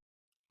okay,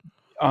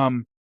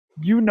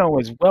 you know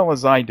as well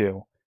as I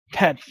do,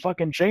 that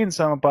fucking Jay and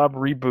Silent Bob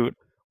Reboot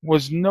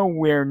was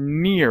nowhere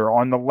near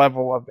on the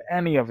level of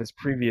any of his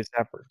previous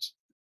efforts.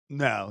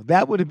 No,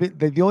 that would have been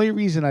the only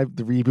reason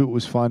the Reboot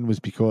was fun was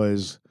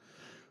because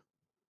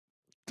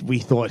we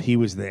thought he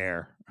was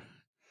there.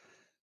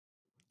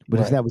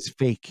 But if that was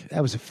fake,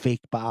 that was a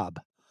fake Bob.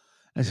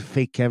 That's a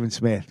fake Kevin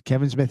Smith.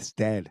 Kevin Smith's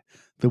dead.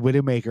 The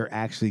Widowmaker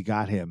actually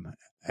got him,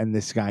 and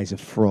this guy's a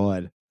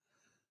fraud.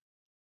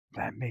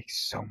 That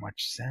makes so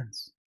much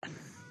sense.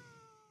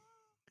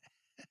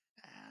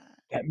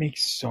 That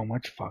makes so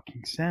much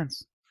fucking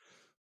sense.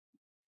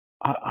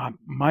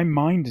 My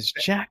mind is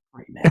jacked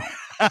right now.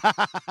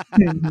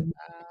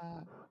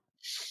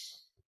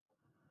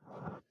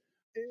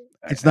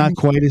 It's not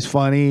quite as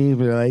funny.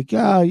 But like,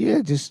 oh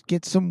yeah, just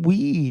get some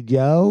weed,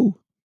 yo.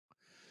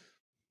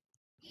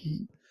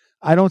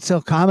 I don't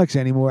sell comics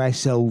anymore. I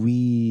sell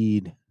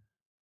weed.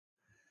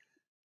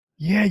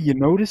 Yeah, you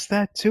noticed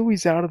that too?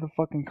 He's out of the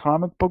fucking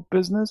comic book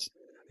business.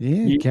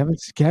 Yeah,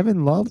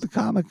 Kevin loved the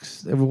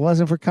comics. If it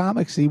wasn't for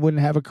comics, he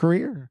wouldn't have a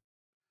career.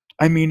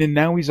 I mean, and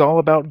now he's all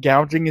about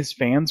gouging his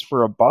fans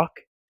for $1.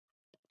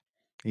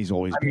 He's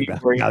always been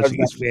about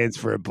gouging his fans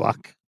for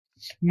 $1.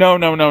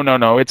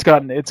 No. It's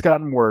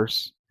gotten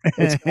worse.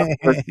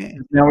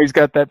 Now he's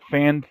got that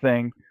fan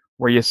thing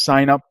where you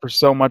sign up for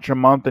so much a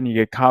month and you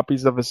get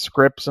copies of his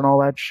scripts and all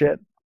that shit.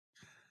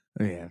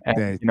 Yeah,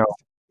 and,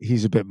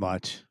 he's a bit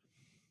much.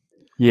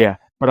 Yeah,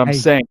 but I'm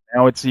saying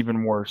now it's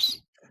even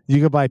worse.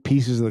 You could buy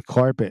pieces of the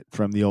carpet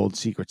from the old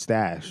secret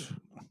stash.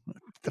 Get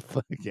the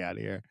fuck out of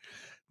here.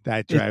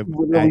 That drive.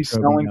 Really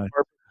selling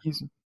carpet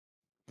pieces.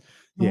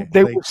 Yeah,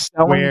 they like were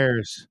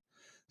selling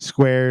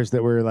squares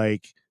that were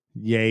like,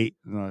 yay.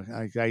 I'm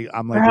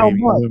like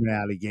waving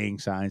Illuminati gang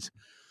signs.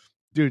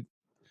 Dude,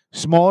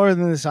 smaller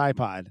than this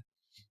iPod.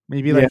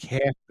 Maybe like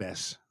half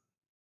this.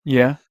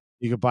 Yeah.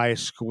 You could buy a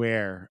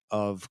square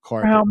of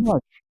carpet. How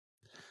much?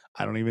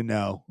 I don't even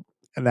know.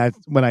 And that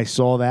when I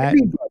saw that,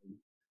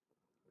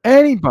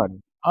 anybody,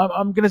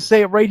 I'm gonna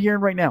say it right here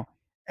and right now.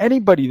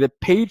 Anybody that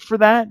paid for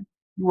that,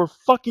 you were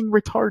fucking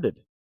retarded.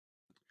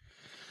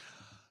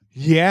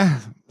 Yeah,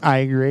 I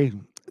agree.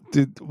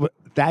 Dude,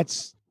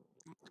 that's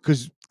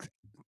because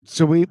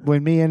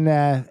when me and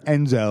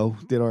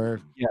Enzo did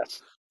our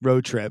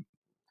road trip,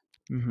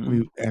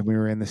 we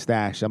were in the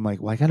stash. I'm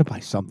like, well, I got to buy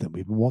something.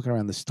 We've been walking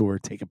around the store,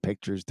 taking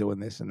pictures, doing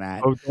this and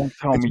that. Oh, don't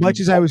tell me. As much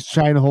as I was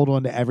trying to hold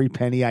on to every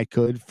penny I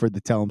could for the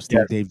Tell 'em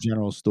Steve Dave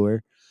General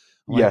Store,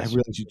 I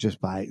really should just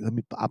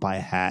I'll buy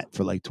a hat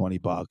for like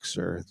 $20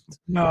 or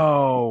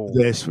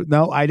this.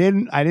 No, I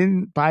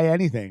didn't buy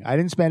anything. I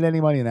didn't spend any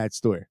money in that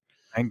store.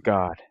 Thank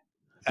God.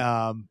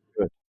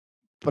 Good.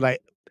 But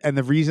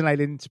the reason I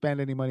didn't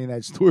spend any money in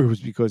that store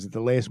was because at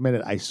the last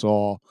minute I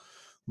saw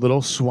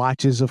little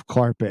swatches of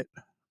carpet.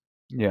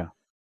 Yeah.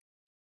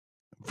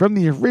 From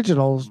the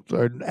originals,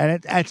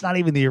 it's not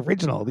even the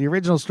original. The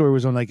original store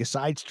was on like a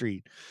side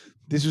street.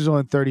 This was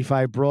on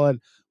 35 Broad,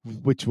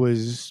 which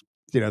was,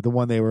 the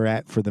one they were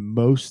at for the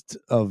most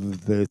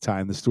of the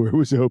time the store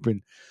was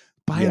open.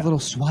 Buy a little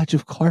swatch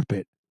of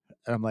carpet.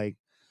 And I'm like,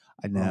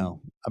 I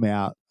know. I'm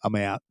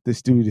out.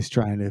 This dude is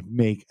trying to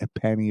make a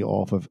penny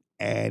off of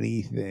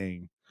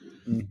anything.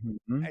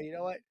 Mm-hmm. And you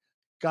know what?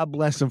 God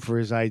bless him for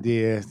his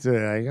idea.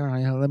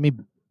 Let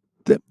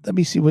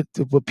me see what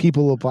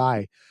people will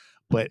buy.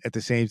 But at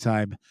the same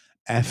time,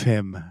 F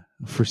him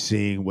for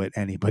seeing what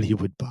anybody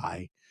would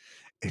buy.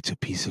 It's a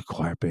piece of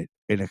carpet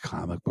in a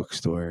comic book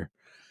store.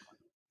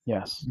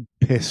 Yes.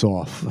 Piss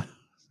off.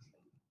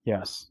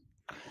 Yes.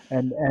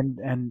 And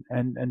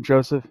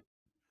Joseph,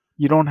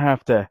 you don't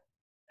have to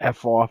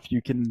F off.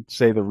 You can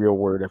say the real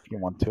word if you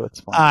want to. It's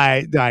fine.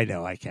 I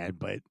know I can,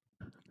 but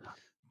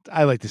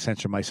I like to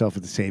censor myself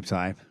at the same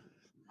time.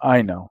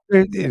 I know.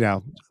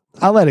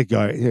 I'll let it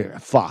go. Here,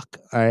 fuck.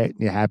 All right.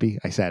 You happy?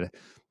 I said it.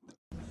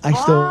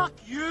 Fuck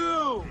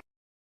you.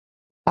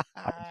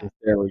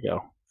 There we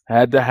go.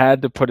 Had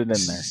to put it in there.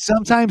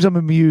 Sometimes I'm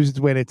amused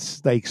when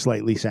it's like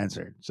slightly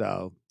censored.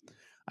 So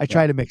I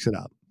try to mix it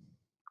up.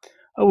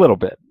 A little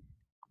bit.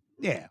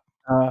 Yeah.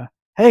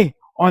 Hey,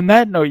 on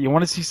that note, you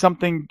want to see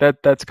something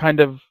that's kind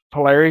of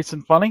hilarious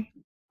and funny?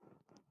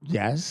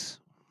 Yes.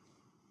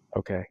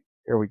 Okay.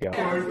 Here we go. Go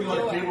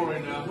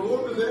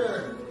over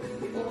there.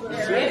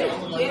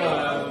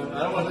 I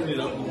don't want to meet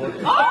up more.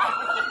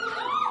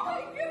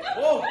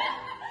 Oh!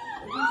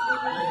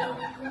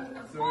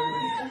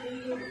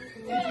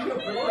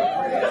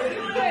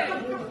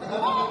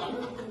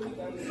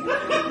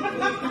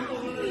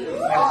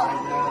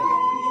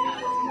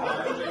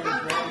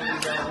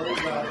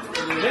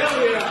 Hell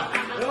yeah!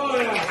 Oh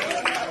yeah!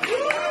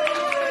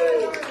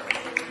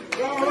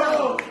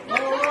 Bravo!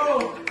 Bravo!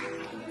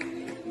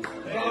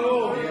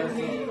 Bravo!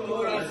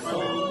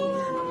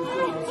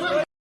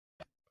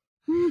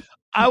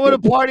 I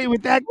want to party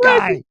with that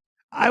guy.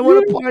 I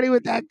want to party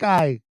with that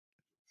guy.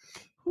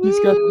 He's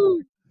got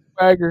the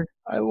swagger.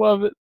 I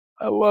love it.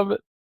 I love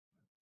it.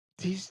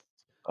 He's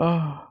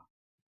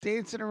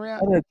dancing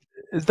around.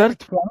 Is that a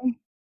 20?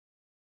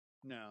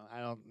 No,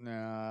 I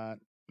don't.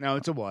 No,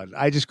 it's a 1.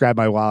 I just grabbed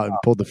my wallet and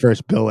pulled the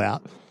first bill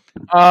out.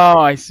 Oh,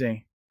 I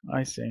see.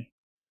 I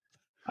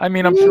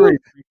mean, I'm sure.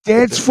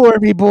 Dance for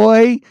me,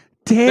 boy.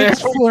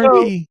 Dance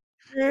for me.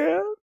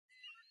 Yeah.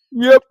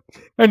 Yep.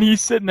 And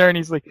he's sitting there and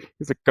he's like,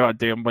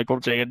 goddamn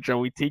Michael J. and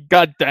Joey T.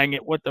 God dang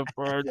it. What the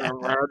Fuck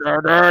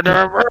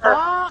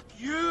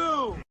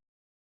you!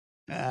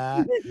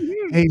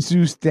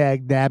 Jesus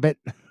Dagnabbit.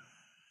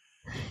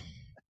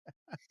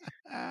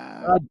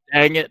 God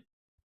dang it.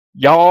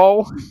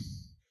 Y'all.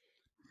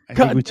 I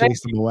think we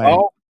chased him away.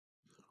 Y'all.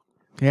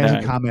 He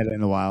hasn't commented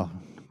in a while.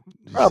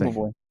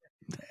 Probably.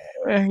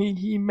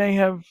 He may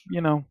have,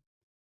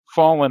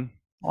 fallen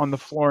on the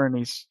floor and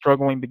he's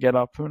struggling to get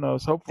up. Who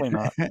knows? Hopefully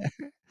not.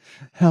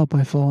 Help,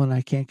 I've fallen.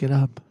 I can't get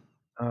up.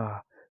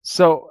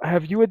 So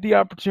have you had the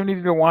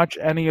opportunity to watch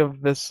any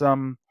of this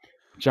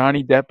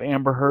Johnny Depp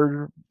Amber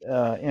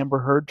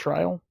Heard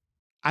trial?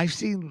 I've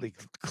seen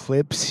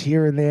clips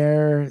here and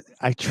there.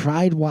 I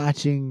tried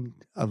watching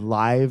a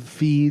live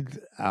feed,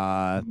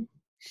 and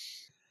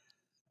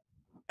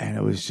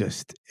it was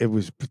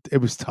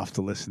tough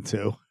to listen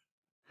to.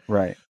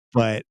 Right.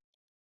 But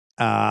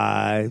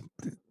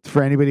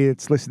for anybody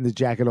that's listened to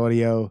Jacket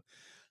Audio,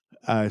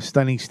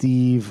 Stunning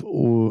Steve,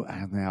 or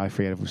I don't know, I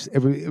forget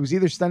it was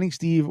either Stunning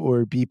Steve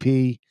or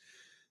BP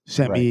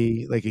sent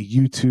me like a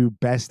YouTube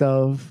best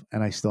of,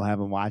 and I still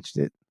haven't watched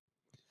it.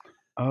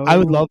 Oh. I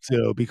would love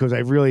to, because I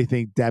really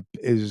think Depp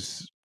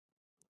is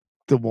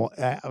the one,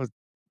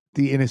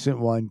 the innocent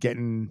one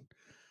getting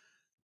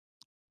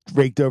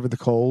raked over the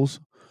coals,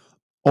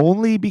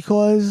 only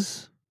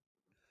because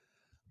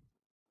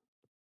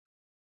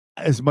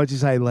as much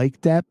as I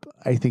like Depp,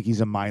 I think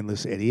he's a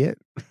mindless idiot.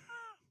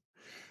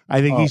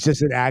 I think he's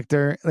just an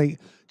actor,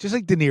 just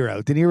like De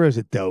Niro. De Niro's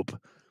a dope.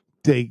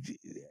 You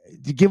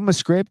give him a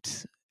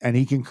script and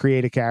he can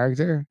create a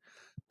character,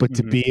 but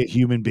to be a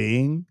human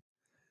being,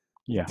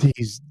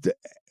 he's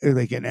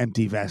like an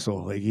empty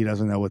vessel. Like, he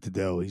doesn't know what to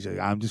do. He's like,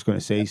 I'm just going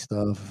to say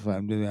stuff.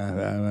 But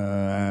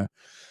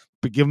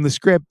give him the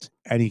script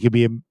and he can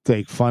be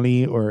like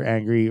funny or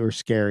angry or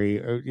scary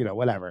or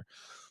whatever.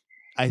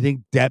 I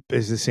think Depp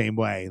is the same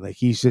way. Like,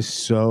 he's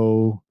just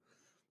so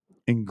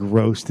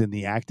engrossed in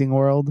the acting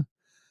world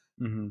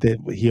that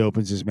he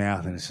opens his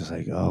mouth and it's just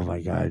like, oh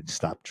my God,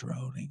 stop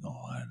droning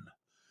on.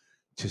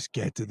 Just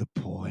get to the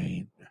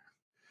point.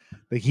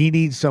 Like, he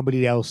needs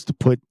somebody else to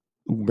put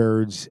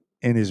words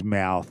in his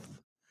mouth.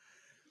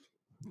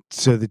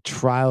 So the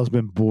trial's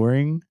been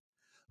boring,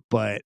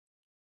 but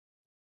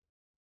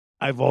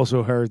I've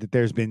also heard that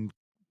there's been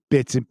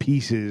bits and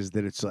pieces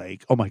that it's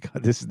like, oh my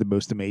God, this is the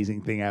most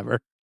amazing thing ever.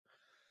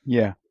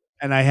 Yeah.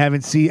 And I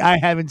haven't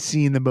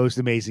seen the most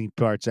amazing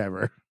parts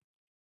ever.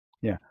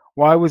 Yeah.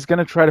 Well, I was going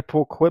to try to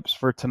pull clips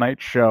for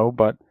tonight's show,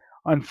 but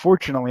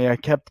unfortunately I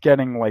kept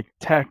getting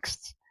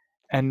texts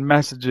and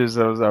messages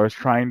as I was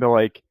trying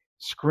to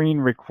screen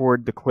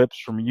record the clips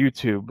from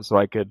YouTube so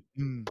I could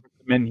put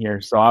them in here.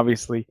 So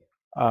obviously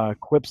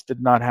clips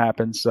did not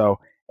happen. So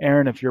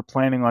Aaron, if you're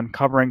planning on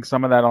covering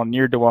some of that on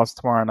Near to Us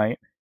tomorrow night,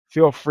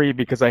 feel free,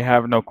 because I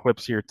have no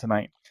clips here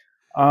tonight.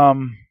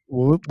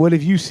 What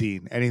have you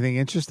seen? Anything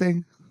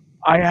interesting?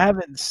 I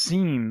haven't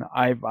seen.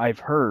 I've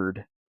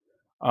heard.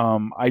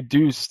 I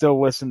do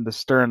still listen to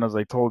Stern, as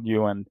I told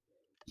you, and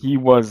he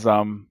was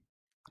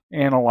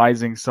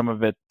analyzing some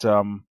of it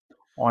on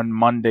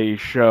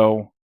Monday's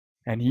show,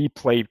 and he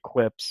played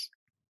clips,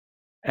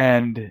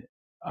 and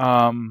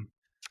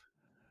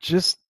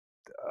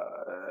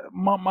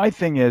my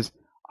thing is,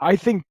 I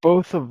think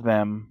both of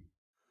them,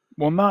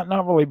 well, not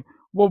really,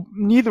 well,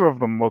 neither of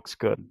them looks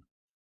good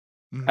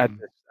at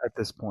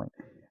this point,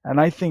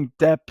 and I think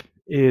Depp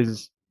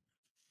is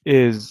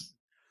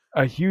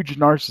a huge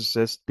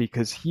narcissist,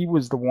 because he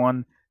was the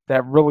one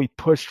that really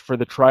pushed for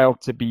the trial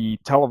to be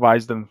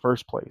televised in the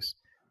first place.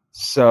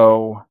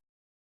 So,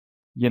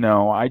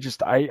 I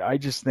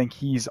just think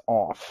he's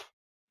off,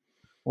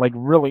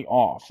 really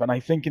off. And I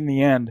think in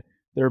the end,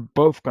 they're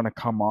both going to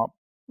come off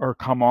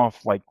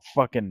like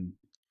fucking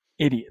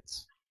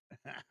idiots,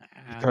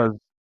 because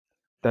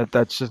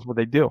that's just what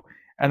they do.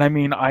 And I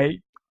mean, I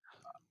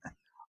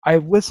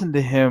listened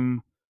to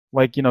him,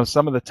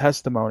 some of the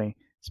testimony,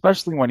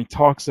 especially when he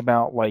talks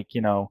about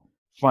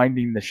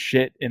finding the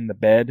shit in the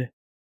bed,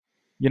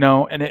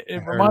 and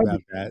it reminds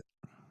me that.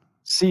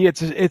 See,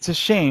 it's a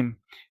shame,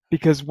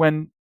 because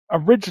when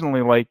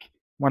originally,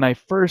 when I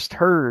first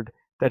heard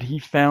that he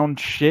found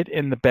shit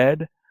in the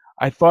bed,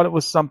 I thought it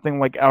was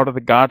something out of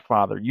The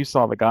Godfather. You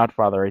saw The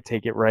Godfather, I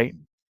take it, right?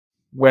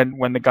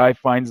 When the guy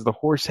finds the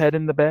horse head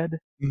in the bed,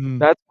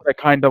 that's what I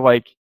kind of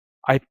I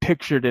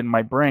pictured in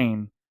my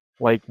brain,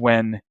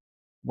 when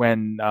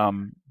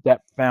Depp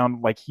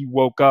found, he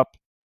woke up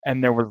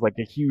and there was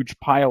a huge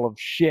pile of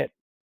shit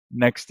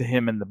next to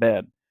him in the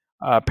bed.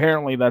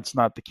 Apparently that's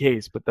not the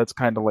case, but that's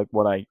kind of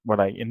what I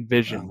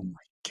envisioned. Oh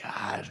my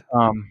God.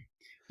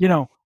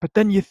 But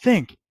then you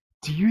think,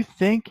 do you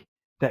think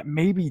that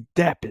maybe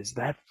Depp is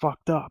that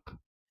fucked up?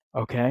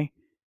 Okay?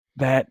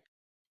 That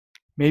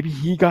maybe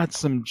he got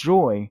some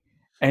joy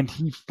and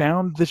he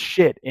found the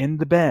shit in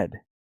the bed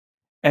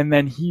and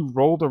then he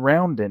rolled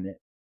around in it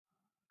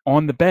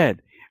on the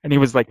bed and he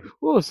was like,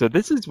 oh, so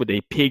this is what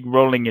a pig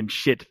rolling in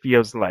shit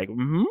feels like.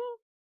 Mm-hmm.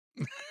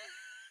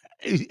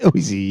 Oh,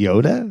 is he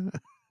Yoda?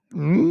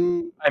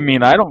 I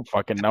mean, I don't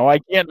fucking know. I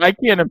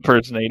can't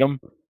impersonate him.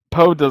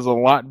 Poe does a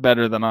lot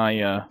better than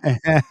I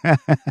can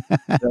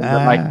do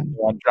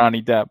on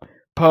Johnny Depp.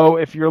 Poe,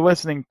 if you're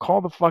listening, call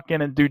the fuck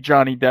in and do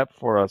Johnny Depp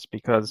for us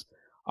because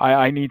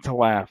I need to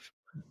laugh.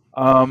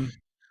 Once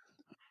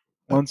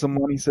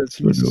Money says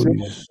he's suing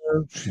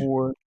her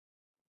for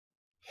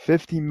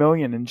 $50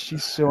 million and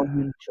she's suing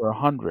him for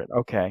 100.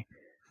 Okay.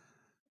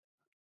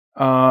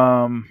 So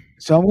I'm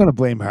gonna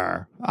blame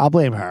her. I'll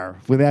blame her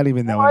without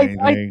even knowing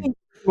anything.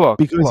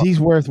 Because he's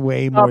worth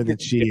way more than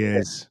she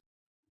is.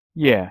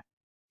 Yeah.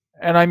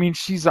 And I mean,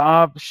 she's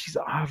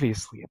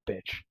obviously a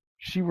bitch.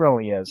 She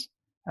really is.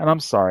 And I'm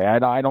sorry,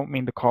 I don't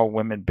mean to call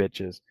women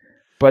bitches,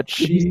 but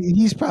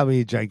he's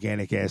probably a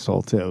gigantic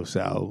asshole too.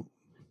 So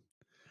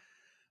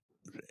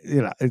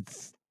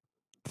it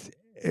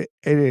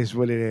is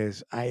what it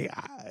is.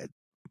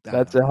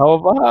 That's a hell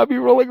of a hobby,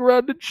 rolling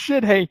around in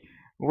shit. Hey,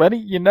 Lenny,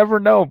 you never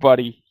know,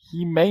 buddy.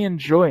 He may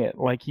enjoy it.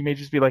 Like he may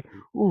just be like,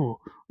 "Ooh,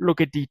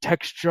 look at the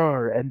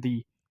texture and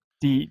the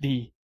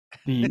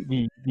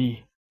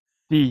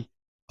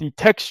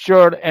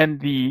texture and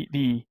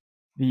the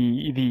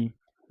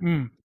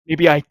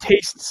maybe I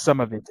taste some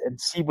of it and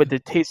see what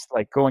it tastes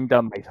like going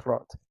down my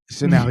throat."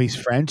 So now he's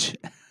French.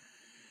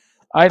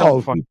 I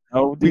don't fucking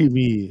know.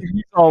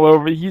 He's all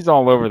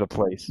over the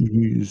place.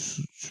 He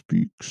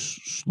speaks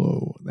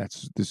slow.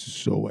 This is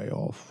so way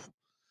off.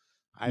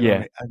 I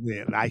can't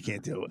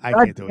do it. I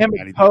can't do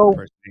it. Poe,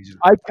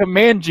 I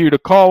command you to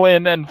call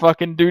in and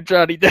fucking do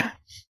Johnny Depp.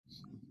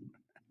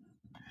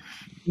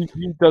 He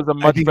does a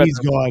much better. He's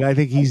gone. I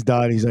think he's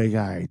done. He's like,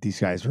 all right, these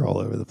guys are all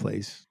over the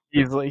place.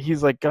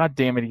 He's like, God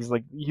damn it. He's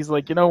like,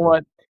 you know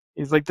what?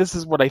 He's like, this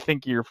is what I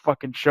think of your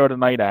fucking show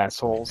tonight,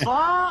 assholes.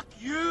 Fuck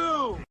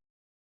you.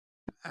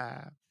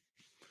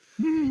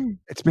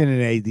 It's been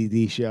an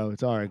ADD show.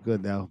 It's all right,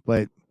 good though.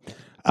 But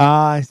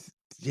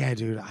yeah,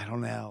 dude, I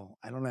don't know.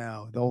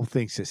 The whole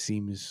thing just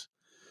seems.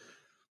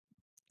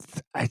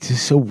 It's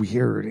just so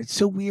weird. It's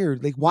so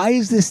weird. Like, why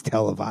is this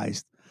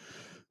televised?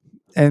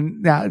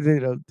 And now,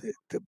 the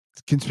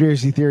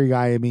conspiracy theory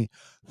guy, I mean,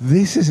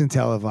 this isn't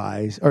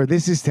televised, or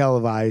this is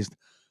televised,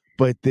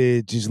 but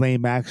the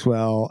Ghislaine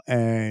Maxwell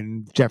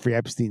and Jeffrey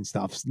Epstein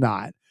stuff's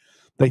not.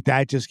 Like,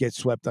 that just gets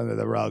swept under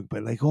the rug.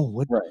 But like,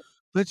 what? Right.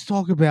 Let's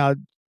talk about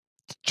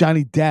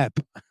Johnny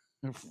Depp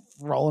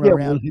rolling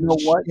around. You know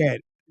what?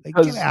 Like,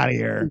 get out of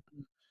here.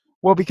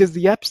 Well, because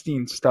the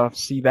Epstein stuff,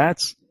 see,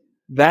 that's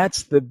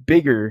the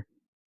bigger,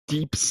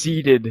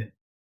 deep-seated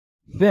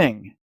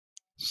thing.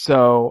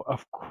 So,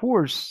 of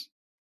course,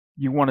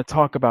 you want to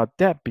talk about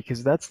Depp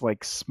because that's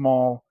like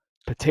small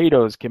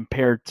potatoes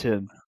compared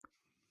to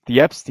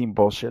the Epstein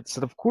bullshit.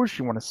 So, of course,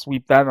 you want to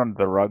sweep that under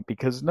the rug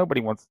because nobody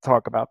wants to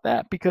talk about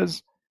that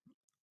because,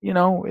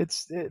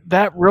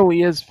 that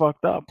really is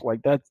fucked up.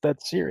 Like,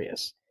 that's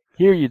serious.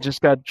 Here, you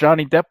just got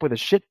Johnny Depp with a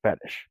shit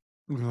fetish.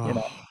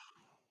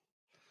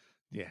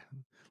 Yeah.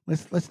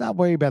 Let's not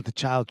worry about the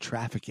child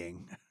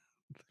trafficking.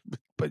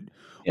 But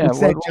what's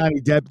that Johnny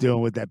Depp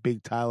doing with that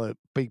big pile of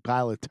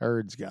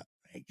turds? Come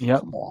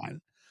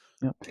on.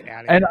 Yep. Get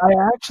out of here. And I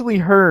actually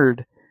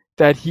heard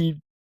that he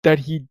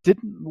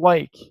didn't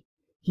like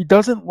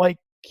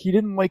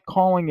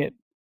calling it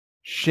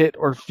shit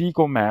or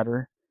fecal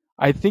matter.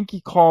 I think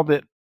he called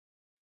it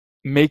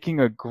making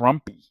a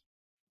grumpy.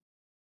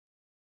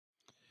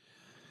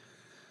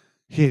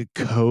 He had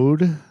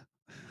code?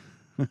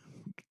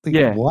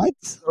 What?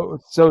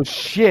 So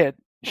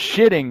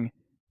shitting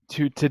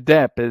to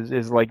Depp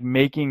is like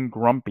making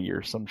grumpy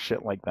or some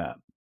shit like that.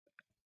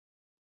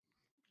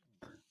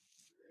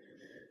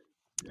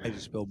 I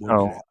just spilled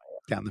more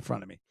down the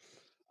front of me.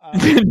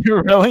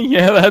 You really?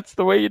 Yeah, that's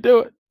the way you do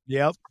it.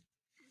 Yep.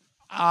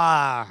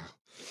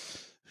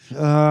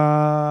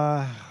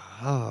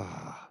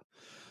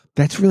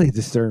 That's really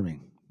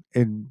disturbing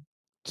in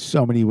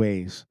so many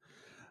ways.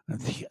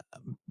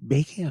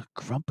 Making a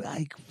grumpy,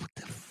 like what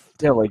the.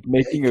 Like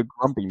making a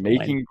grumpy,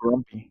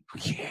 grumpy. Who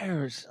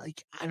cares?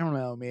 Like, I don't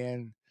know,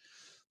 man.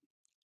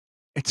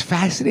 It's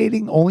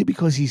fascinating only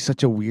because he's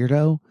such a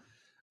weirdo.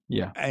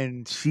 Yeah.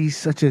 And she's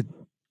such a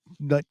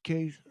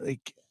nutcase.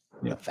 Like,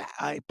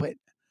 but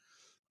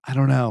I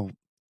don't know.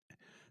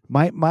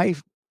 My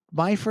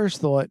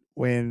first thought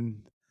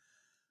when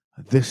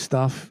this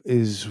stuff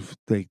is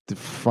like the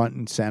front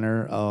and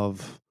center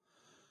of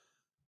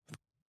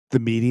the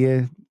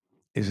media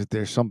is that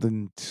there's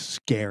something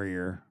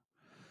scarier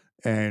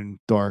and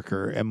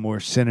darker and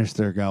more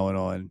sinister going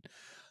on,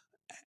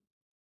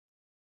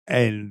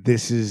 and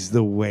this is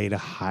the way to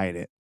hide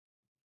it.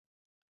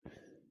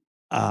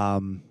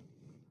 And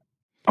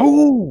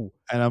I'm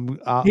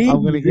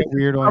gonna get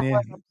weird on you.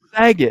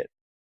 Faggot.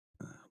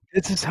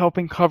 this is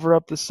helping cover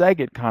up the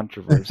Saget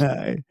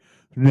controversy.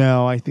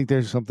 No, I think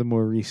there's something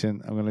more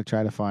recent. I'm going to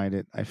try to find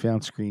it. I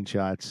found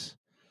screenshots.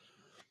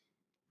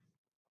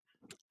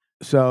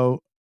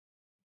 So,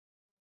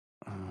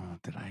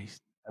 did I?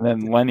 And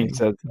then Lenny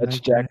says, "That's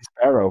Jack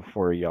Sparrow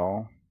for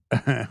y'all."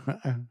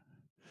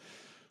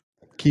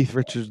 Keith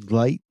Richards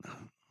Light.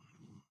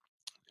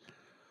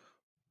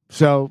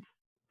 So,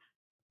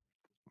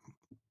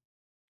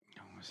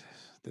 what was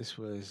this? This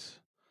was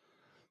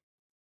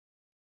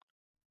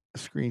a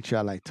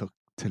screenshot I took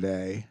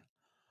today.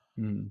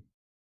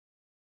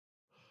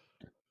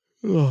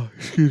 Oh,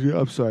 excuse me.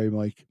 I'm sorry,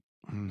 Mike.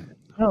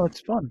 No,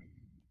 it's fun.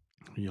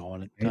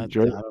 Yawning. I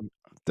enjoy it.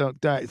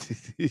 Don't I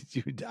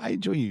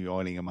enjoy you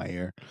yawning in my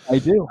ear. I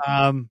do.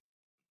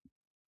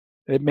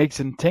 It makes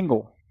him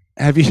tingle.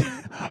 Have you?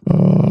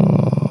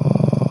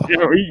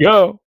 There we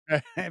go.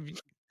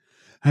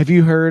 Have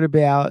you heard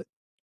about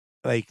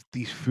like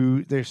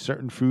there's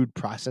certain food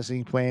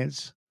processing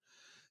plants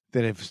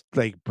that have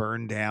like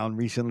burned down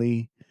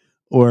recently,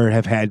 or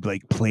have had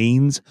like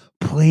planes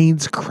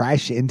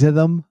crash into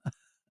them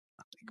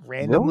like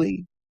randomly?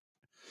 Really?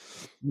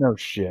 No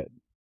shit.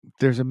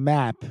 There's a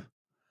map.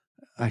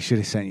 I should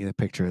have sent you the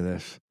picture of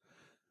this.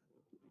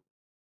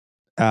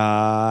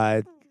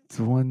 It's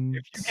one.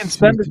 If you can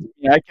send it to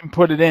me, I can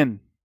put it in.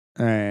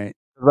 All right.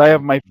 Because I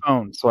have my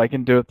phone, so I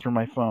can do it through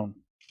my phone.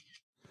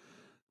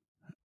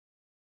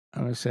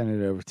 I'm gonna send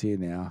it over to you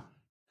now.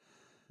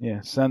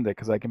 Yeah, send it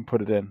because I can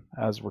put it in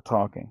as we're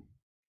talking.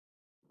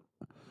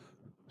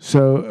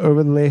 So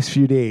over the last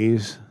few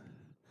days,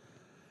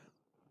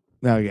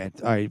 now again,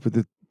 all right,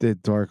 with the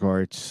dark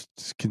arts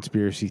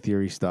conspiracy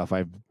theory stuff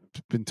I've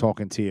been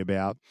talking to you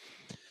about.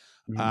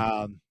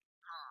 There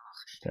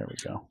we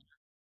go.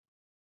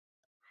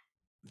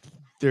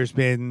 There's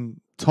been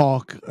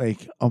talk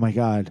like, oh my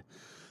God,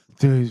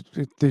 the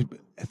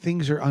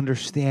things are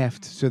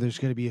understaffed, so there's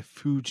going to be a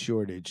food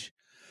shortage.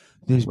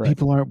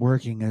 People aren't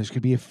working. There's going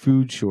to be a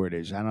food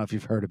shortage. I don't know if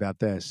you've heard about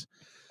this,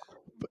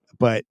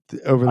 but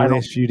over the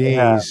last few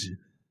days,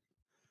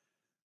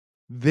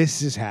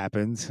 this has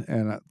happened,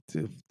 and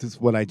this is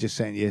what I just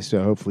sent you.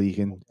 So hopefully you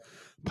can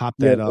pop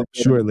that up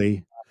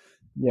shortly.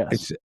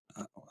 Yes.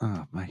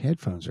 My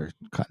headphones are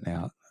cutting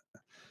out.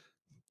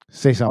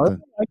 Say something.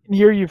 I can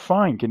hear you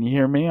fine. Can you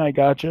hear me? I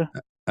got you.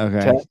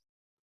 Okay.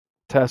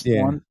 Test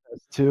 1,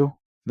 test 2.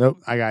 Nope,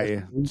 I got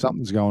you.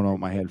 Something's going on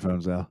with my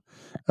headphones though.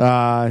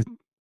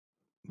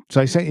 So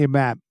I sent you a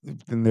map,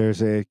 and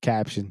there's a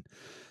caption.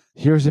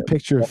 Here's a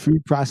picture of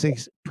food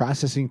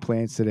processing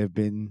plants that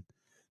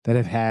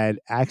have had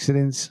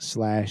accidents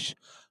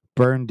 /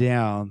 burned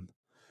down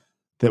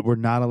that we're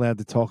not allowed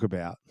to talk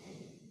about.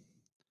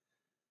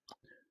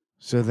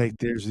 So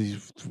there's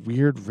these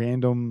weird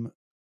random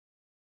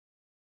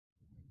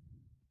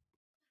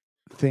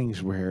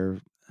things where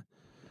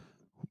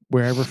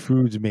wherever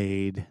food's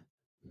made,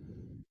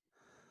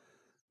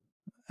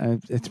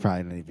 and it's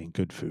probably not even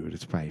good food.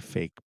 It's probably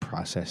fake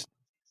processed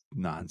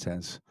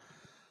nonsense.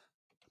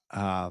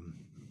 There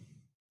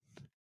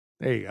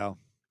you go.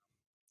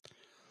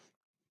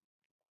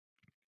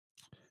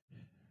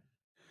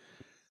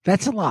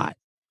 That's a lot.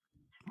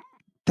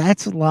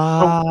 That's a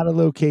lot of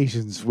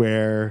locations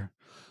where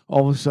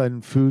all of a sudden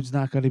food's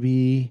not going to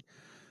be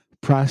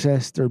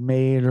processed or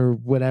made or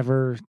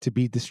whatever to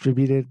be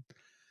distributed.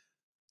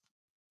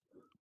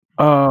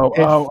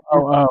 If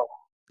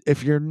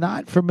you're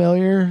not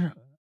familiar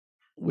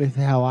with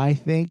how I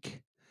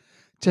think,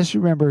 just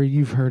remember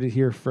you've heard it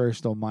here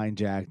first on Mind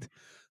Jacked,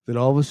 that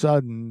all of a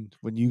sudden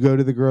when you go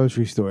to the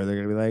grocery store, they're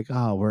going to be like,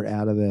 oh, we're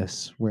out of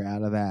this, we're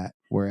out of that,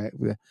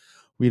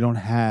 we don't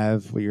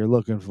have what you're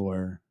looking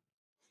for.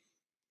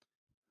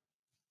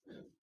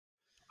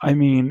 I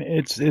mean,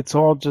 it's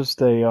all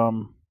just a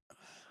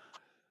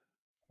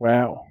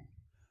wow.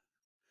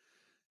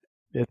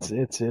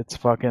 It's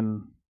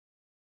fucking.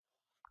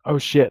 Oh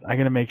shit! I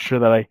gotta make sure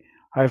that I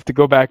have to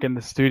go back in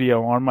the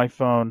studio on my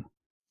phone,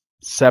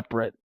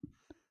 separate,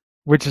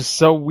 which is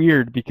so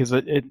weird because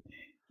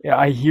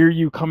I hear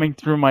you coming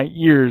through my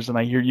ears and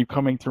I hear you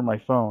coming through my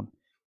phone.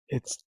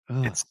 It's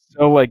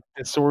so like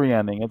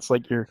disorienting. It's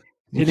like you're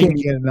hitting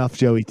can't get enough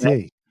Joey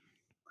T.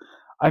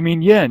 I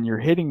mean, yeah, and you're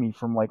hitting me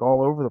from like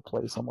all over the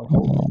place. I'm like,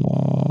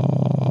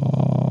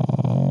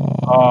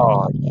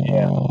 oh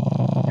yeah,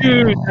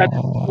 dude, that's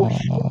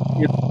bullshit.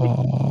 It's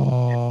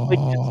like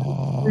it's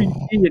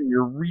 3D and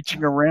you're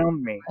reaching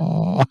around me.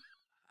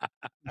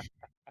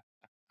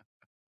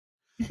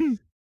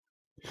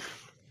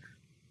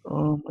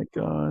 Oh my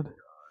god,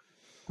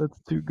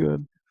 that's too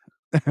good.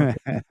 Okay.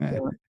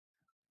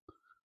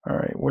 All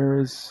right, where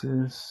is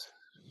this?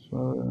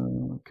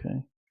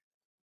 Okay.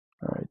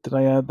 All right, did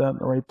I add that in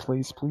the right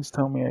place? Please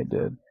tell me I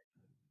did.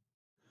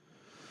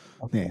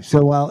 Okay. Yeah,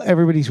 so while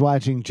everybody's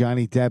watching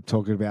Johnny Depp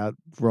talking about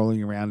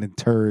rolling around in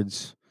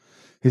turds,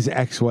 his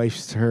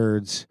ex-wife's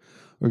turds,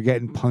 or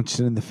getting punched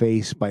in the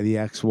face by the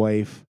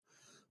ex-wife,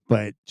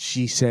 but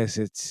she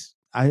says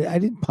I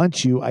didn't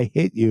punch you, I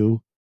hit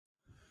you.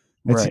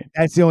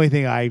 That's the only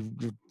thing I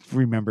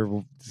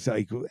remember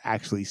like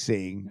actually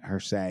seeing her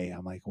say.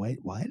 I'm like,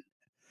 what?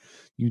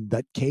 You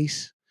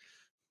nutcase.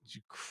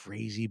 You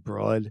crazy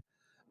broad.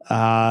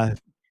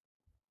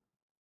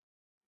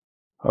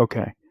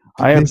 Okay.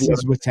 This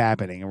is what's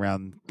happening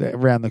around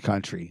the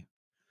country.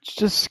 It's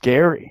just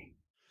scary.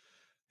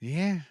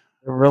 Yeah.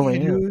 It really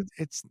is. Dude,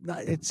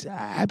 it's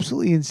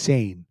absolutely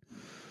insane.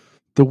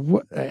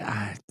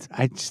 I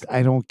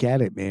don't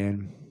get it,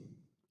 man.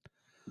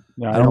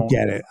 Yeah, I don't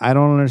get it. I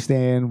don't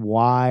understand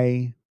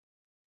why.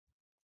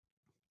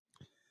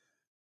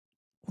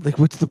 Like,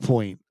 what's the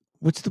point?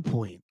 What's the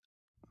point?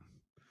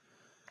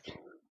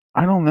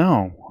 I don't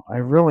know.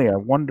 I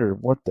wonder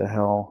what the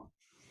hell.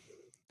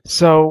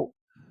 So,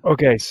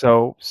 okay,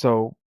 so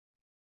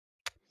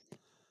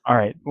all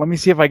right, let me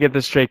see if I get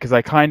this straight, because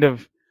I kind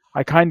of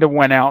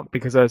went out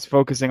because I was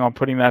focusing on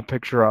putting that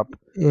picture up.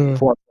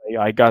 Before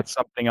I got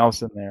something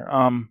else in there.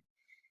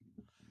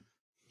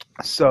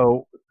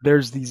 So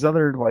there's these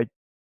other, like,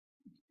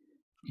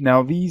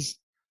 now these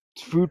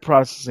food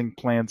processing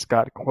plants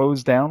got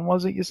closed down,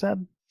 was it, you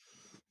said?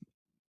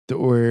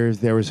 Or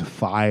there was a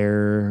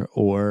fire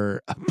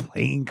or a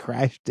plane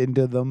crashed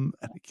into them.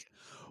 Like,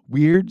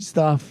 weird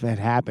stuff that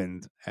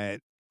happened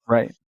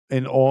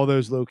in all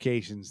those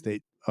locations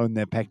that on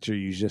that picture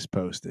you just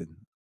posted.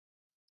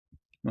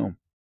 Oh.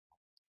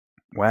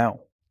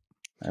 Wow.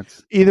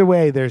 That's either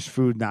way, there's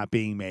food not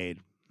being made.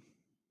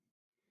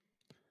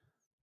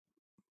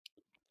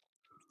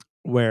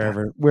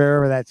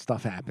 Wherever that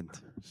stuff happened.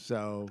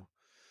 So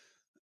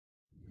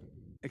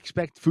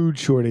expect food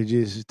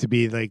shortages to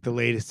be like the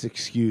latest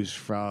excuse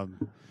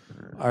from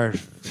our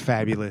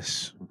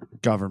fabulous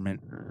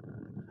government.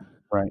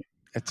 Right.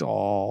 It's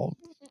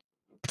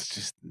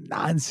just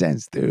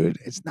nonsense, dude.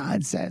 It's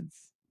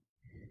nonsense.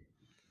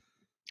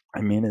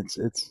 I mean, it's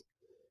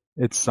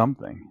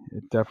something.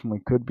 It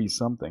definitely could be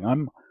something.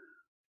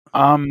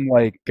 I'm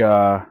like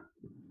I'm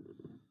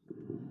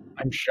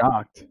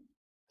shocked,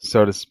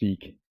 so to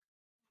speak.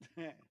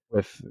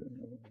 With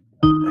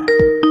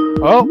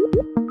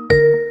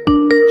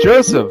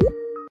Joseph,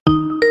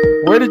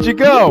 where did you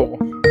go?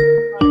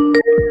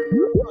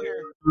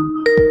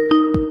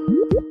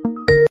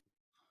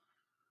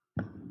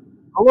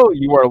 Hello,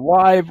 you are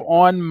live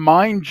on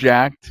Mind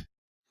Jacked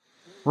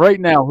right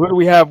now. Who do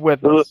we have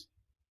with us?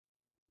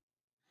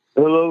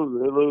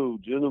 Hello,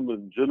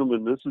 gentlemen.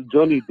 This is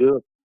Johnny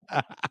Depp.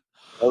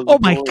 Oh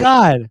my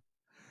God,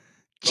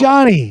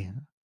 Johnny!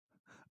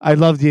 I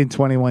loved you in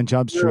 21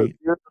 Jump Street.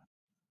 Yeah.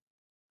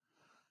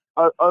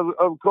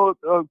 I've caught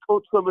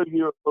some of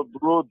your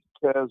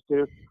broadcast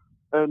here,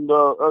 and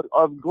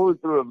I'm going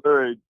through a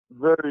very,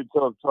 very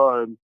tough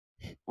time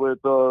with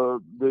the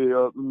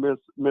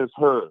Miss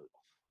Heard,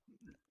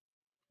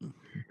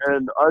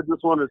 and I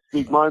just want to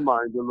speak my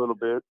mind a little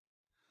bit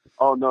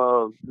on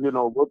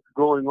what's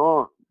going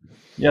on.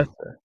 Yes,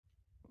 sir.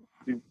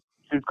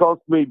 She's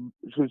cost me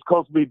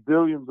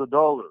billions of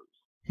dollars.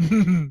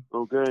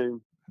 Okay,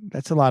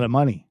 that's a lot of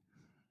money.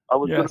 I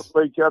was going to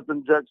play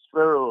Captain Jack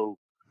Sparrow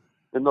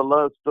in the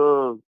last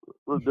the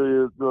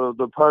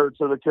Pirates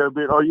of the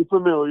Caribbean. Are you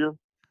familiar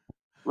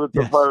with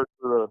the Pirates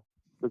of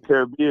the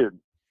Caribbean?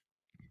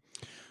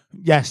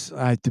 Yes,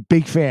 the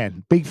big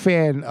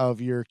fan of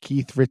your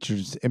Keith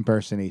Richards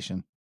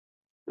impersonation.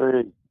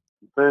 Thank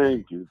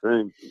you.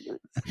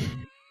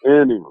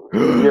 Anyway,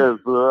 yes,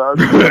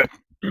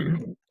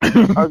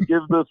 I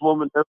give this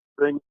woman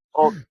everything.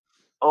 All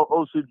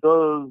she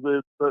does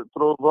is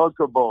throw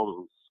vodka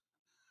bottles.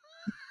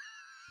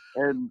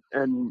 And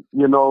then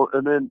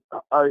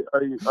I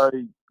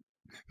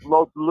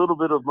lost a little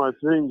bit of my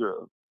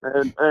finger,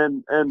 and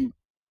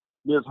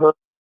Miss Hood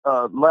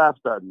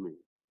laughed at me.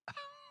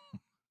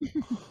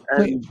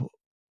 And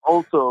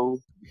also,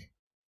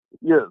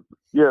 yes,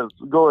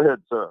 go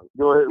ahead, sir.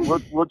 Go ahead.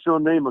 What's your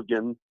name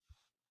again?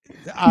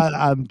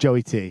 I'm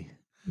Joey T.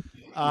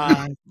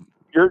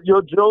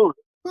 You're Joey.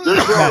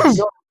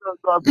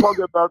 I'm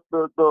talking about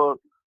the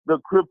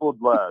crippled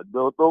lad,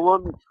 the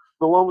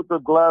one with the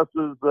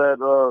glasses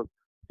that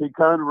he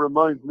kind of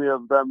reminds me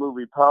of that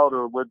movie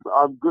Powder.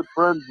 I'm good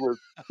friends with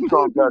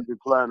Sean Patrick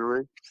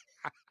Flannery.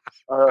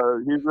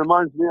 He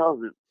reminds me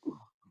of it.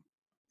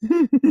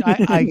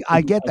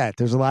 I get that.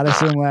 There's a lot of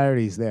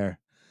similarities there.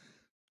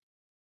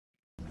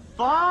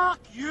 Fuck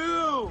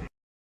you!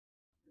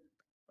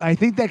 I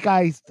think that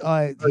guy.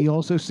 He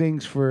also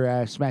sings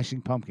for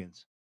Smashing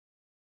Pumpkins.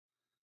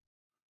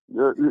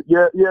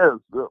 Yes.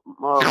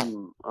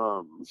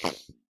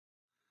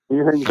 He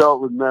hangs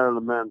out with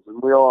Marilyn Manson.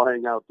 We all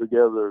hang out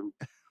together.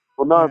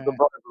 Well, not at the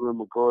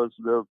bathroom, of course.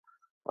 The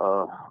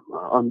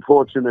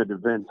unfortunate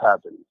events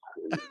happen.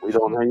 We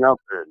don't hang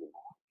out there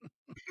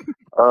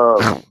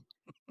anymore.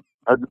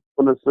 I just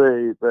want to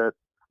say that,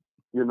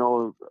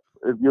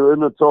 if you're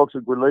in a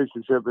toxic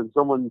relationship and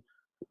someone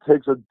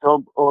takes a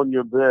dump on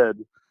your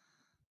bed,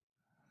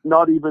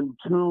 not even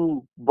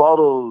 2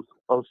 bottles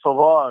of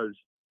Sauvage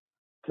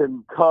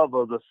can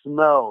cover the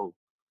smell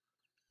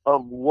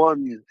of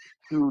one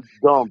huge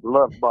dump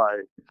left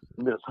by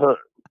Miss Heard.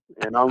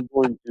 And I'm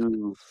going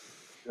to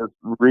just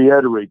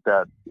reiterate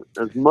that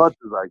as much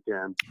as I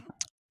can.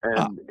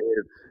 And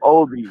if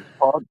all these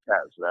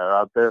podcasts that are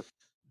out there,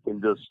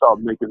 can just stop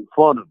making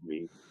fun of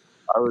me,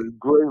 I would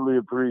greatly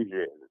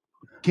appreciate it.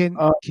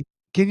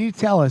 Can you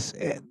tell us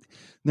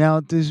now?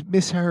 Does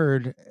Miss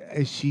Heard,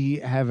 does she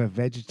have a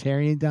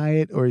vegetarian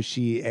diet or is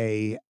she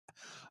a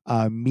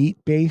meat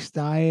based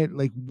diet?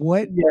 Like,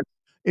 what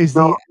is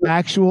No, the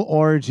actual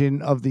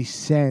origin of the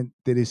scent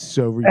that is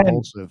so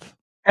repulsive?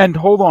 And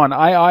hold on,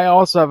 I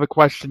also have a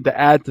question to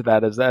add to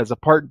that as a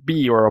part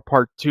B or a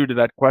part 2 to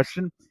that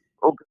question.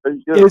 Okay,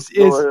 yeah,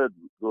 go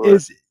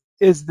ahead.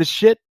 Is the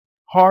shit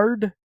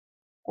hard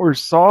or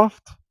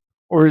soft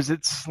or is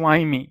it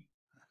slimy?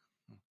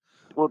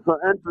 Well, to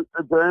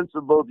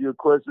answer both your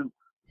questions,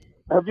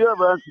 have you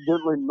ever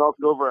accidentally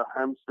knocked over a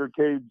hamster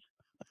cage?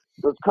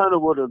 That's kind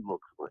of what it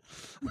looks like.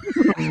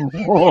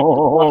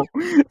 Oh,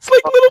 it's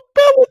like little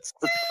pellets.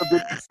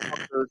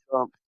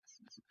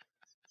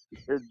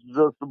 It's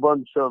just a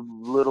bunch of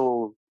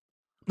little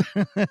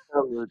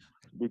pellets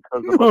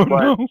because of a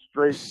plant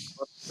straight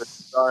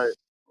diet.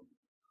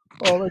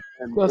 Oh,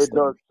 and it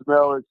does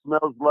smell. It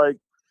smells like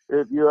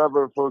if you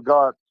ever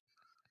forgot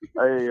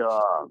a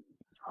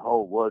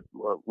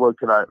what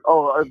could I?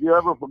 Oh, if you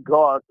ever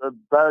forgot a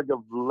bag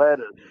of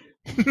lettuce,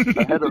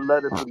 a head of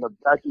lettuce in the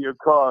back of your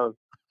car,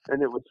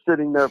 and it was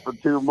sitting there for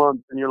 2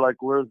 months, and you're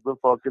like, "Where's the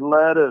fucking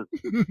lettuce?"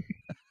 And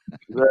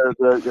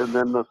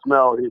then the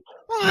smell hits.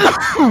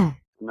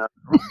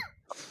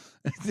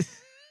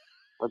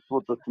 That's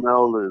what the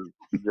smell is,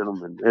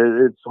 gentlemen.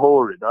 It's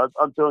horrid.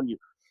 I'm telling you,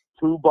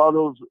 2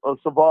 bottles of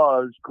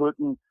Sauvage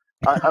couldn't.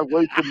 I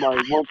wasted my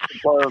one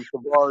supply of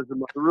Sauvage in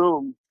my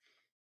room,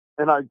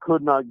 and I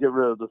could not get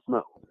rid of the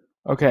smell.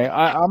 Okay,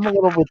 I'm a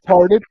little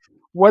retarded.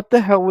 What the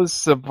hell is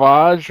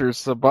Sauvage or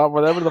Sauvage,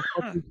 whatever the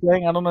fuck you're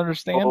saying? I don't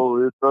understand. Oh,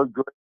 it's a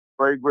great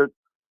fragrance.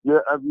 Yeah,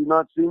 have you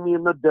not seen me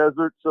in the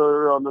desert,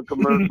 sir? On the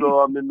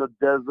commercial, I'm in the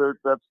desert.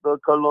 That's the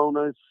cologne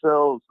I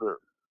sell, sir.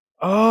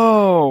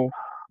 Oh,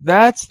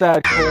 that's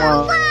that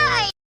cologne.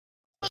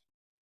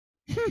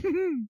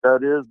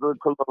 That is the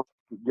cologne.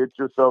 Get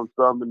yourself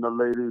some, and the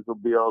ladies will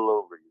be all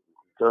over you.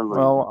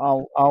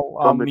 Well,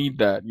 I'll need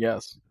that.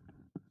 Yes.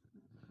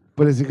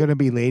 But is it going to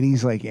be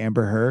ladies like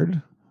Amber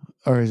Heard,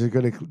 or is it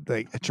going to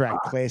like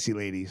attract classy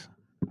ladies?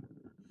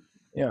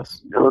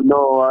 Yes.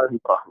 No,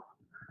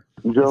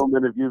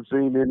 gentlemen, if you've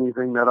seen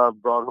anything that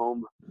I've brought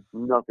home,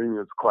 nothing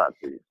is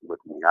classy with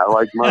me. I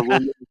like my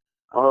women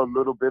a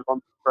little bit on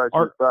the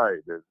fresher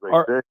side, as they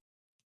say.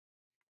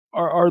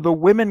 Are the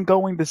women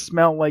going to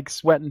smell like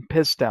sweat and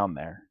piss down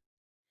there?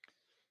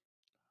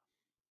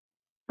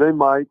 They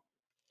might.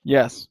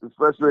 Yes.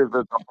 Especially if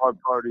it's a hard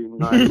party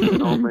night,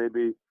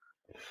 maybe.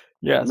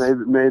 Yes.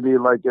 Maybe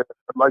like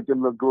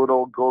in the good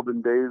old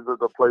golden days of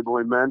the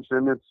Playboy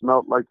Mansion, it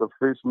smelled like a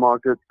fish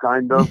market,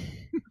 kind of.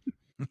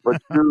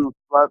 But you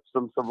slap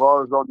some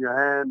Sauvage on your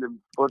hand and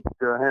put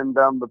your hand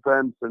down the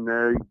fence, and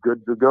there you're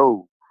good to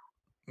go.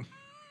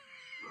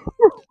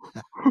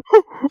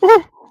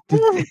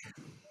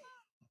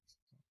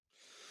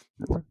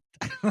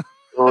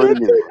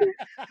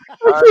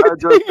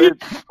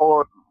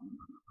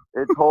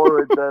 It's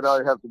horrid that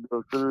I have to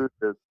go through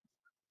this.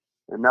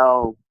 And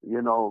now,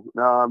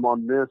 now I'm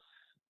on this.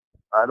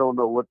 I don't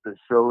know what the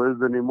show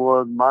is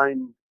anymore.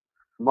 Mind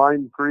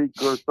Freak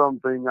or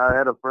something. I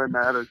had a friend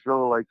that had a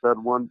show like that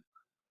once.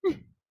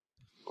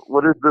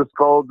 What is this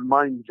called?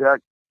 Mind Jack?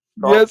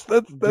 Yes,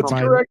 that's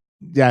correct.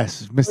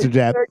 Yes, Mr.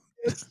 Depp.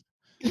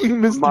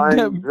 Mr.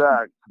 Mind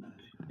Jack.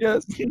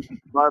 Yes.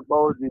 My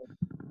apologies.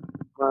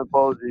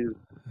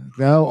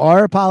 No,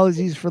 our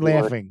apologies for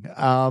laughing.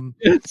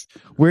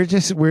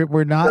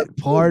 We're not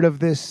part of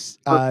this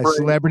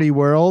celebrity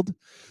world,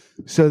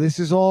 so this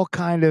is all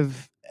kind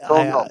of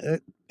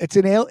it's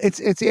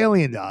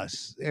alien to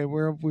us, and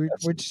we're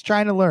just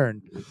trying to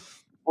learn.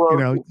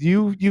 Well,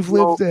 you've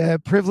lived a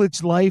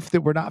privileged life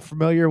that we're not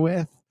familiar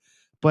with,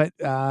 but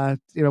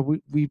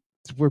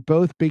we're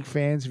both big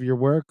fans of your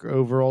work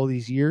over all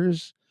these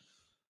years.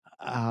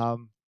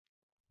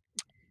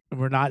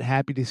 We're not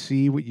happy to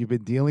see what you've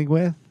been dealing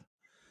with.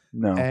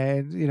 No,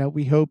 and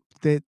we hope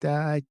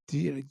that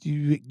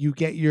you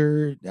get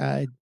your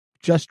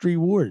just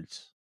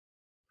rewards.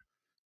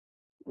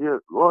 Yeah,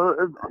 well,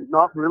 it's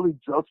not really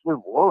just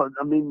reward.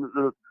 I mean,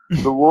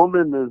 the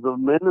woman is a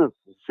menace.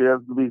 She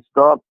has to be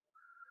stopped.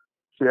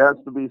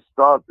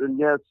 And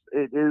yes,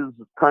 it is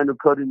kind of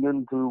cutting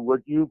into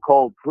what you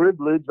call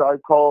privilege. I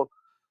call.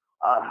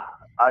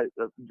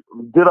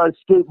 Did I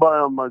skate by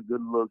on my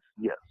good looks?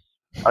 Yes,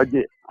 I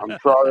did. I'm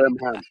sorry, I'm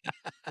handsome.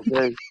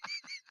 Okay.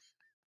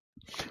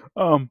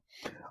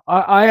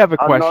 I have a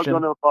question.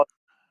 I'm not gonna.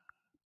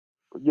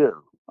 Yeah.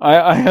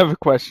 I have a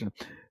question.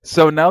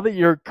 So now that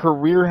your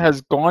career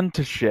has gone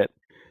to shit,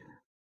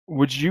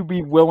 would you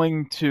be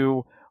willing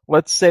to,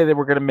 let's say that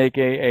we're going to make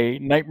a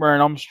Nightmare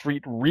on Elm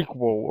Street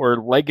requel or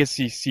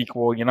legacy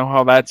sequel, you know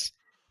how that's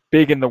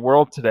big in the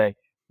world today.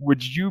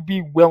 Would you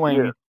be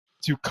willing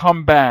to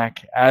come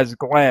back as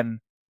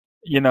Glenn,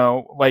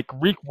 like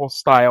requel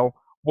style,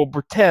 will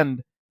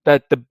pretend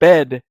that the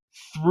bed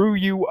threw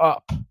you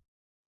up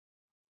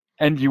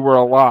and you were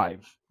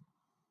alive?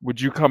 Would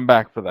you come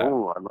back for that?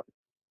 Oh,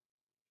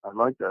 I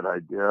like that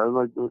idea.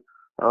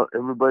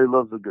 Everybody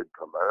loves a good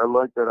comeback. I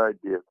like that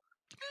idea.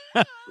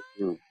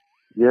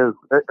 Yes,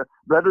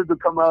 better to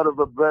come out of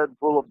a bed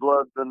full of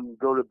blood than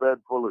go to bed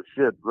full of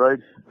shit, right?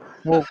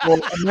 Well,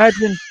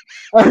 imagine.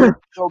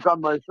 Joke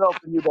on myself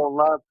and you don't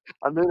laugh.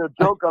 I made a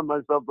joke on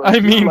myself, but I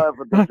you mean- laugh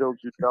at the jokes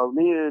you tell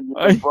me and you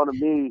make fun of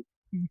me.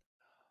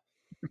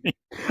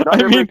 Not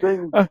I mean,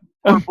 everything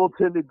purple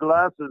tinted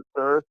glasses,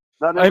 sir.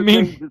 Not I mean-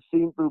 everything is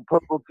seen through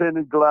purple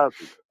tinted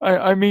glasses.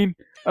 I mean,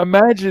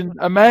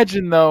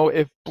 imagine though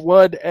if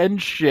blood and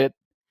shit,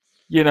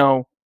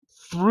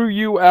 threw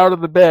you out of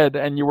the bed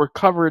and you were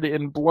covered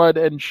in blood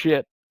and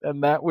shit,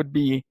 and that would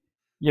be,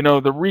 the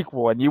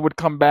requel, and you would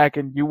come back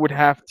and you would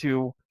have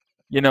to,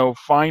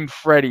 find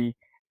Freddy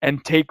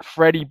and take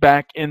Freddy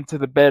back into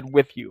the bed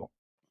with you.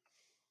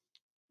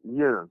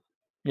 Yes.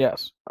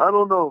 Yes. I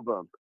don't know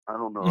about that. I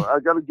don't know. I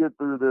got to get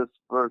through this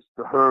first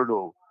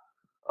hurdle,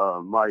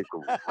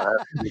 Michael. I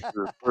have to get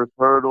through the first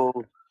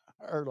hurdle.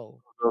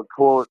 The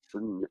court,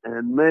 and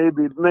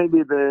maybe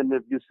then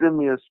if you send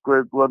me a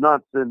script, well,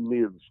 not send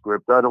me a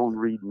script. I don't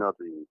read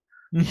nothing.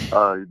 Just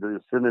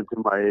send it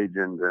to my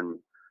agent, and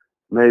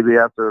maybe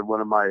after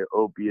one of my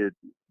opiate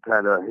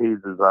kind of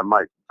hazes, I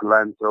might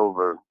glance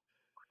over.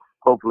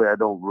 Hopefully, I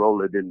don't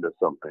roll it into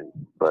something.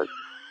 But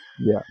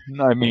yeah,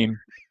 I mean,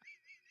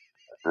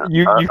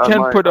 you I can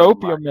might- put I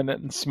opium in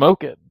it and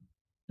smoke it.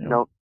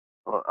 No,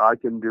 I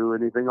can do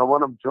anything I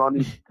want. I'm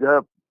Johnny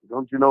Depp.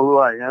 Don't you know who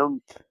I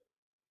am?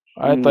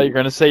 I thought you were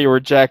going to say you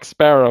were Jack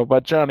Sparrow,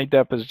 but Johnny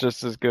Depp is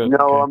just as good. No,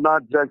 okay. I'm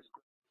not Jack.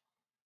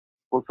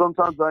 Well,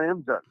 sometimes I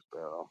am Jack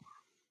Sparrow.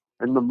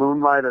 In the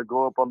moonlight, I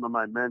go up onto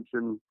my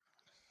mansion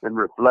and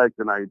reflect,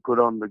 and I put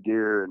on the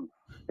gear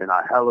and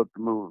I howl at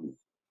the moon.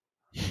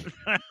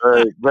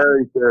 Very,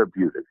 very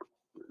therapeutic.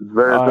 It's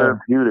very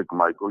therapeutic,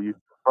 Michael. You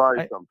should try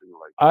something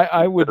like that.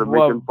 I would Instead of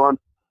making love. fun-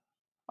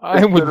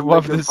 I would instead of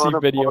love making to see fun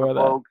of video poor of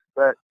that. folks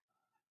that,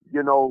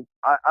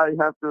 I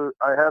have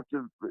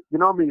to, you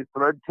know how many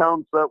thread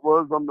counts that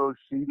was on those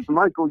sheets?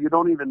 Michael, you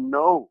don't even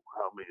know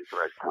how many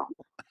thread counts.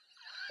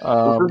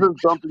 This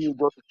isn't something you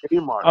go to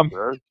Kmart,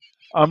 sir.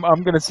 I'm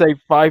going to say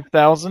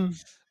 5,000.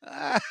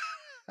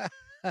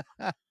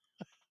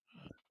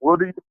 What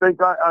do you think?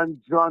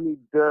 I'm Johnny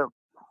Depp.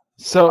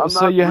 So I'm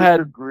so not you had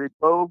Richard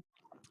Grieco.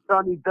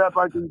 Johnny Depp,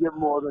 I can get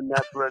more than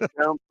that thread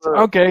count, sir.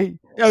 okay.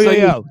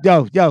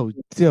 Yo,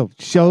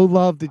 show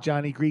love to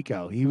Johnny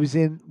Grieco. He was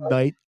in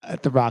Night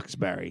at the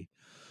Roxbury,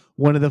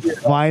 one of the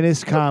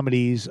finest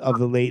comedies of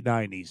the late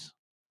 '90s.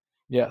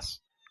 Yes,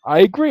 I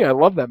agree. I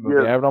love that movie.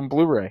 Yeah. I have it on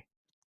Blu-ray.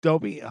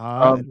 Don't be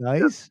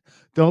nice.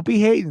 Don't be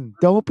hating.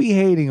 Don't be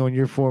hating on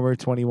your former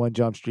 21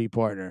 Jump Street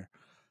partner.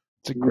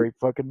 It's a great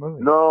fucking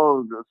movie.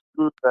 No,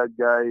 screw that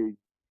guy.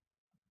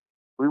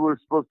 We were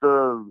supposed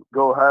to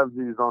go have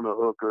these on a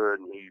hooker,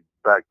 and he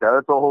backed out.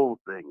 It's a whole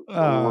thing. It's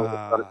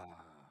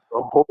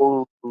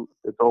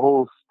a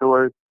whole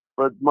story.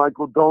 But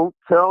Michael, don't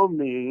tell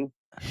me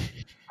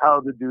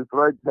how to do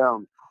thread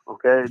counts.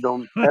 Okay,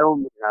 don't tell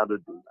me how to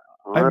do that.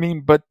 all I right?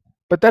 mean, but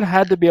that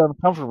had to be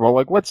uncomfortable.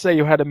 Like, let's say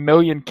you had a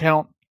million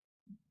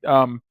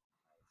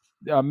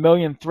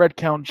thread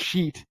count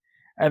sheet,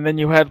 and then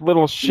you had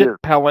little shit Yeah.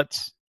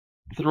 pellets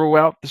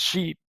throughout the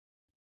sheet.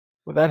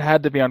 Well, that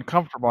had to be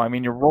uncomfortable. I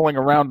mean, you're rolling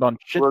around on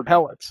shit Look,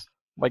 pellets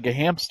like a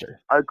hamster.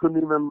 I couldn't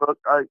even look.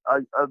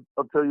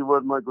 I'll tell you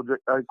what, Michael.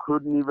 I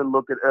couldn't even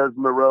look at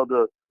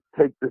Esmeralda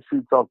take the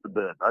sheets off the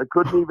bed. I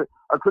couldn't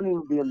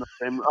even be in the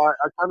same. I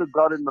kind of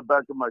got in the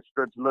back of my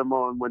stretch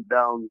limo and went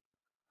down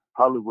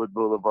Hollywood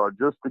Boulevard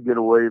just to get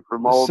away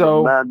from all So-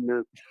 the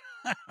madness.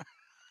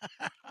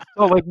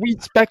 So, like, we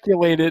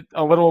speculated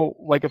a little,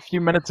 like a few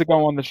minutes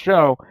ago on the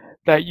show,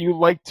 that you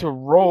like to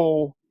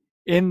roll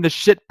in the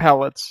shit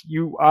pellets.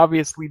 You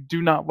obviously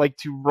do not like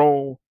to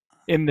roll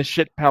in the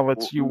shit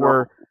pellets. You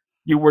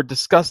No. were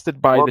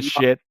disgusted by Well, the no.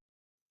 shit,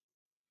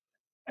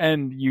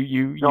 and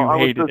you No, I was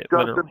hated it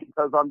disgusted literally.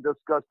 because I'm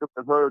disgusted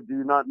with her. Do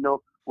you not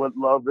know what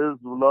love is?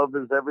 Love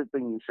is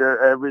everything. You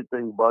share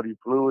everything, body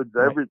fluids,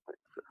 Right. everything.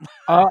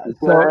 You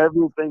So share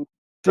everything.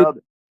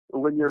 did-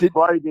 When you're did-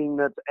 fighting,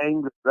 that's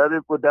anger.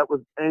 That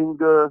was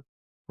anger,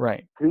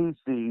 right.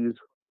 feces,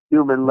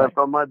 human left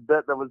on my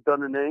bed that was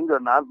done in anger,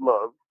 not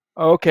love.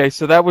 Okay,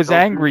 so that was Don't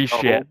you angry know?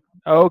 shit.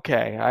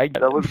 Okay, I get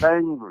That it. was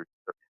angry.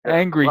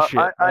 Angry I-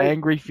 shit. I-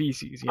 Angry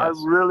feces. I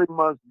Yes. really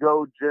must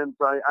go, gents.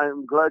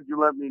 I'm glad you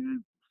let me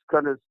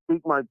kind of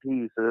speak my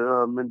piece.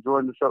 I'm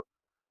enjoying the show.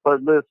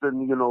 But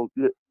listen,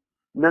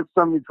 next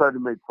time you try to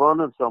make fun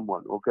of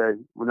someone, okay?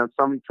 Next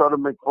time you try to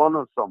make fun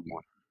of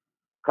someone,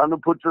 kind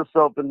of put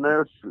yourself in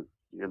their shoes.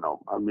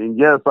 I mean,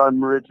 yes,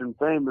 I'm rich and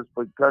famous,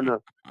 but kind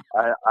of,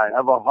 I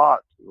have a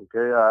heart,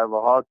 okay? I have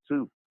a heart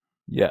too,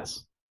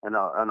 Yes. and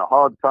a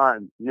hard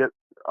time. Yet,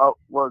 I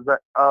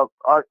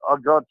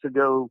got to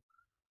go.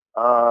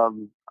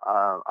 I'm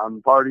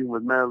partying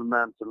with Marilyn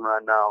Manson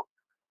right now.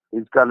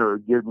 He's kind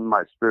of getting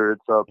my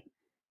spirits up.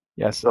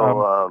 Yes.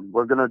 So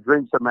we're gonna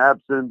drink some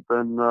absinthe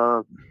and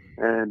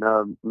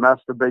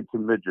masturbate to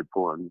midget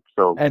porn.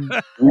 So and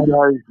you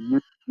guys,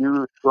 you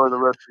enjoy the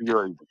rest of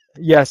your evening.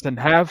 yes, and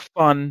have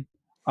fun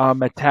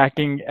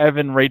attacking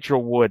Evan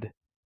Rachel Wood.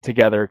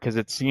 together, because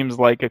it seems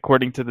like,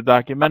 according to the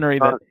documentary,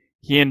 that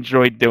he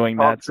enjoyed doing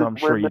that. So I'm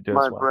sure you do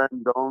my as well.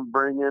 friend, don't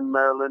bring in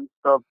Maryland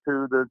stuff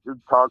too. The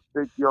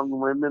toxic young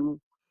women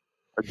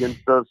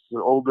against us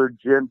older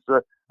gents.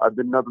 I've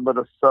been nothing but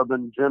a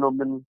Southern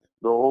gentleman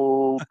the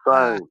whole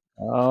time.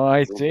 Oh,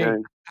 I see.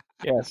 Okay?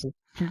 Yes,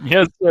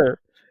 yes, sir.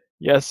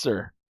 Yes,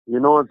 sir. You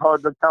know, it's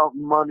hard to count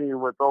money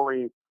with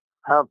only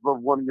half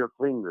of one of your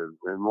fingers.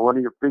 And one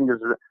of your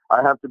fingers,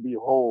 I have to be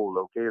whole,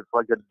 okay? It's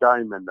like a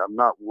diamond. I'm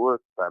not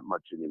worth that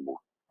much anymore.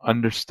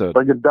 Understood. It's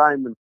like a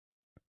diamond,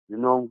 you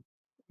know?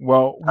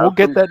 Well, we'll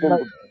get that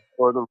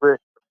for the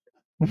rich.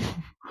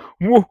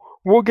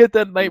 we'll get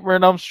that Nightmare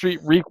on Elm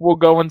Street requel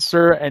going,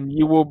 sir, and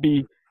you will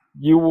be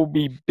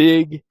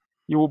big.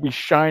 You will be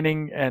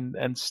shining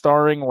and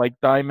starring like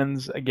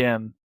diamonds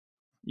again.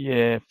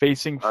 Yeah,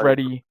 facing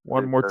Freddy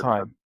one more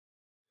time.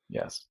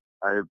 Yes.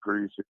 I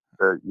appreciate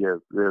that. Yes,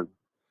 yes.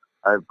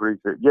 I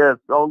appreciate. Yes,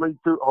 only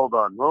two. Hold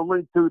on.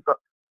 Only two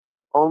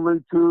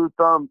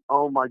thumbs.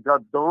 Oh my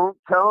God! Don't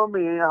tell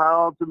me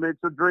how to mix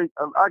a drink.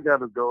 I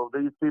gotta go.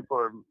 These people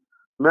are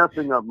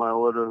messing up my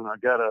order. I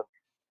gotta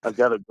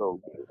go.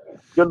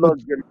 Good luck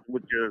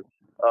with your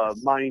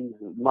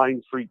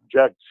Mind Freak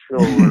Jack show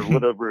or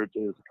whatever it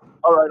is.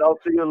 All right, I'll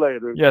see you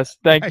later. Yes,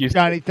 thank you,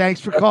 Johnny.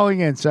 Thanks for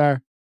calling in,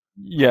 sir.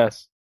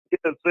 Yes.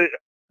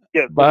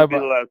 Yes. Bye Be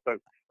the last time.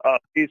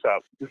 Peace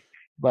out.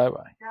 Bye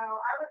bye.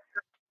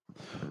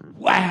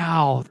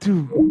 Wow,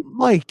 dude,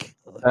 Mike.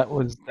 That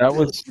was.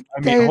 I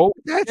mean,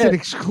 that's an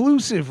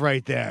exclusive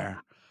right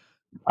there.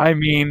 I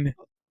mean,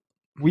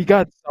 we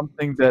got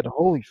something that.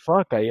 Holy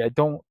fuck! I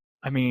don't.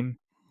 I mean,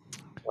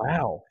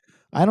 wow.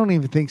 I don't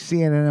even think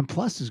CNN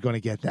Plus is going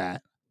to get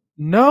that.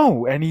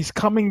 No, and he's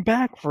coming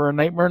back for a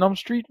Nightmare on Elm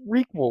Street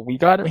requel. We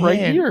got it right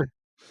here.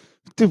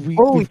 Dude,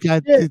 we've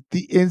got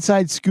the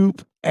inside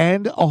scoop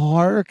and a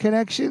horror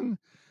connection.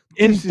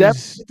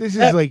 This is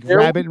like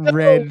Rabbit and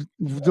Red,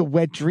 the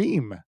wet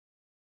dream.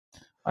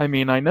 I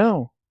mean, I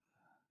know.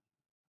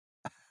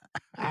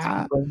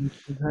 It's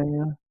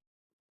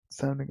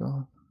time to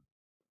go.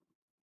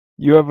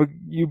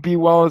 You be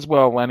well as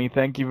well, Lenny.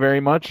 Thank you very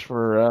much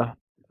for.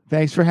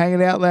 Thanks for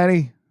hanging out,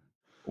 Lenny.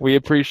 We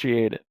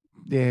appreciate it.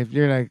 Yeah,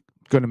 you're not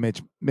going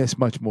to miss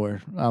much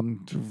more.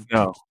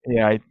 No,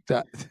 yeah,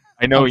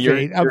 I know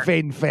I'm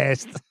fading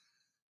fast.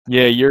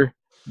 Yeah,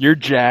 you're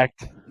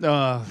jacked.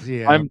 Oh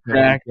yeah, I'm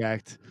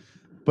jacked.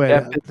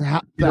 But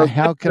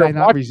how could I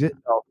not resist?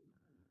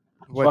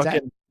 What's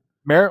that?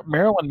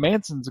 Marilyn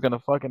Manson's gonna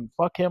fucking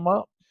fuck him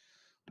up.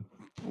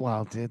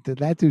 Wow,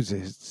 that dude's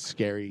a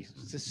scary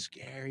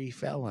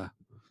fella.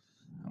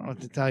 I don't know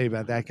what to tell you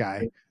about that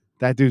guy.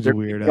 That dude's a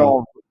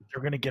weirdo.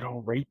 They're gonna get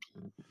all rapey.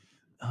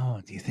 Oh,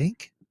 do you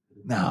think?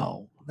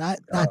 No, not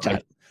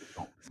John.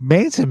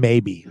 Manson,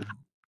 maybe.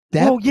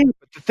 Oh yeah,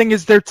 but the thing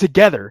is, they're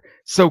together,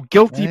 so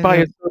guilty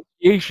by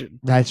association.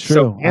 That's true.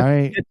 So all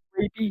right. Gets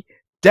rapey,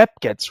 Depp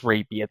gets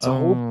rapey. It's a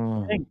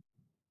whole thing.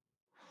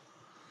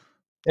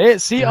 Hey,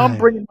 see, I'm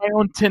bringing my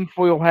own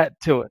tinfoil hat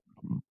to it.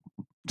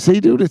 See,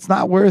 dude, it's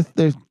not worth.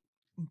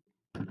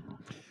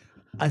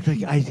 I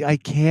think I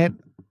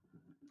can't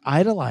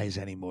idolize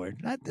anymore.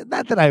 Not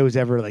that I was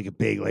ever like a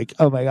big like,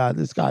 oh my God,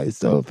 this guy is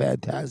so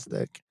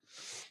fantastic.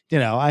 You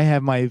know, I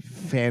have my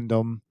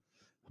fandom,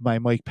 my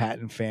Mike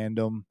Patton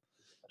fandom.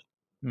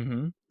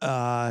 Mm-hmm.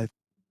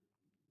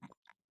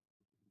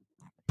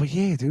 But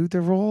yeah, dude,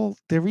 they're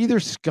either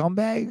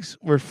scumbags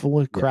or full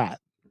of crap.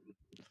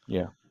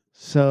 Yeah.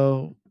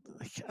 So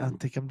I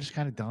think I'm just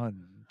kind of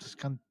done. Just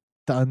kind of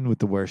done with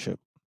the worship.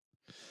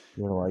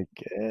 You're like,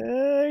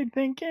 I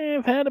think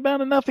I've had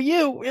about enough of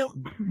you.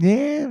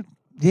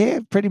 Yeah,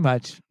 pretty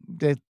much.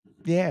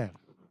 Yeah.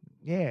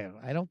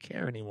 I don't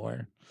care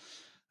anymore.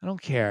 I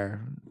don't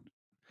care.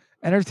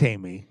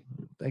 Entertain me.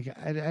 Like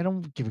I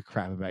don't give a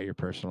crap about your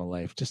personal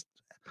life. Just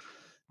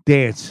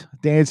dance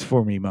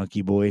for me,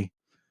 monkey boy.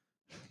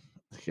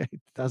 It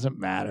doesn't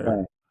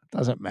matter. It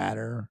doesn't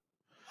matter.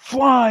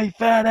 Fly,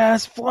 fat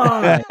ass,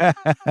 fly.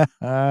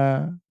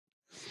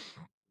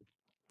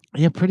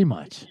 Yeah, pretty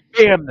much.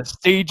 Damn, the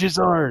stage is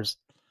ours.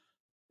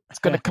 It's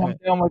gonna come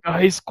down like a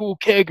high school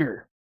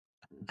kegger.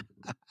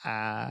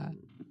 I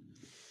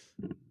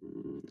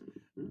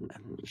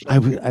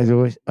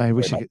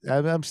wish I could.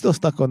 I'm still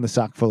stuck on the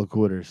sock full of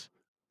quarters.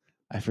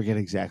 I forget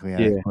exactly how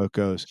that quote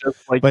goes.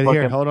 But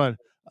here, hold on.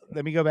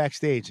 Let me go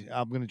backstage.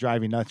 I'm going to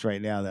drive you nuts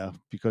right now, though,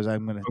 because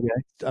I'm going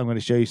to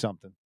show you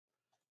something.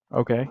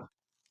 Okay.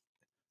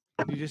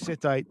 You just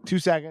sit tight. 2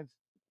 seconds.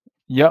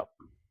 Yep.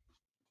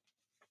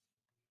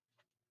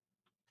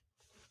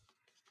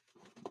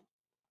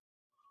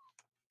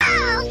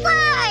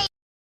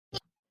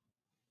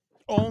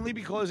 Only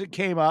because it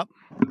came up.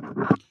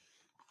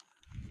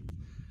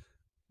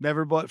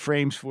 Never bought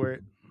frames for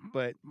it,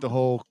 but the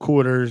whole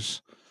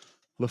quarters,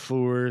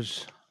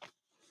 LaFours,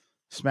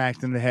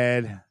 smacked in the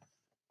head.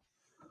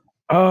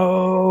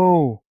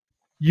 Oh,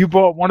 you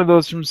bought one of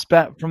those from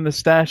the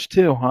stash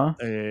too, huh?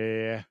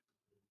 Yeah.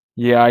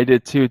 Yeah, I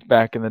did too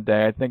back in the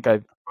day. I think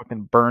I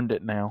fucking burned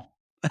it now.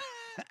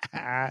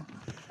 I'm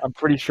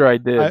pretty sure I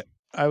did.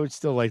 I would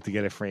still like to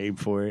get a frame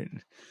for it.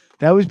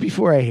 That was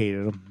before I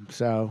hated him.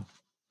 So,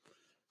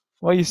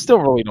 well, you still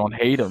really don't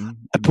hate him.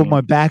 I put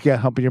my back out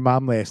humping your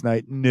mom last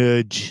night.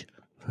 Nudge.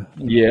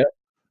 Yeah.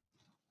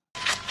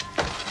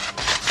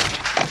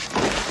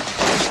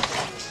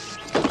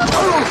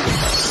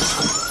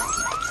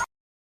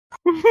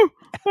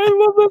 I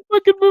love that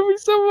fucking movie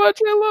so much.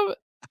 I love it.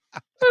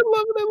 I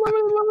love it. I love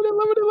it. I love it. I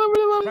love it. I love it.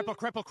 I love it.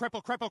 Cripple,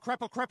 cripple, cripple,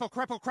 cripple, cripple,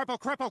 cripple, cripple,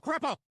 cripple,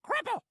 cripple,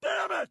 cripple.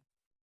 Damn it!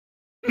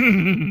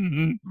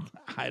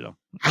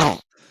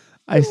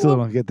 I still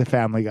don't get the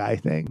Family Guy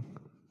thing.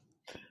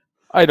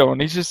 I don't.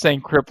 He's just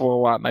saying cripple a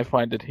lot, and I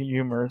find it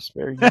humorous.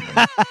 Very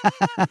humorous.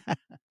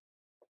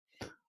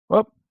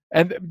 Well,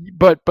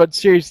 but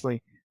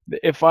seriously,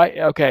 if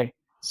I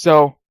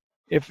saw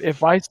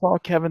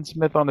Kevin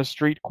Smith on a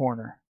street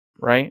corner,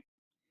 right?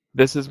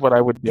 This is what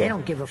I would do. They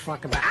don't give a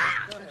fuck about.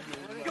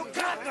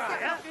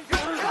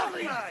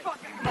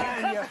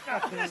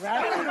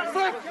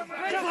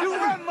 You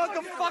run,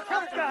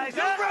 motherfucker!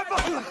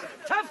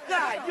 Tough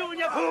guy! You and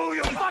your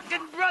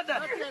fucking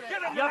brother!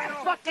 You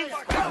fucking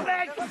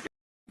scumbag!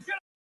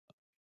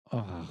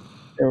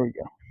 There we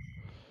go.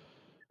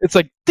 It's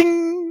like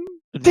ding,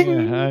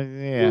 ding.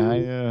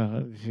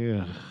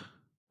 Yeah.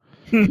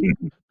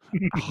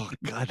 Oh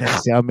God,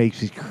 that sound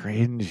makes me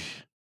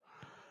cringe.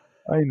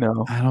 I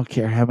know. I don't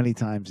care how many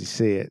times you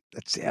see it.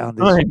 That sound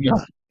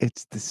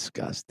it's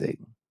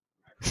disgusting.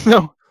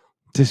 No.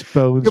 Just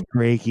bones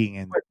breaking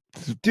and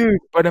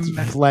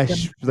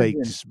flesh like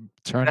just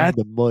turning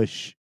to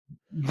mush.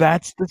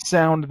 That's the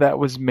sound that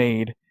was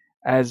made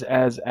as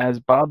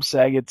Bob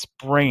Saget's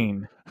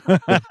brain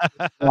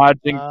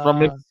lodging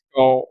from his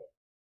skull.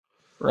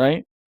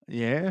 Right?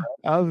 Yeah.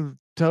 Oh,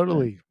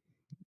 totally.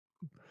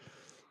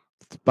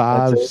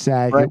 Bob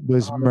Saget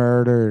was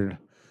murdered.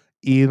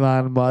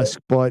 Elon Musk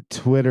bought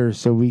Twitter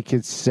so we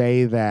could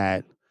say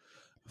that.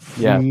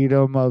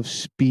 Freedom of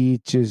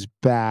speech is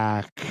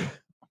back.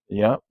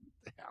 Yep.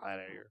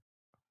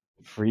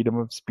 Freedom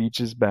of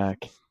speech is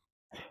back.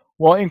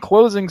 Well, in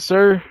closing,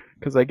 sir,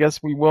 because I guess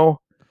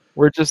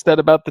we're just at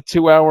about the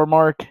 2-hour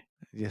mark.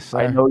 Yes, sir.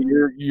 I know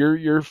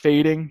you're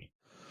fading,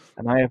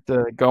 and I have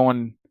to go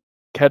and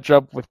catch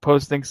up with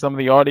posting some of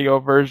the audio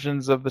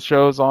versions of the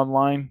shows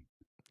online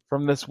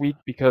from this week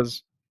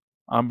because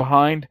I'm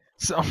behind.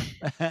 So,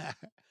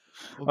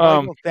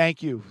 Michael,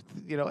 thank you.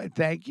 And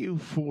thank you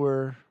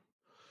for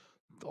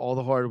all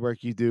the hard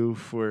work you do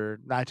for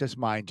not just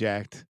Mind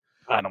Jacked.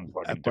 I don't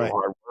fucking do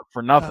hard work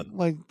for nothing.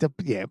 But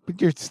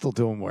you're still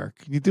doing work.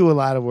 You do a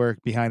lot of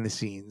work behind the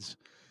scenes.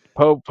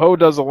 Poe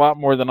does a lot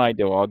more than I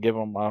do. I'll give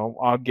him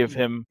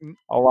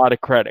a lot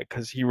of credit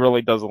because he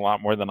really does a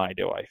lot more than I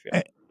do. I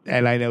feel,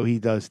 and I know he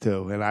does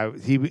too.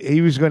 And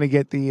he was going to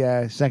get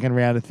the second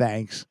round of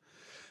thanks.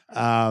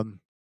 I'm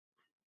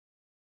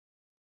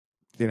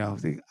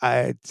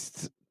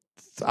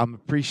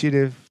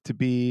appreciative to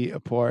be a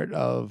part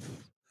of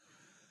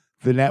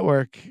the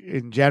network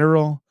in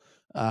general.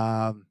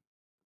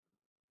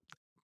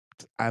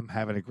 I'm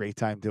having a great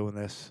time doing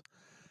this,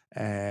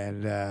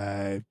 and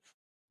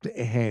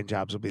hand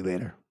jobs will be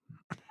later.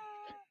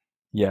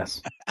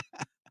 Yes.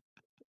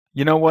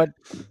 You know what?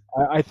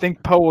 I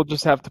think Poe will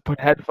just have to put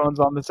headphones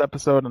on this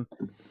episode, and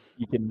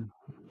he can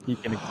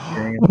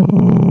experience.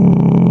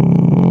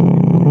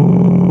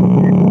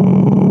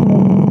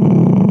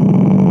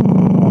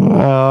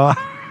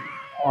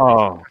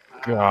 Oh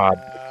God,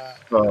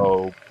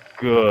 so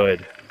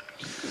good.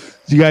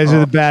 You guys are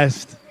the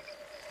best.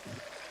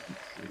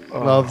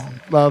 Love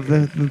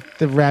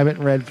the Rabbit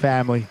and Red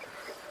family.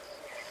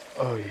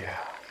 Oh yeah.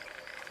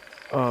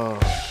 Oh.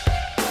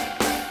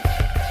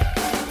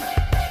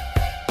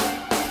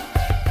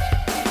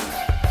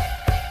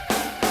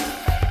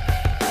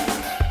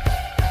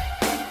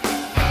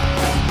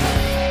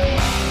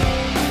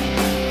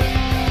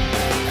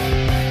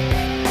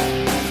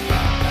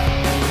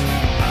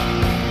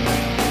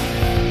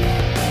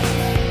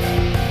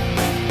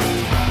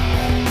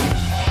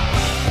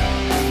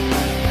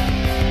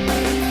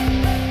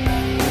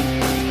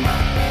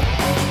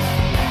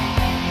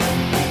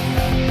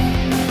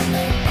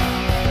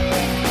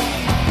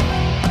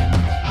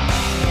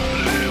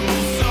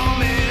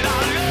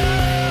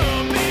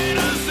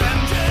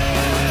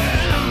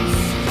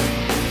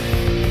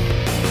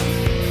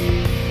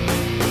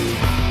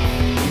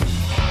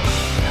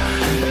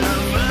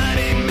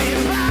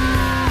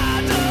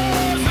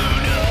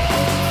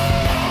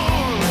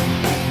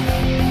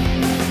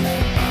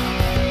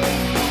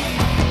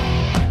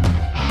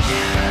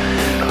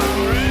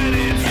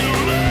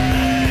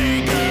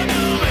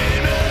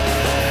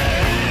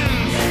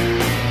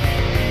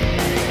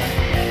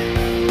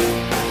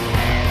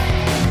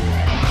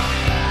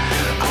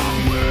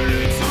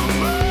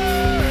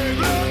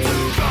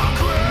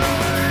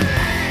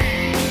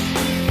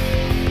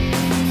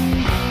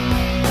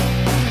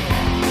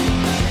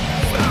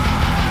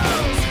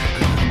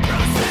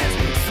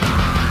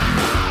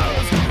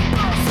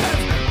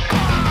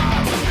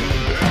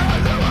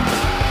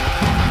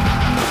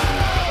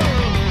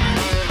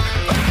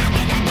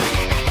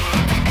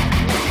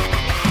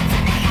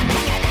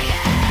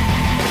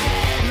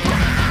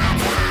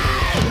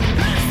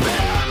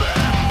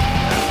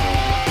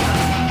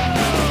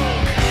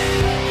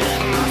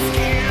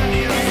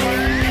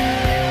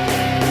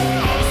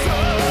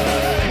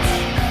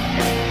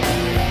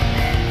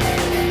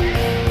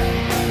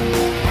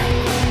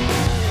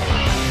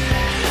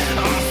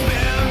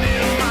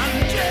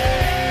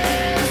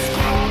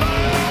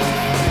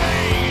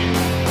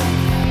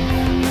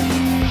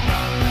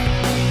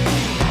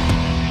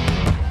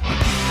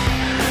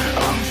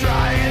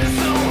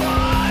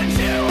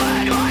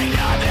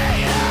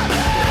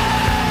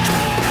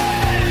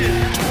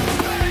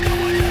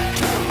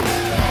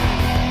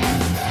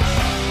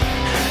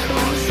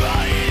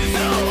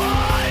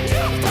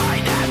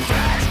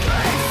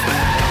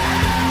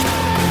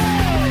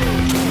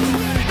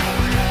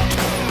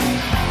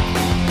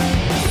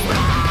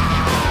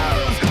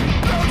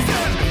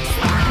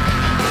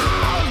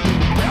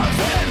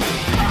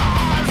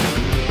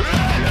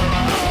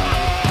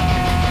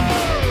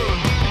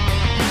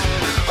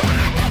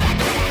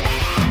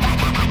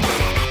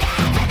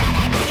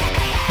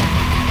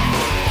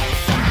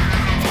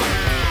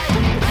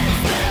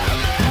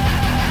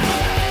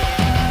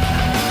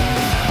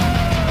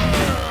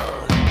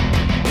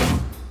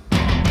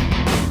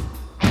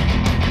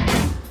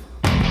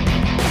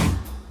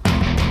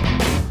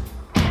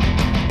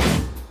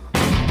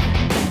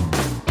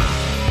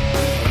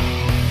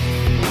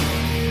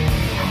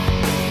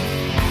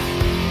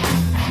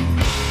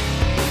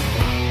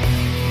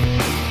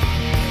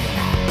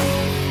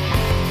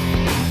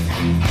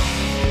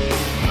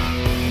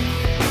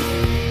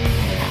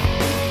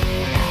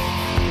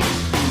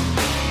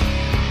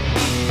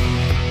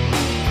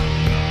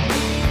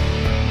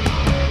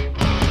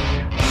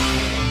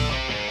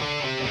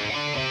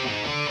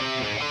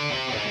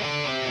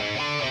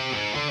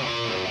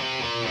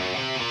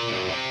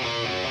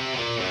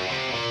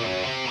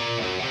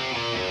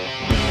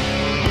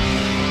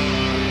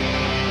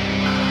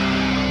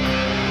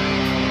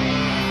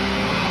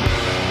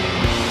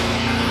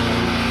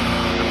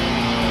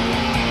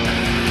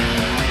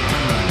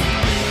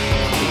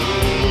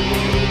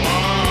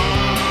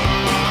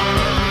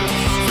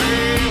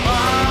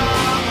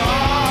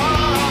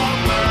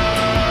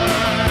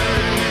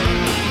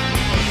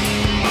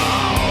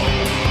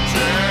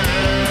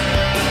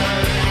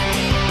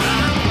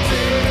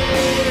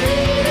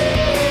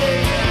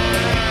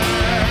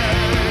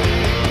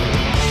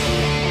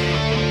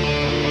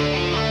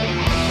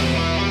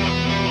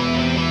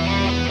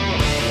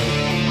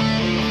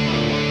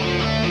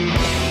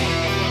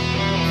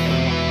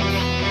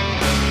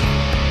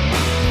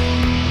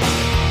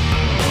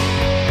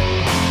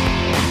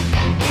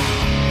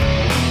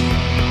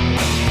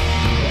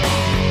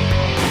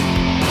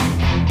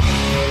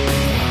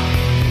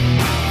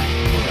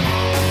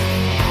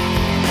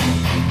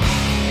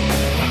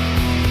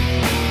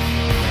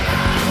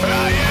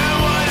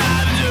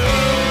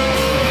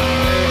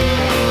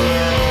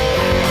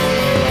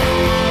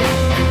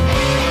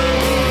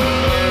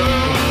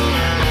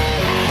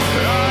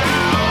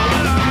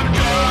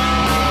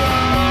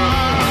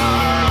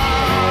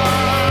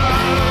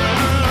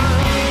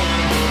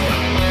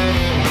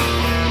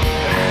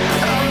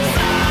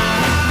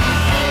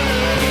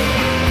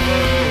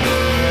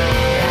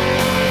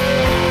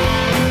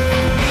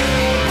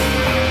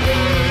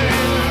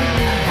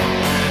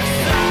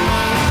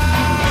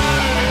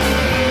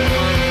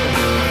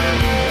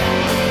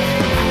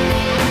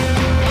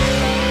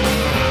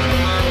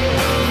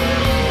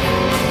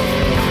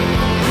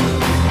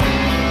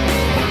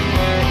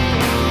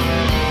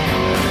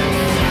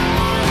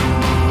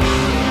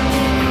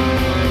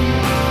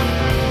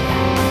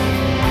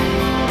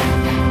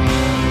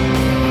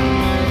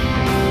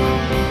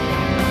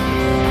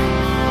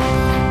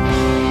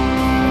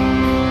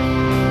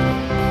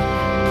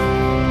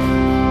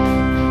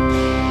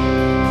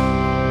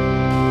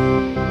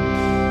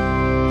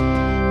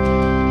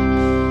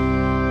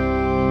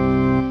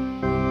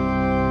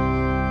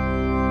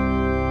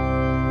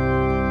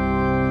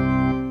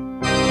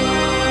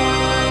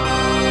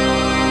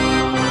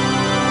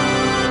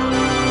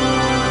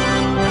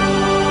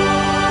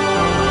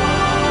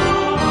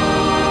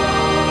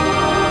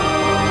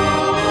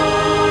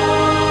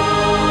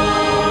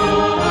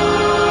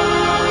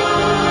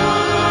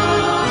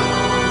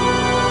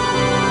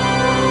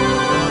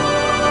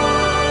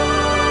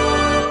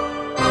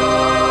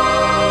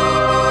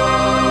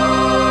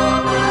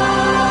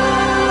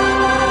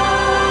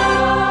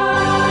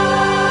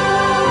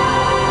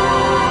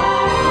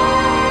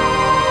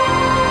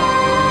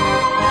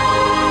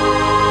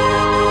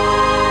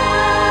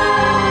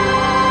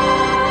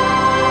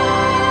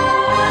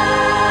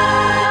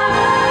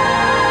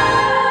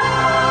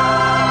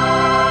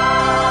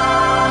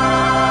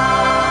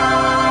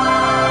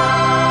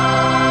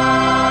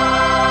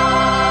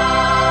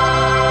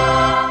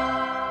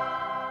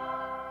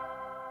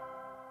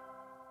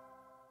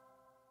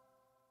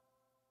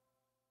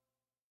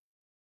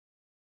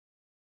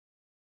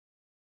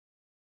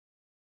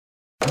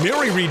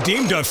 Mary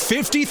redeemed a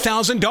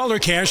 $50,000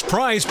 cash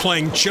prize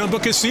playing Chumba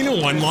Casino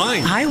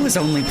online. I was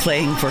only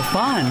playing for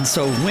fun,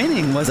 so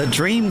winning was a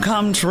dream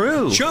come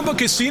true. Chumba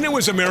Casino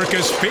is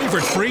America's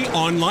favorite free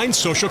online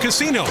social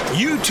casino.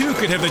 You too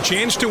could have the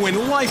chance to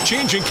win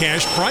life-changing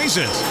cash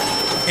prizes.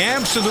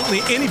 Absolutely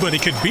anybody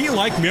could be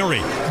like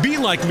Mary. Be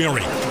like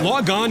Mary.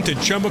 Log on to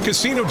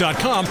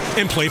ChumbaCasino.com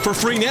and play for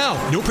free now.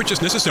 No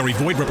purchase necessary.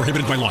 Void where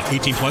prohibited by law.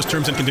 18 plus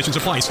terms and conditions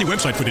apply. See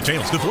website for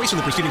details. The voice in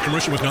the preceding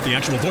commercial was not the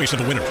actual voice of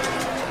the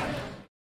winner.